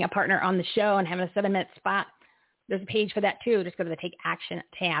becoming a partner on the show and having a 7-minute spot, there's a page for that too. Just go to the Take Action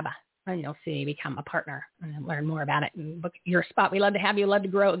tab and you'll see Become a Partner and learn more about it and book your spot. We love to have you. Love to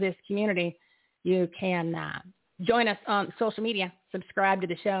grow this community. You can join us on social media. Subscribe to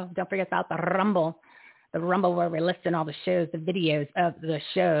the show. Don't forget about the Rumble where we're listing all the shows, the videos of the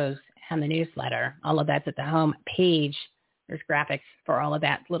shows, and the newsletter. All of that's at the home page. There's graphics for all of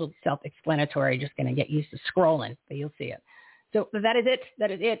that. Little self-explanatory. Just going to get used to scrolling, but you'll see it. So that is it.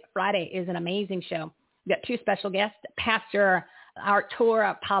 That is it. Friday is an amazing show. We've got 2 special guests, Pastor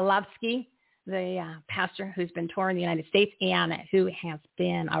Artur Pawlowski, the pastor who's been touring the United States and who has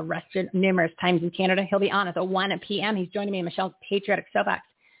been arrested numerous times in Canada. He'll be on at 1 p.m. He's joining me in Michelle's Patriotic Soapbox.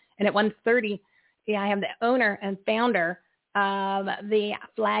 And at 1:30, I have the owner and founder of the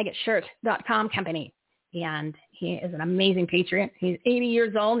FlagShirt.com company. And he is an amazing patriot. He's 80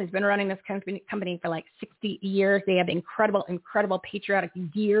 years old. He's been running this company for like 60 years. They have incredible patriotic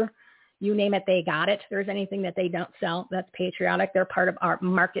gear. You name it, they got it. If there's anything that they don't sell that's patriotic, they're part of our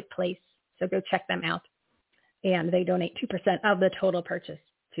marketplace. So go check them out. And they donate 2% of the total purchase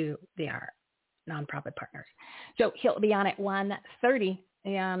to our nonprofit partners. So he'll be on at 1:30.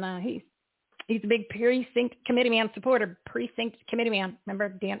 And he's a big precinct committee man supporter, precinct committee man. Remember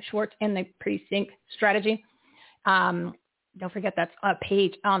Dan Schwartz and the precinct strategy? Don't forget that's a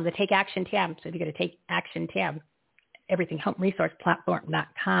page on the Take Action tab. So if you go to Take Action tab,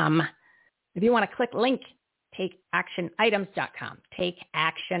 everythinghomeresourceplatform.com. If you want to click link, takeactionitems.com,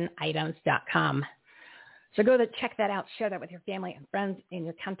 takeactionitems.com. So go to check that out. Share that with your family and friends and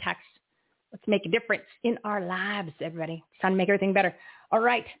your contacts. Let's make a difference in our lives, everybody. It's time to make everything better. All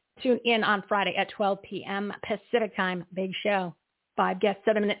right. Tune in on Friday at 12 p.m. Pacific time. Big show. 5 guest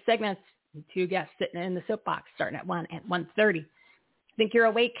 7-minute segments, and 2 guests sitting in the soapbox starting at 1:30. Think you're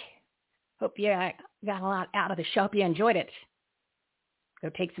awake? Hope you got a lot out of the show. Hope you enjoyed it. Go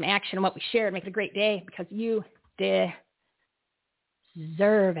take some action on what we shared. Make it a great day because you deserve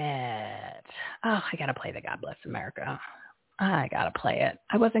it. Oh, I got to play the God Bless America. I got to play it.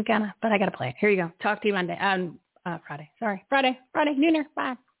 I wasn't gonna, but I got to play it. Here you go. Talk to you Monday. Friday. Sorry. Friday. Nooner.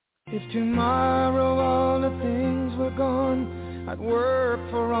 Bye. If tomorrow all the things were gone, I'd work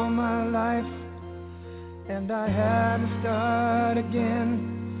for all my life, and I had to start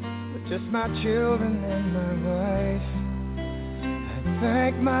again with just my children and my wife. I'd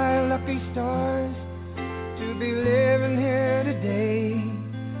thank my lucky stars to be living here today,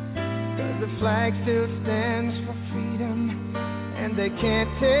 'cause the flag still stands for freedom, and they can't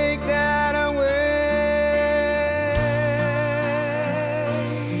take that away.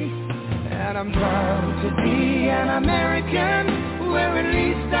 And I'm proud to be an American, where at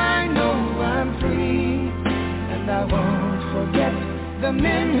least I know I'm free. And I won't forget the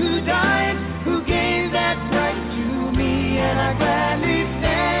men who died, who gave that right to me. And I gladly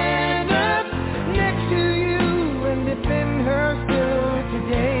stand up next to you and defend her still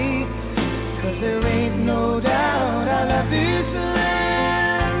today, 'cause there ain't no doubt I love this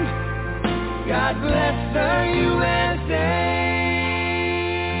land. God bless the USA.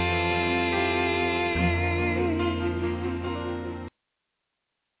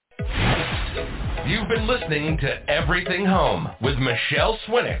 You've been listening to Everything Home with Michelle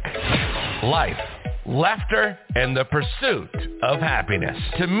Swinnick. Life, laughter, and the pursuit of happiness.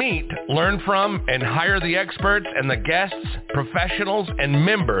 To meet, learn from, and hire the experts and the guests, professionals, and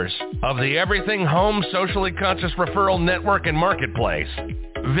members of the Everything Home Socially Conscious Referral Network and Marketplace,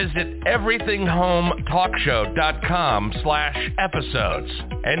 visit everythinghometalkshow.com/episodes.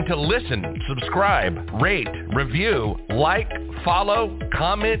 And to listen, subscribe, rate, review, like, follow,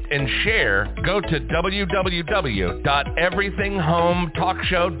 comment, and share, go to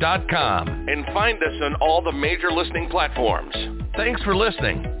www.everythinghometalkshow.com and find us on all the major listening platforms. Thanks for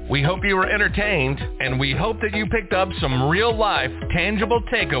listening. We hope you were entertained, and we hope that you picked up some real-life, tangible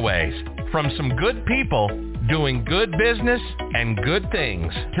takeaways from some good people doing good business and good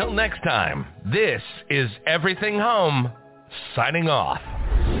things. Till next time, this is Everything Home, signing off.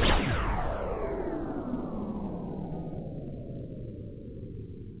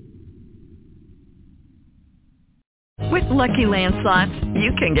 With Lucky Land Slots,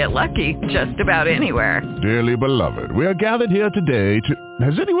 you can get lucky just about anywhere. Dearly beloved, we are gathered here today to...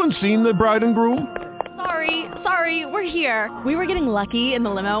 Has anyone seen the bride and groom? Sorry, we're here. We were getting lucky in the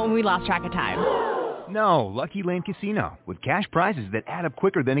limo and we lost track of time. No, Lucky Land Casino, with cash prizes that add up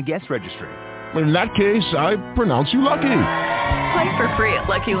quicker than a guest registry. In that case, I pronounce you lucky. Play for free at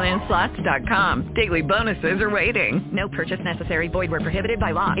LuckyLandSlots.com. Daily bonuses are waiting. No purchase necessary. Void where prohibited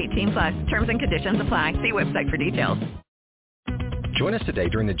by law. 18+. Terms and conditions apply. See website for details. Join us today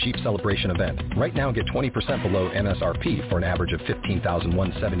during the Jeep Celebration event. Right now, get 20% below MSRP for an average of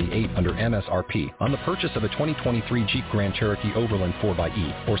 $15,178 under MSRP on the purchase of a 2023 Jeep Grand Cherokee Overland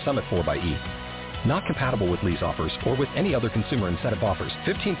 4xE or Summit 4xE. Not compatible with lease offers or with any other consumer incentive offers.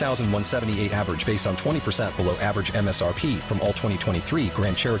 $15,178 average based on 20% below average MSRP from all 2023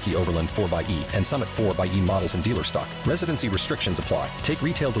 Grand Cherokee Overland 4xE and Summit 4xE models in dealer stock. Residency restrictions apply. Take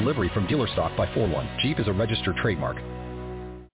retail delivery from dealer stock by 4/1. Jeep is a registered trademark.